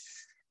is.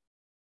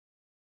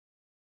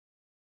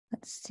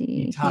 Let's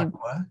see.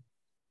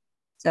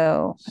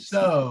 So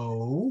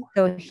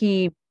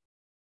he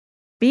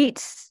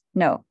beats.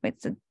 No,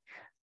 it's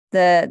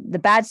the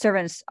bad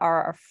servants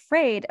are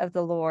afraid of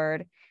the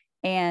Lord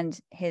and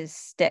his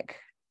stick.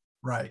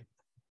 Right.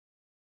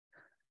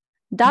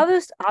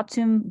 Davus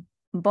autum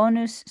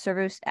bonus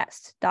servus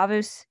est.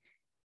 Davus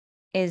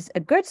is a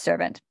good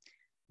servant.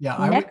 Yeah,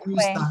 I would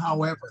use the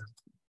however.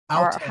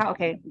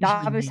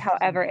 Davus,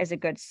 however, is a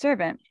good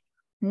servant.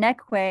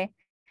 Neque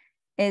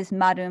is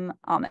madum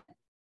amet.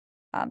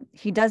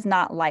 He does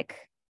not like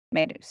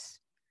Medus.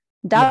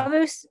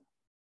 Davus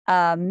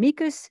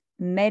micus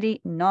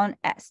medi non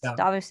est. Yeah.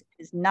 Davus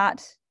is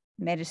not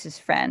Medus's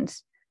friend.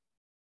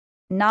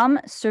 Nam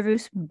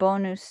servus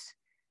bonus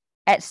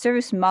et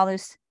servus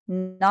malus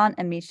non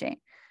amici.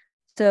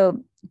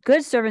 So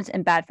good servants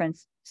and bad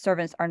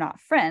servants are not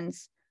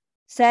friends.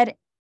 Said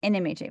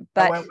inimici.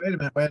 But wait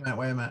a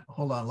minute.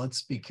 Hold on.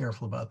 Let's be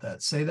careful about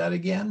that. Say that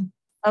again.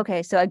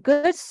 Okay, so a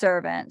good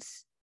servant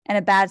and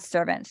a bad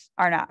servant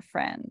are not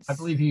friends. I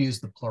believe you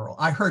used the plural.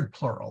 I heard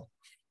plural.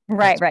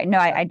 Right. No,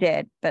 I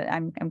did, but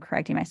I'm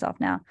correcting myself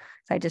now.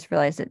 So I just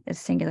realized it's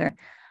singular.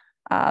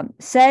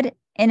 Said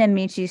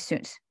inimici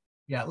sunt.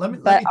 Yeah, let me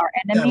our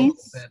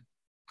enemies.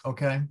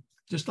 Okay,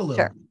 just a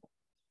little. Sure.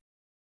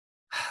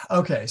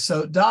 Okay,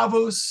 so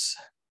Davus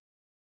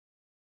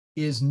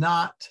is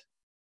not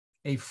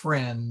a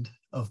friend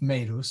of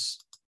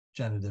Medus,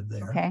 genitive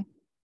there. Okay.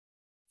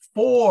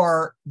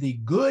 For the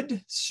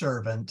good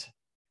servant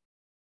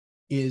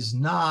is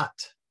not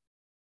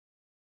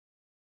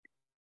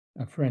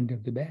a friend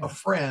of the bad. A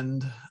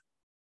friend.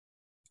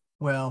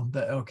 Well,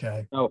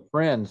 okay. No,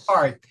 friends. All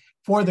right.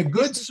 For the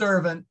good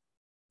servant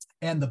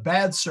and the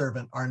bad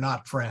servant are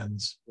not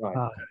friends.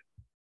 Right.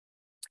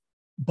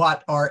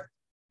 But are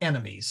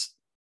enemies.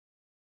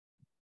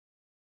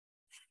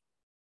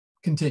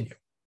 Continue.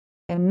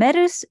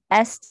 Medus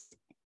est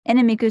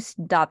inimicus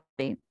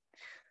Davi.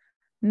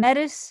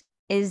 Medus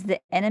is the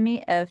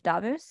enemy of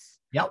Davus.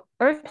 Yep.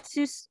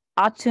 Ursus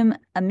autum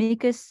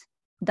amicus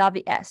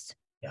Davi est.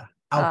 Yeah.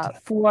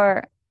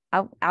 For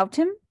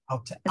autum? Autem.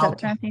 Is that the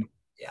pronunciation?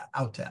 Yeah,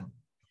 autem.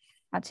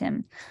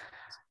 Autem.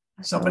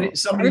 Somebody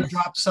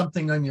dropped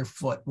something on your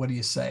foot. What do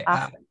you say?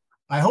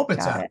 I hope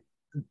it's out.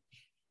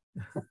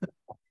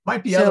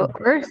 Might be so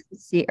other.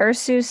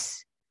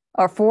 Ursus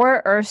Or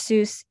for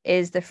Ursus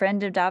is the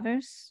friend of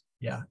Davos?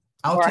 Yeah.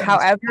 Or Autem is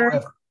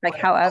however, like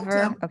however.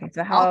 Autem, Okay,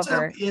 so autem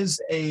however.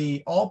 is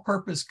a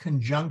all-purpose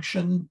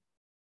conjunction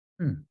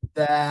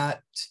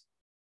that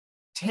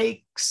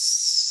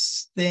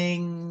takes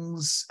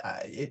things.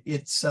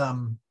 It's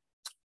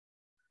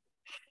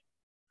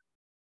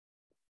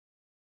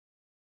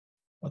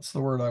what's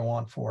the word I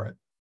want for it?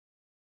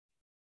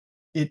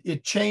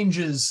 It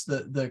changes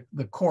the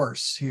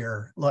course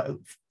here.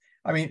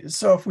 I mean,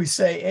 so if we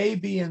say A,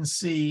 B, and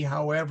C,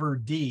 however,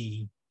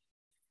 D,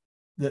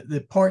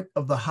 the point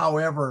of the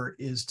however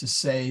is to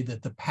say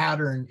that the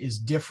pattern is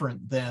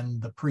different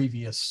than the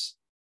previous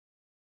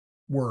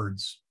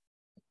words.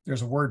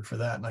 There's a word for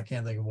that, and I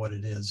can't think of what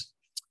it is.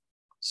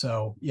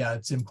 So yeah,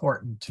 it's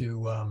important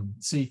to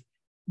see.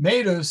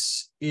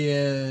 Medus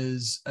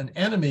is an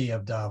enemy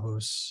of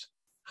Davos.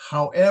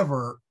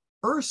 However,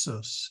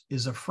 Ursus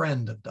is a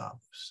friend of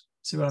Davos.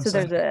 See what I'm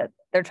saying? So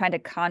they're trying to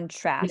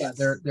contrast. Yeah,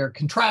 they're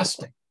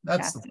contrasting.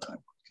 That's the word. It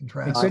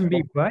Contrasting. couldn't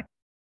be what?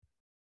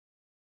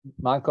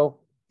 Michael?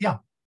 Yeah.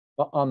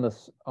 On the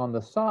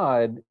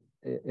side,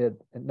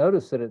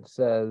 notice that it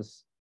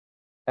says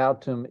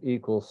autem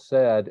equals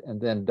said,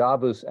 and then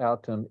Davos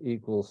autem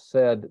equals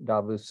said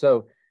Davos.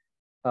 So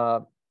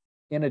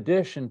in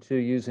addition to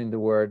using the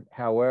word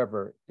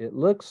however, it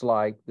looks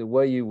like the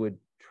way you would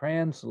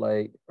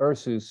translate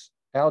Ursus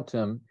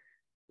autem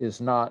is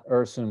not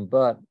Ursum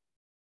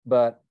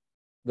but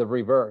the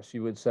reverse.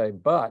 You would say,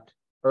 but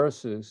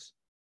Ursus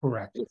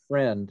Correct. is a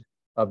friend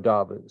of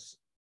Davos.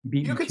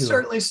 You could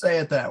certainly say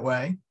it that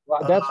way.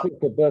 Well, that's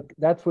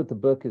what the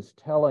book is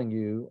telling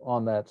you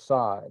on that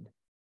side.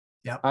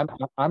 Yeah. I'm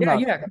Yeah, not.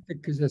 yeah,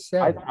 because it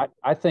said.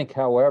 I think,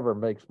 however,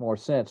 makes more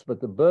sense,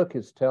 but the book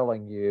is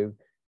telling you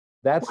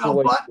that's the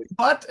way.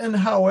 But and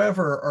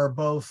however are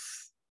both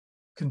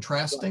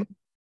contrasting.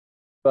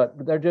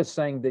 But they're just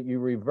saying that you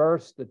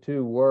reverse the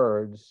two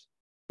words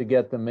to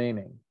get the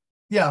meaning.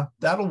 Yeah,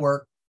 that'll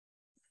work.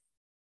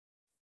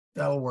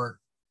 That'll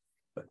work.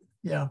 But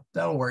yeah,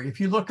 that'll work.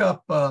 If you look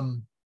up, well,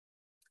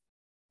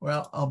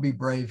 I'll be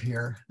brave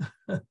here.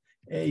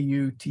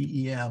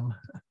 AUTEM.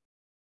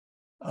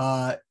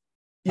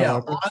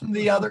 Yeah, on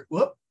the other,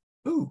 whoop.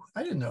 Ooh,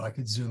 I didn't know I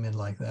could zoom in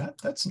like that.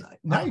 That's nice.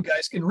 Now you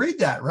guys can read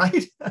that,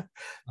 right?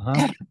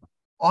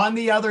 On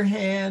the other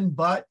hand,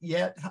 but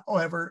yet,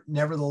 however,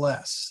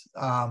 nevertheless.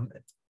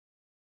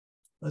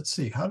 Let's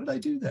see, how did I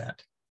do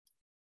that?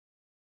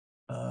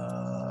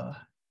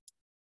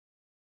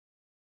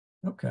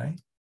 Okay.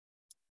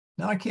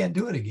 Now I can't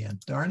do it again,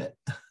 darn it.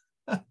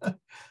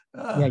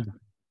 Yeah.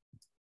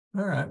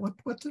 All right,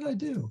 what did I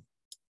do?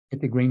 Hit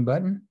the green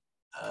button.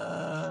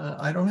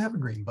 I don't have a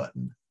green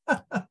button.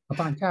 Up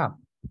on top.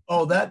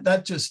 Oh,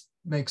 that just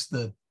makes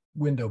the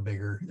window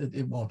bigger.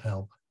 It won't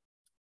help.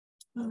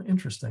 Oh,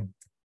 interesting.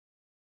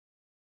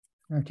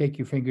 Now take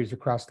your fingers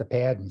across the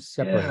pad and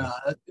separate. Yeah,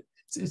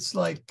 it's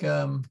like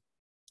that's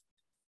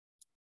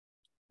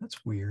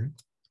weird.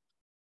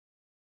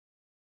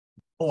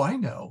 Oh, I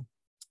know.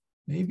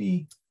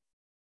 Maybe.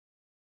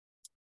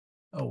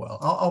 Oh well,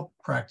 I'll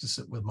practice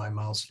it with my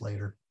mouse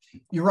later.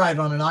 You're right.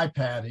 On an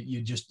iPad,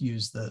 you just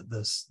use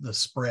the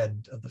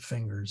spread of the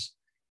fingers,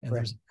 and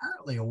there's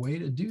apparently a way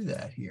to do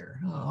that here.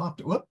 I'll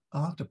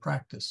have to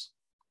practice.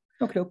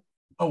 Okay.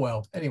 Oh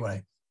well.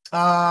 Anyway,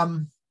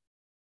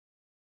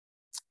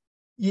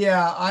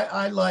 yeah,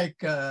 I like.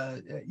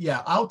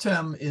 Yeah,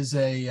 autem is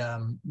a.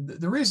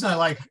 The reason I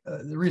like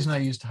the reason I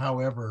used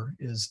however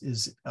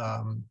is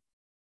I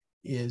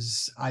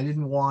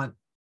didn't want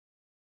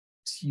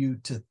you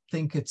to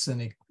think it's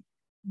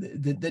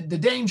the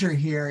danger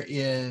here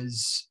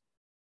is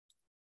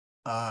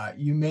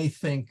you may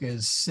think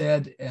as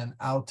said and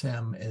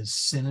autem as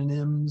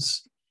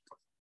synonyms,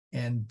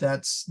 and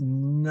that's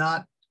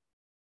not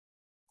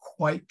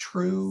quite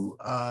true.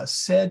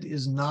 Said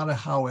is not a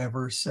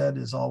however, said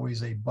is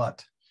always a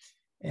but,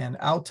 and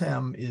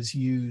autem is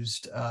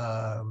used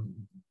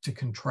to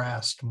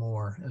contrast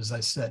more, as I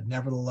said,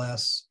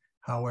 nevertheless,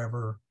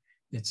 however,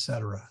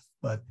 etc.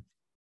 But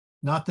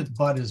not that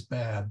but is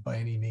bad by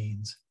any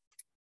means.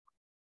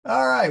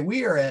 All right,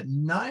 we are at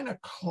 9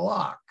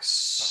 o'clock.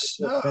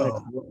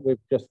 So we've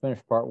just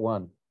finished part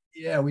one.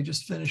 Yeah, we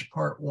just finished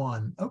part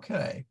one.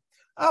 Okay.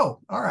 Oh,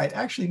 all right.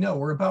 Actually, no,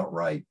 we're about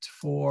right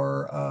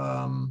for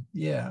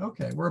yeah,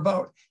 okay. We're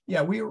about,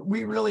 yeah, we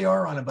really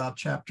are on about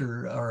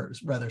chapter, or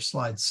rather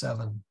slide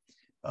 7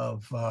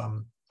 of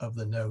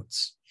the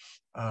notes.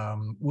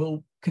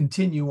 We'll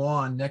continue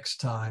on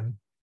next time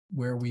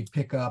where we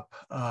pick up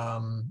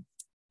the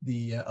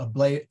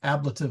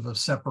ablative of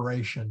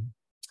separation,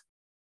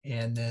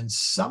 and then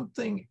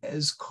something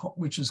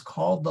which is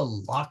called the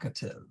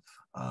locative.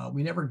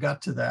 We never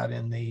got to that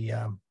in the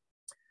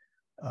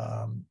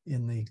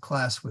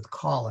class with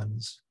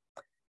Collins,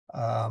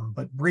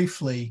 but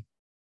briefly,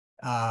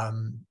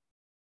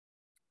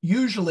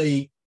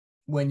 usually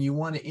when you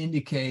want to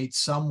indicate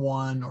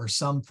someone or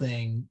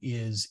something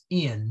is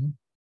in,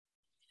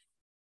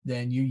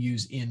 then you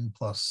use in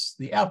plus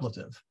the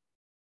ablative.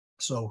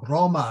 So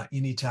Roma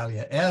in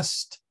Italia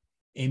est,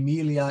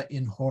 Emilia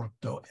in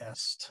horto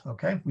est.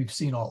 Okay, we've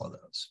seen all of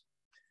those.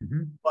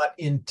 Mhm. But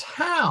in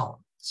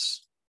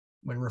towns,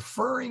 when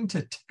referring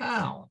to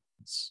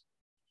towns,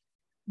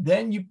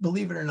 then you,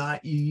 believe it or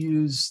not, you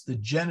use the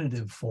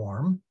genitive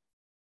form,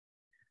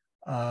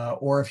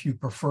 or if you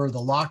prefer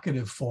the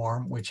locative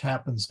form, which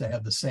happens to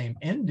have the same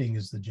ending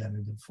as the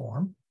genitive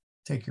form.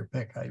 Take your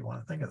pick how you want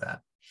to think of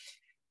that.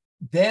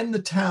 Then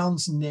the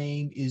town's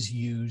name is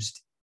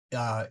used,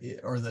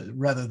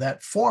 rather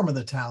that form of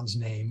the town's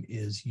name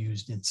is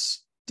used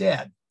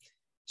instead.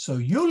 So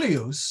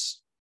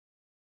Julius,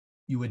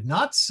 you would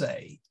not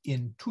say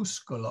in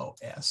Tusculo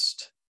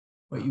est,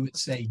 but you would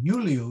say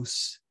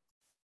Julius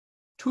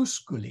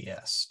Tusculi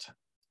est.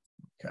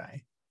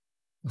 Okay.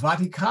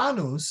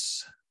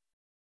 Vaticanus,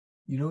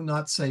 you do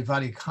not say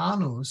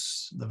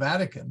Vaticanus, the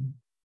Vatican,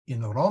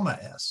 in Roma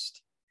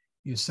est.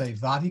 You say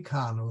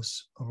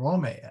Vaticanus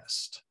Rome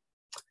est.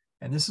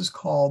 And this is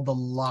called the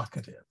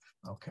locative.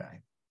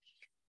 Okay.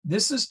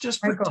 This is just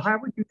for. Michael, how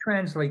would you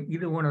translate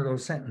either one of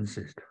those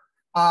sentences?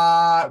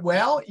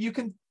 Well, you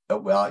can.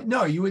 Well,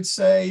 no, you would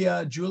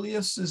say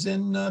Julius is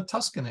in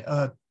Tuscany,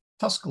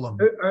 Tusculum.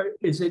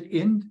 Is it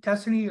in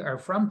Tuscany or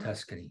from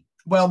Tuscany?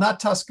 Well, not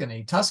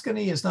Tuscany.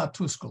 Tuscany is not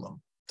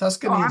Tusculum.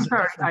 Tuscany Oh, is. I'm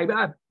sorry.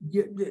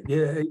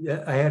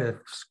 I had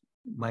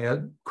my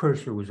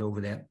cursor was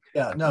over that.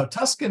 Yeah, no,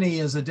 Tuscany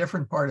is a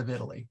different part of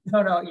Italy.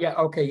 No, yeah,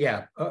 okay,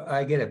 yeah,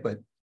 I get it,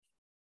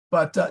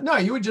 But no,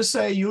 you would just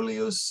say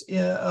Julius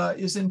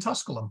is in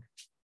Tusculum.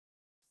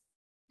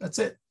 That's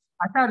it.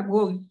 I thought,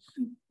 well,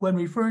 when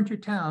referring to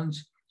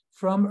towns,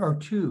 from or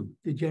to,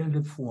 the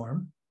genitive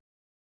form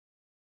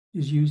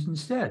is used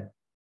instead.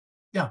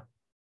 Yeah.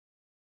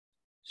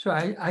 So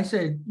I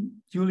said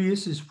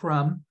Julius is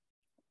from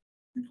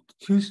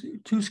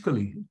Tusculo.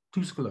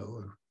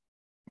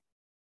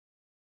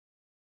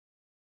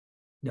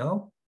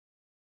 No?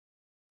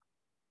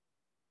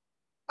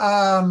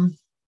 Oh,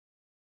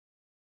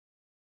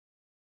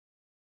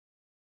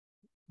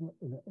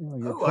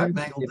 I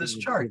mangled this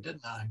chart,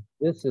 didn't I?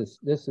 This is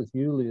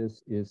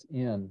Julius is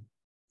in.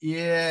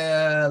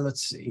 Yeah,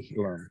 let's see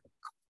here.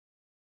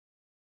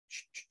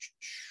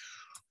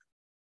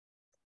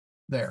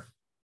 There.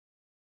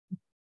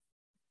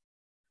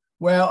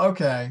 Well,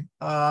 okay.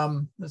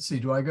 Let's see.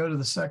 Do I go to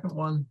the second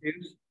one?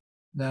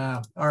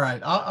 No. All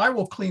right. I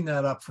will clean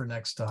that up for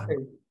next time.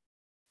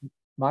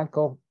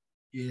 Michael?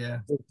 Yeah.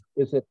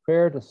 Is it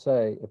fair to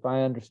say, if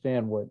I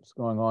understand what's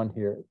going on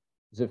here,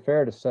 is it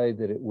fair to say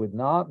that it would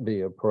not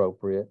be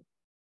appropriate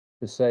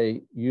to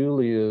say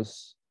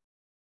Julius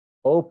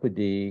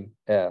Opidi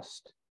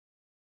est?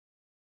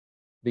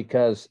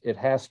 Because it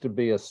has to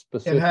be a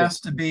specific. It has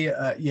to be,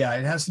 yeah,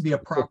 it has to be a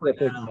proper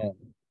noun.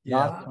 Name, Yeah.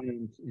 not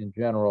towns in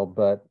general,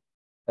 but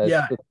a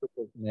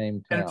specific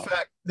name town. And in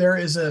fact, there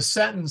is a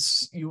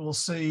sentence you will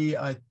see,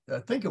 I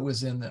think it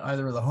was in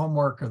either the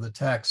homework or the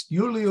text,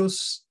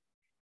 Julius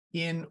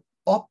in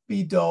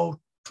Oppido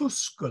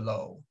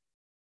Tusculo.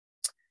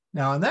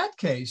 Now, in that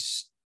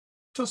case,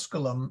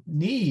 Tusculum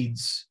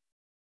needs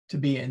to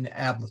be an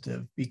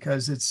ablative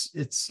because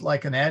it's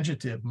like an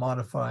adjective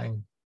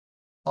modifying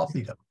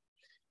Oppido.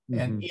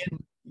 And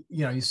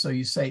in, so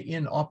you say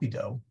in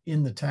Oppido,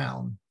 in the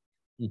town.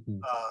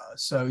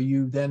 So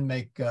you then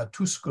make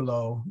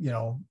Tusculo,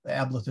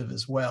 ablative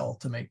as well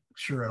to make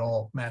sure it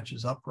all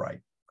matches up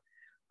right.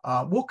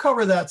 We'll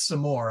cover that some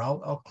more.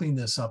 I'll clean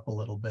this up a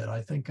little bit.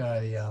 I think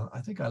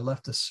I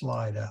left a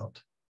slide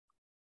out.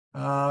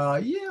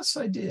 Yes,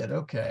 I did.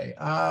 Okay.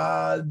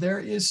 There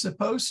is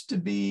supposed to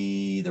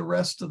be the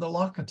rest of the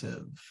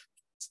locative.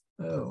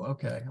 Oh,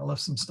 okay. I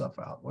left some stuff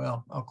out.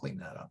 Well, I'll clean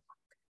that up.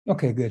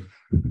 Okay, good.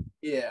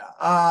 Yeah.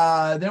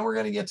 Then we're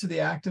going to get to the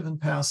active and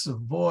passive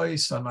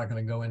voice. I'm not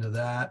going to go into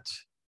that.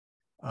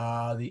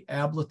 The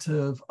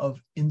ablative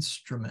of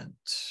instrument,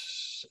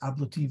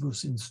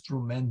 ablativus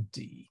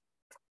instrumenti.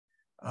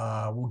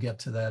 We'll get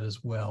to that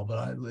as well,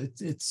 but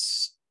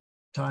it's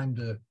time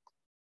to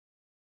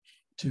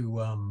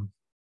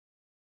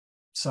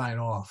sign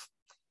off.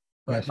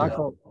 But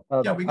Michael,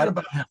 yeah, we got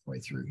about halfway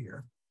through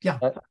here. Yeah.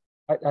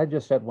 I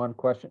just had one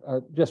question.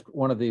 Just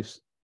one of these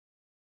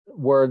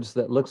words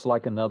that looks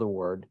like another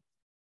word.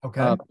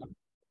 Okay.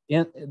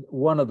 In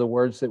one of the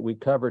words that we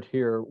covered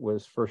here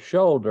was for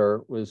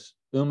shoulder was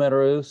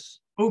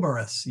humerus.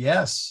 Humerus,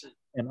 yes.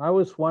 And I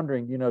was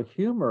wondering,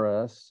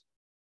 humerus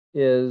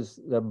is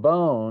the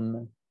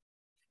bone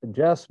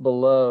just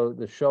below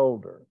the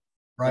shoulder.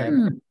 Right.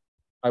 And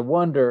I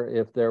wonder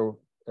if they're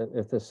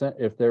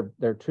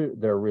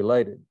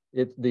related.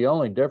 The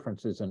only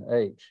difference is an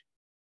H.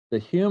 The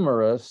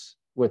humerus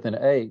with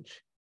an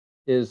H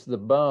is the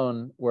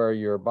bone where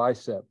your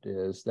bicep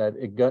is, that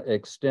it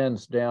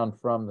extends down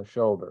from the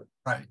shoulder.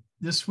 Right.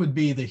 This would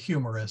be the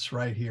humerus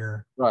right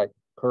here. Right.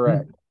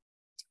 Correct.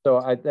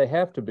 So they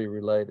have to be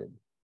related.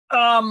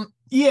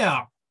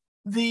 Yeah.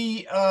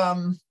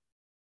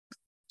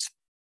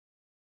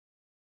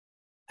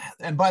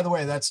 And by the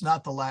way, that's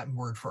not the Latin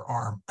word for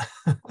arm.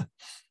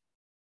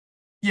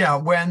 Yeah,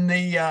 when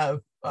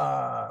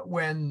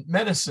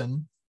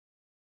medicine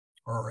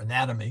or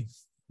anatomy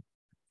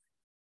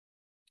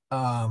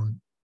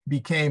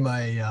became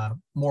a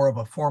more of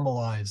a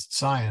formalized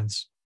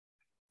science.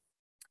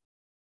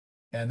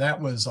 And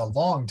that was a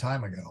long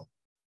time ago.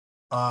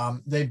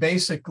 They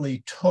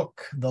basically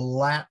took the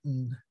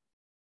Latin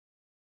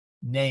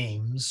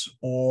names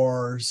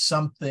or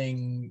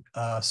something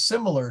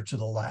similar to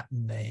the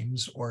Latin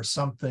names or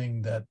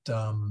something that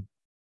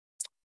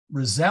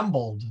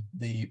resembled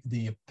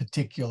the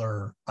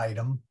particular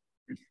item.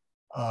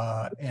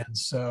 And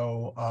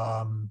so,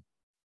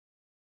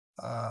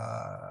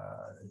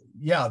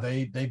 yeah,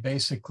 they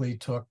basically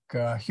took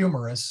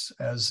humerus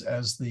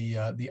as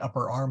the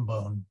upper arm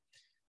bone.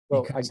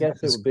 Well, I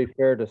guess it would be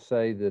fair to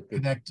say that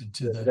connected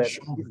to the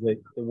shoulder.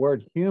 The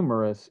word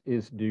humerus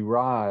is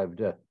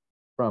derived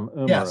from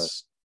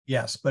humerus.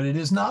 Yes, but it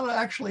is not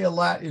actually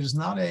it is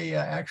not a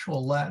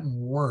actual Latin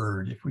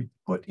word. If we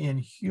put in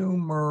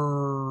humerus,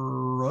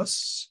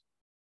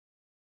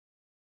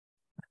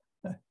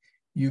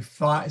 you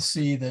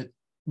see that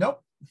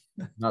nope,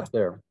 not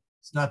there.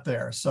 It's not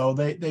there. So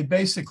they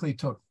basically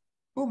took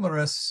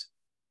humerus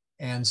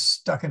and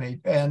stuck an H.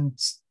 And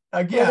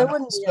again,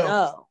 keep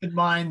in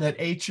mind that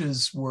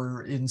H's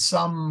were in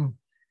some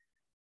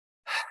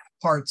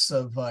parts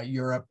of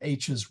Europe,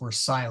 H's were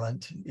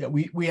silent.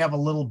 We have a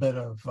little bit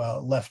of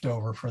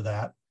leftover for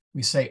that.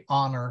 We say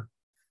honor,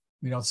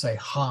 we don't say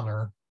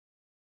honor.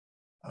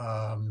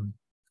 But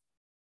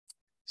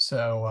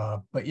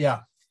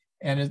yeah,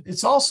 and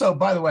it's also,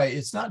 by the way,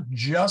 it's not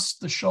just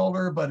the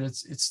shoulder, but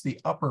it's the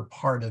upper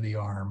part of the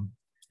arm.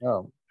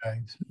 Oh,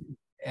 okay.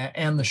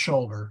 And the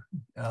shoulder.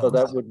 So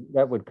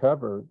that would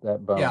cover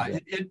that bone. Yeah,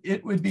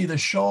 it would be the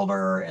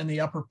shoulder and the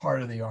upper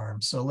part of the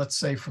arm. So let's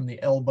say from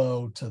the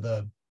elbow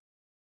to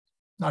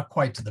not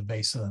quite to the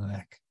base of the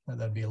neck.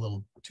 That'd be a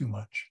little too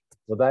much.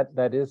 Well,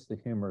 that is the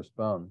humerus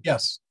bone.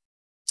 Yes.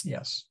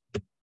 Yeah.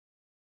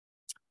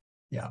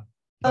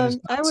 I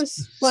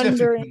was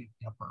wondering.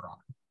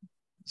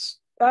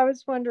 I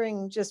was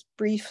wondering just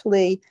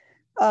briefly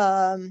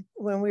when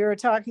we were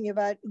talking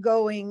about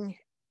going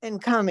and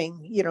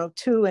coming,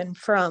 to and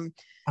from.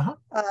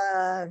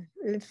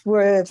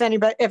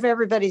 If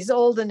everybody's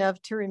old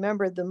enough to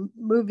remember the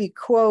movie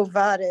Quo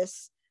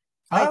Vadis,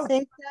 I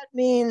think that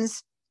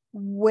means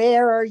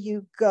where are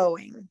you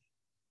going?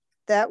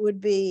 That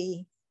would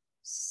be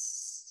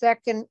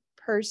second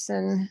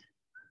person,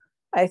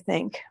 I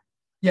think.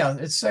 Yeah,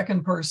 it's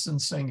second person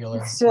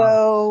singular.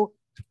 So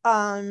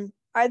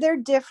are there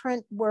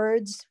different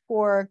words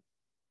for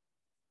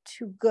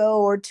to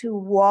go or to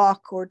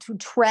walk or to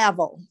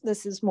travel?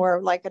 This is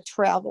more like a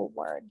travel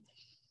word.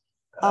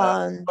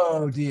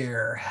 Oh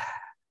dear.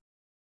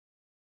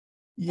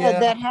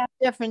 Yeah. That have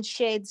different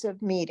shades of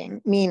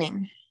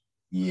meaning.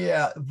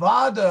 Yeah,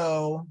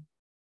 vado,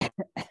 I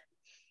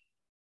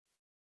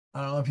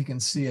don't know if you can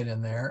see it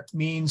in there,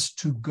 means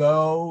to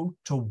go,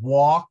 to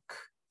walk,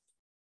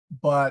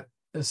 but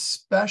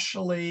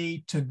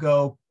especially to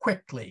go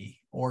quickly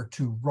or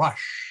to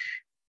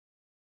rush.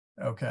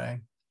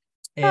 Okay.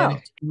 And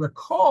if you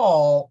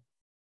recall,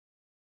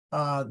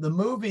 the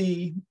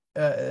movie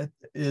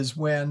is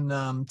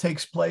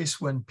takes place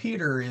when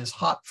Peter is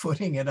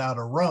hot-footing it out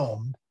of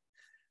Rome.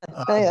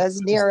 As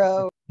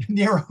Nero.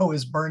 Nero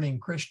is burning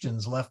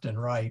Christians left and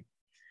right.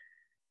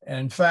 And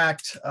in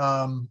fact,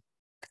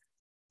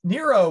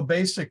 Nero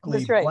basically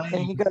That's right.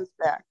 And he goes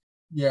back.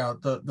 Yeah,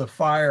 the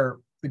fire,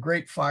 the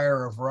Great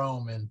Fire of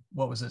Rome in,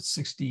 what was it,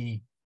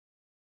 69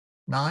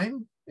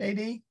 AD,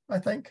 I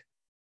think,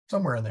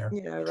 somewhere in there.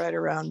 Yeah, right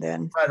around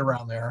then. Right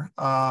around there.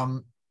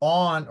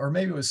 Or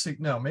maybe it was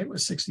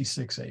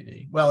 66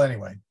 AD. Well,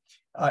 anyway,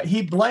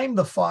 he blamed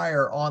the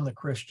fire on the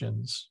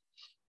Christians.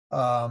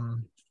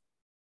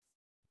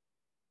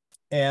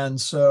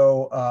 And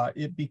so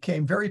it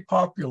became very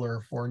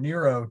popular for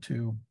Nero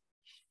to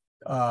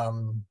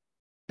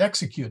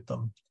execute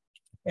them.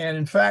 And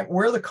in fact,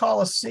 where the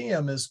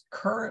Colosseum is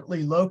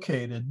currently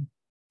located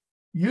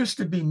used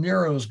to be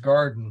Nero's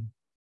garden.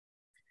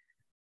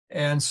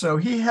 And so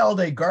he held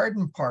a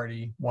garden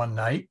party one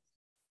night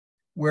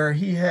where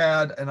he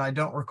had, and I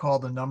don't recall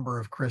the number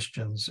of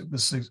Christians. It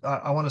was,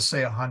 I want to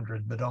say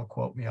 100, but don't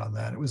quote me on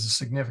that. It was a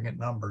significant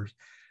number.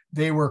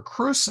 They were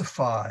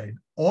crucified,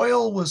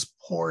 oil was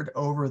poured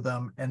over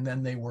them, and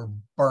then they were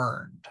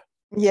burned.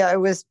 Yeah, it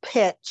was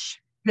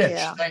pitch. Pitch,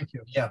 yeah. Thank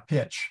you. Yeah,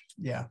 pitch.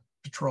 Yeah,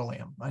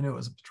 petroleum. I knew it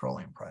was a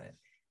petroleum product.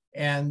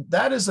 And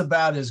that is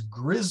about as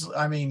grisly.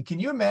 I mean, can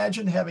you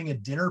imagine having a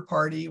dinner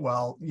party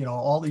while,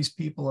 all these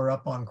people are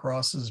up on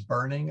crosses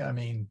burning? I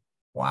mean,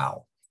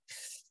 wow.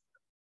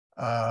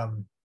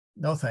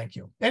 No, thank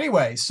you.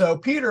 Anyway, so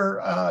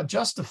Peter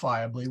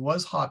justifiably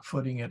was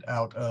hot-footing it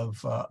out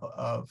of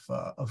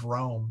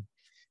Rome.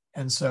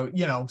 And so,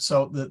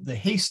 so the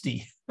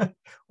hasty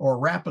or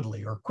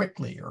rapidly or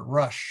quickly or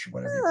rush,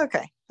 whatever.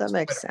 Okay, that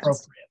makes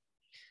sense.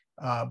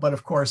 But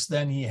of course,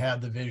 then he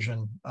had the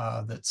vision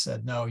that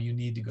said, no, you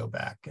need to go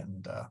back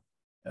and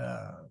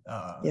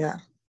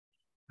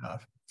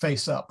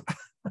face up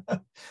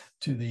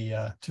to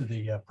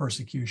the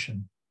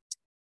persecution.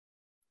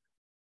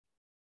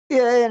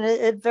 Yeah, and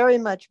it very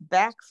much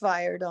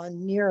backfired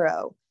on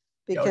Nero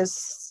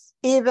because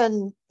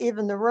even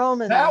the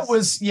Romans. That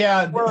was,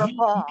 yeah, were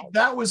appalled.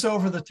 that was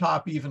over the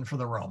top even for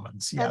the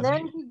Romans. Yeah. And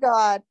then he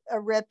got a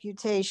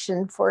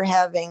reputation for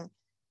having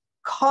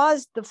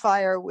caused the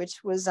fire,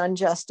 which was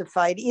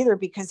unjustified either,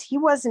 because he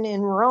wasn't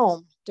in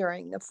Rome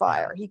during the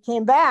fire. He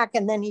came back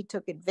and then he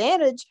took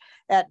advantage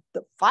at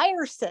the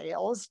fire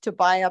sales to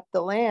buy up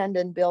the land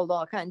and build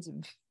all kinds of,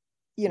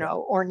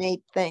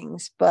 ornate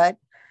things, but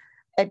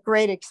at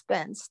great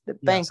expense that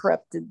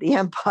bankrupted the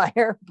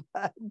empire.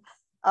 But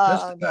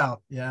just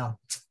about, yeah.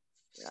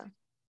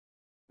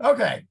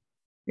 Okay.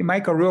 Hey,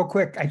 Michael, real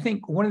quick, I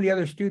think one of the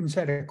other students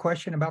had a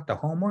question about the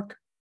homework.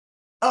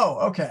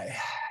 Oh, okay.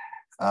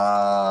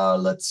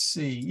 Let's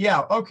see.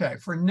 Yeah, okay.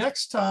 For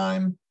next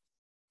time,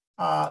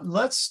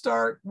 let's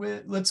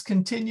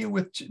continue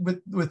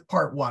with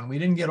part one. We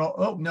didn't get all,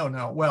 oh,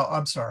 no. Well,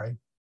 I'm sorry.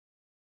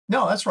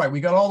 No, that's right.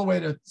 We got all the way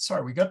to,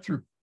 we got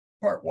through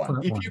part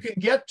one. If you can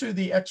get to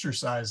the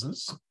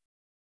exercises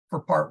for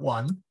part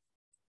one,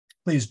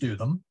 please do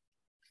them.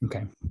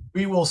 Okay.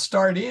 We will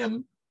start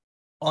in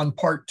on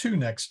part two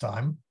next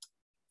time,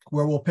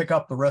 where we'll pick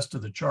up the rest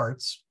of the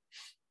charts.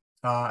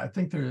 I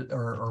think there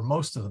or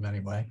most of them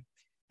anyway.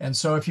 And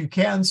so if you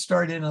can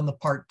start in on the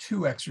part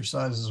two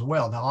exercise as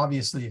well. Now,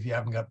 obviously, if you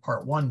haven't got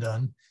part one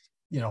done,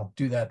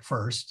 do that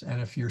first.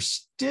 And if you're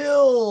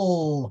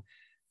still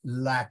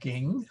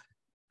lacking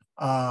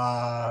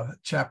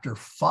chapter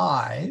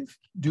 5,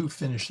 do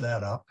finish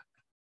that up.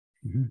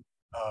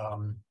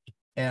 Mm-hmm.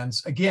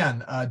 And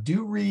again,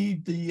 do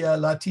read the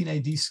Latine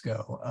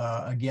Disco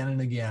again and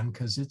again,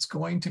 because it's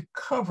going to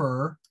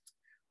cover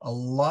a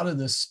lot of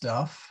this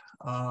stuff.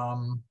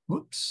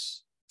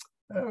 Whoops.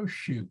 Oh,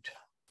 shoot.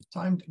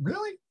 Timed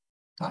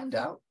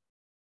out?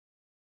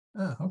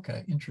 Oh,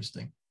 okay,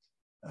 interesting.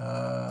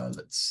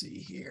 Let's see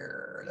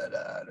here.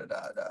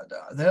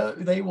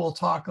 They will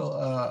talk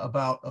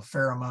about a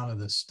fair amount of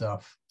this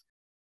stuff.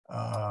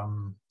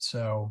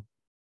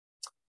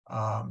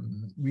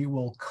 We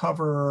will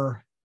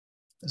cover,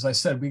 as I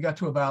said, we got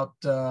to about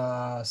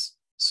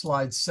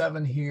slide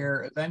 7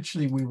 here.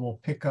 Eventually we will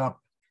pick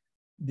up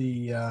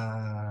the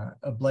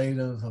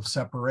ablative of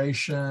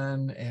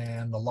separation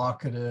and the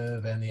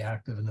locative and the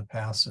active and the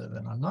passive.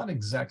 And I'm not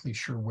exactly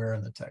sure where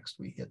in the text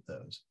we hit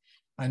those.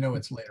 I know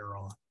it's later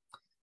on.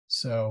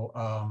 So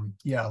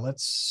yeah,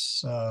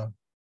 let's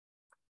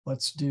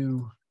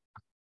do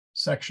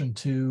section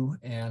 2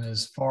 and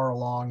as far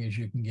along as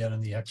you can get in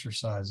the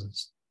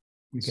exercises.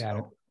 We got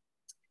it.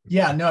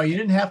 Yeah, no, you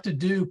didn't have to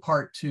do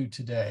part 2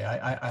 today.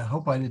 I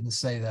hope I didn't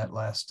say that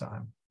last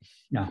time.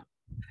 No.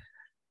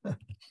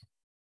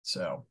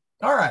 So,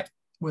 all right,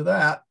 with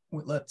that,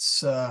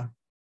 let's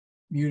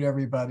mute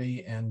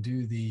everybody and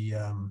do the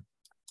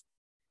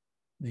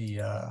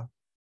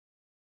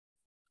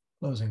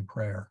closing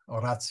prayer,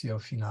 oratio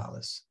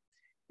finalis.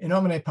 In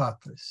nomine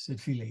Patris et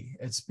Filii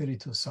et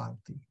Spiritus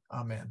Sancti.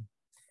 Amen.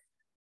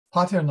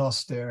 Pater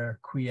noster,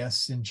 qui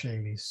es in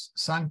celis,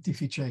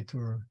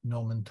 sanctificetur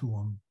nomen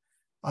tuum,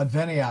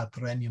 adveniat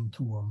regnum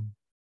tuum,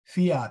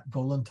 fiat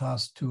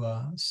voluntas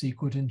tua,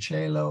 sicut in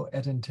cielo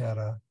et in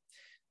terra.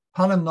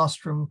 Panem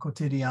nostrum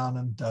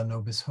quotidianum da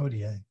nobis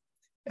hodie,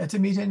 et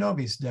dimite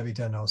nobis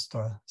debita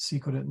nostra,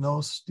 sicut et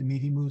nos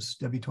dimitimus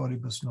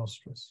debitoribus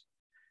nostris,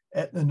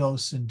 et ne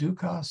nos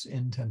inducas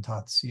in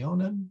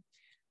tentationem,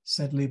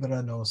 sed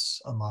libera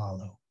nos a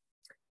malo.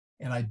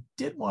 And I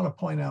did want to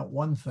point out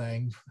one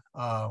thing,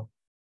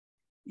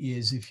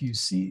 is if you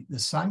see the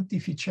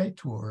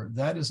sanctificetur,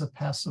 that is a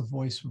passive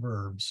voice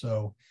verb.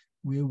 So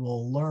we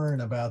will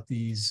learn about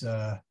these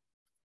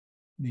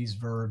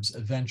verbs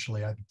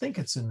eventually. I think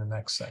it's in the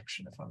next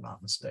section, if I'm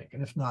not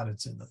mistaken. If not,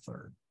 it's in the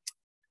 3rd.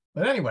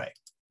 But anyway,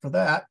 for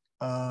that,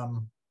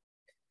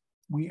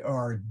 we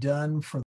are done for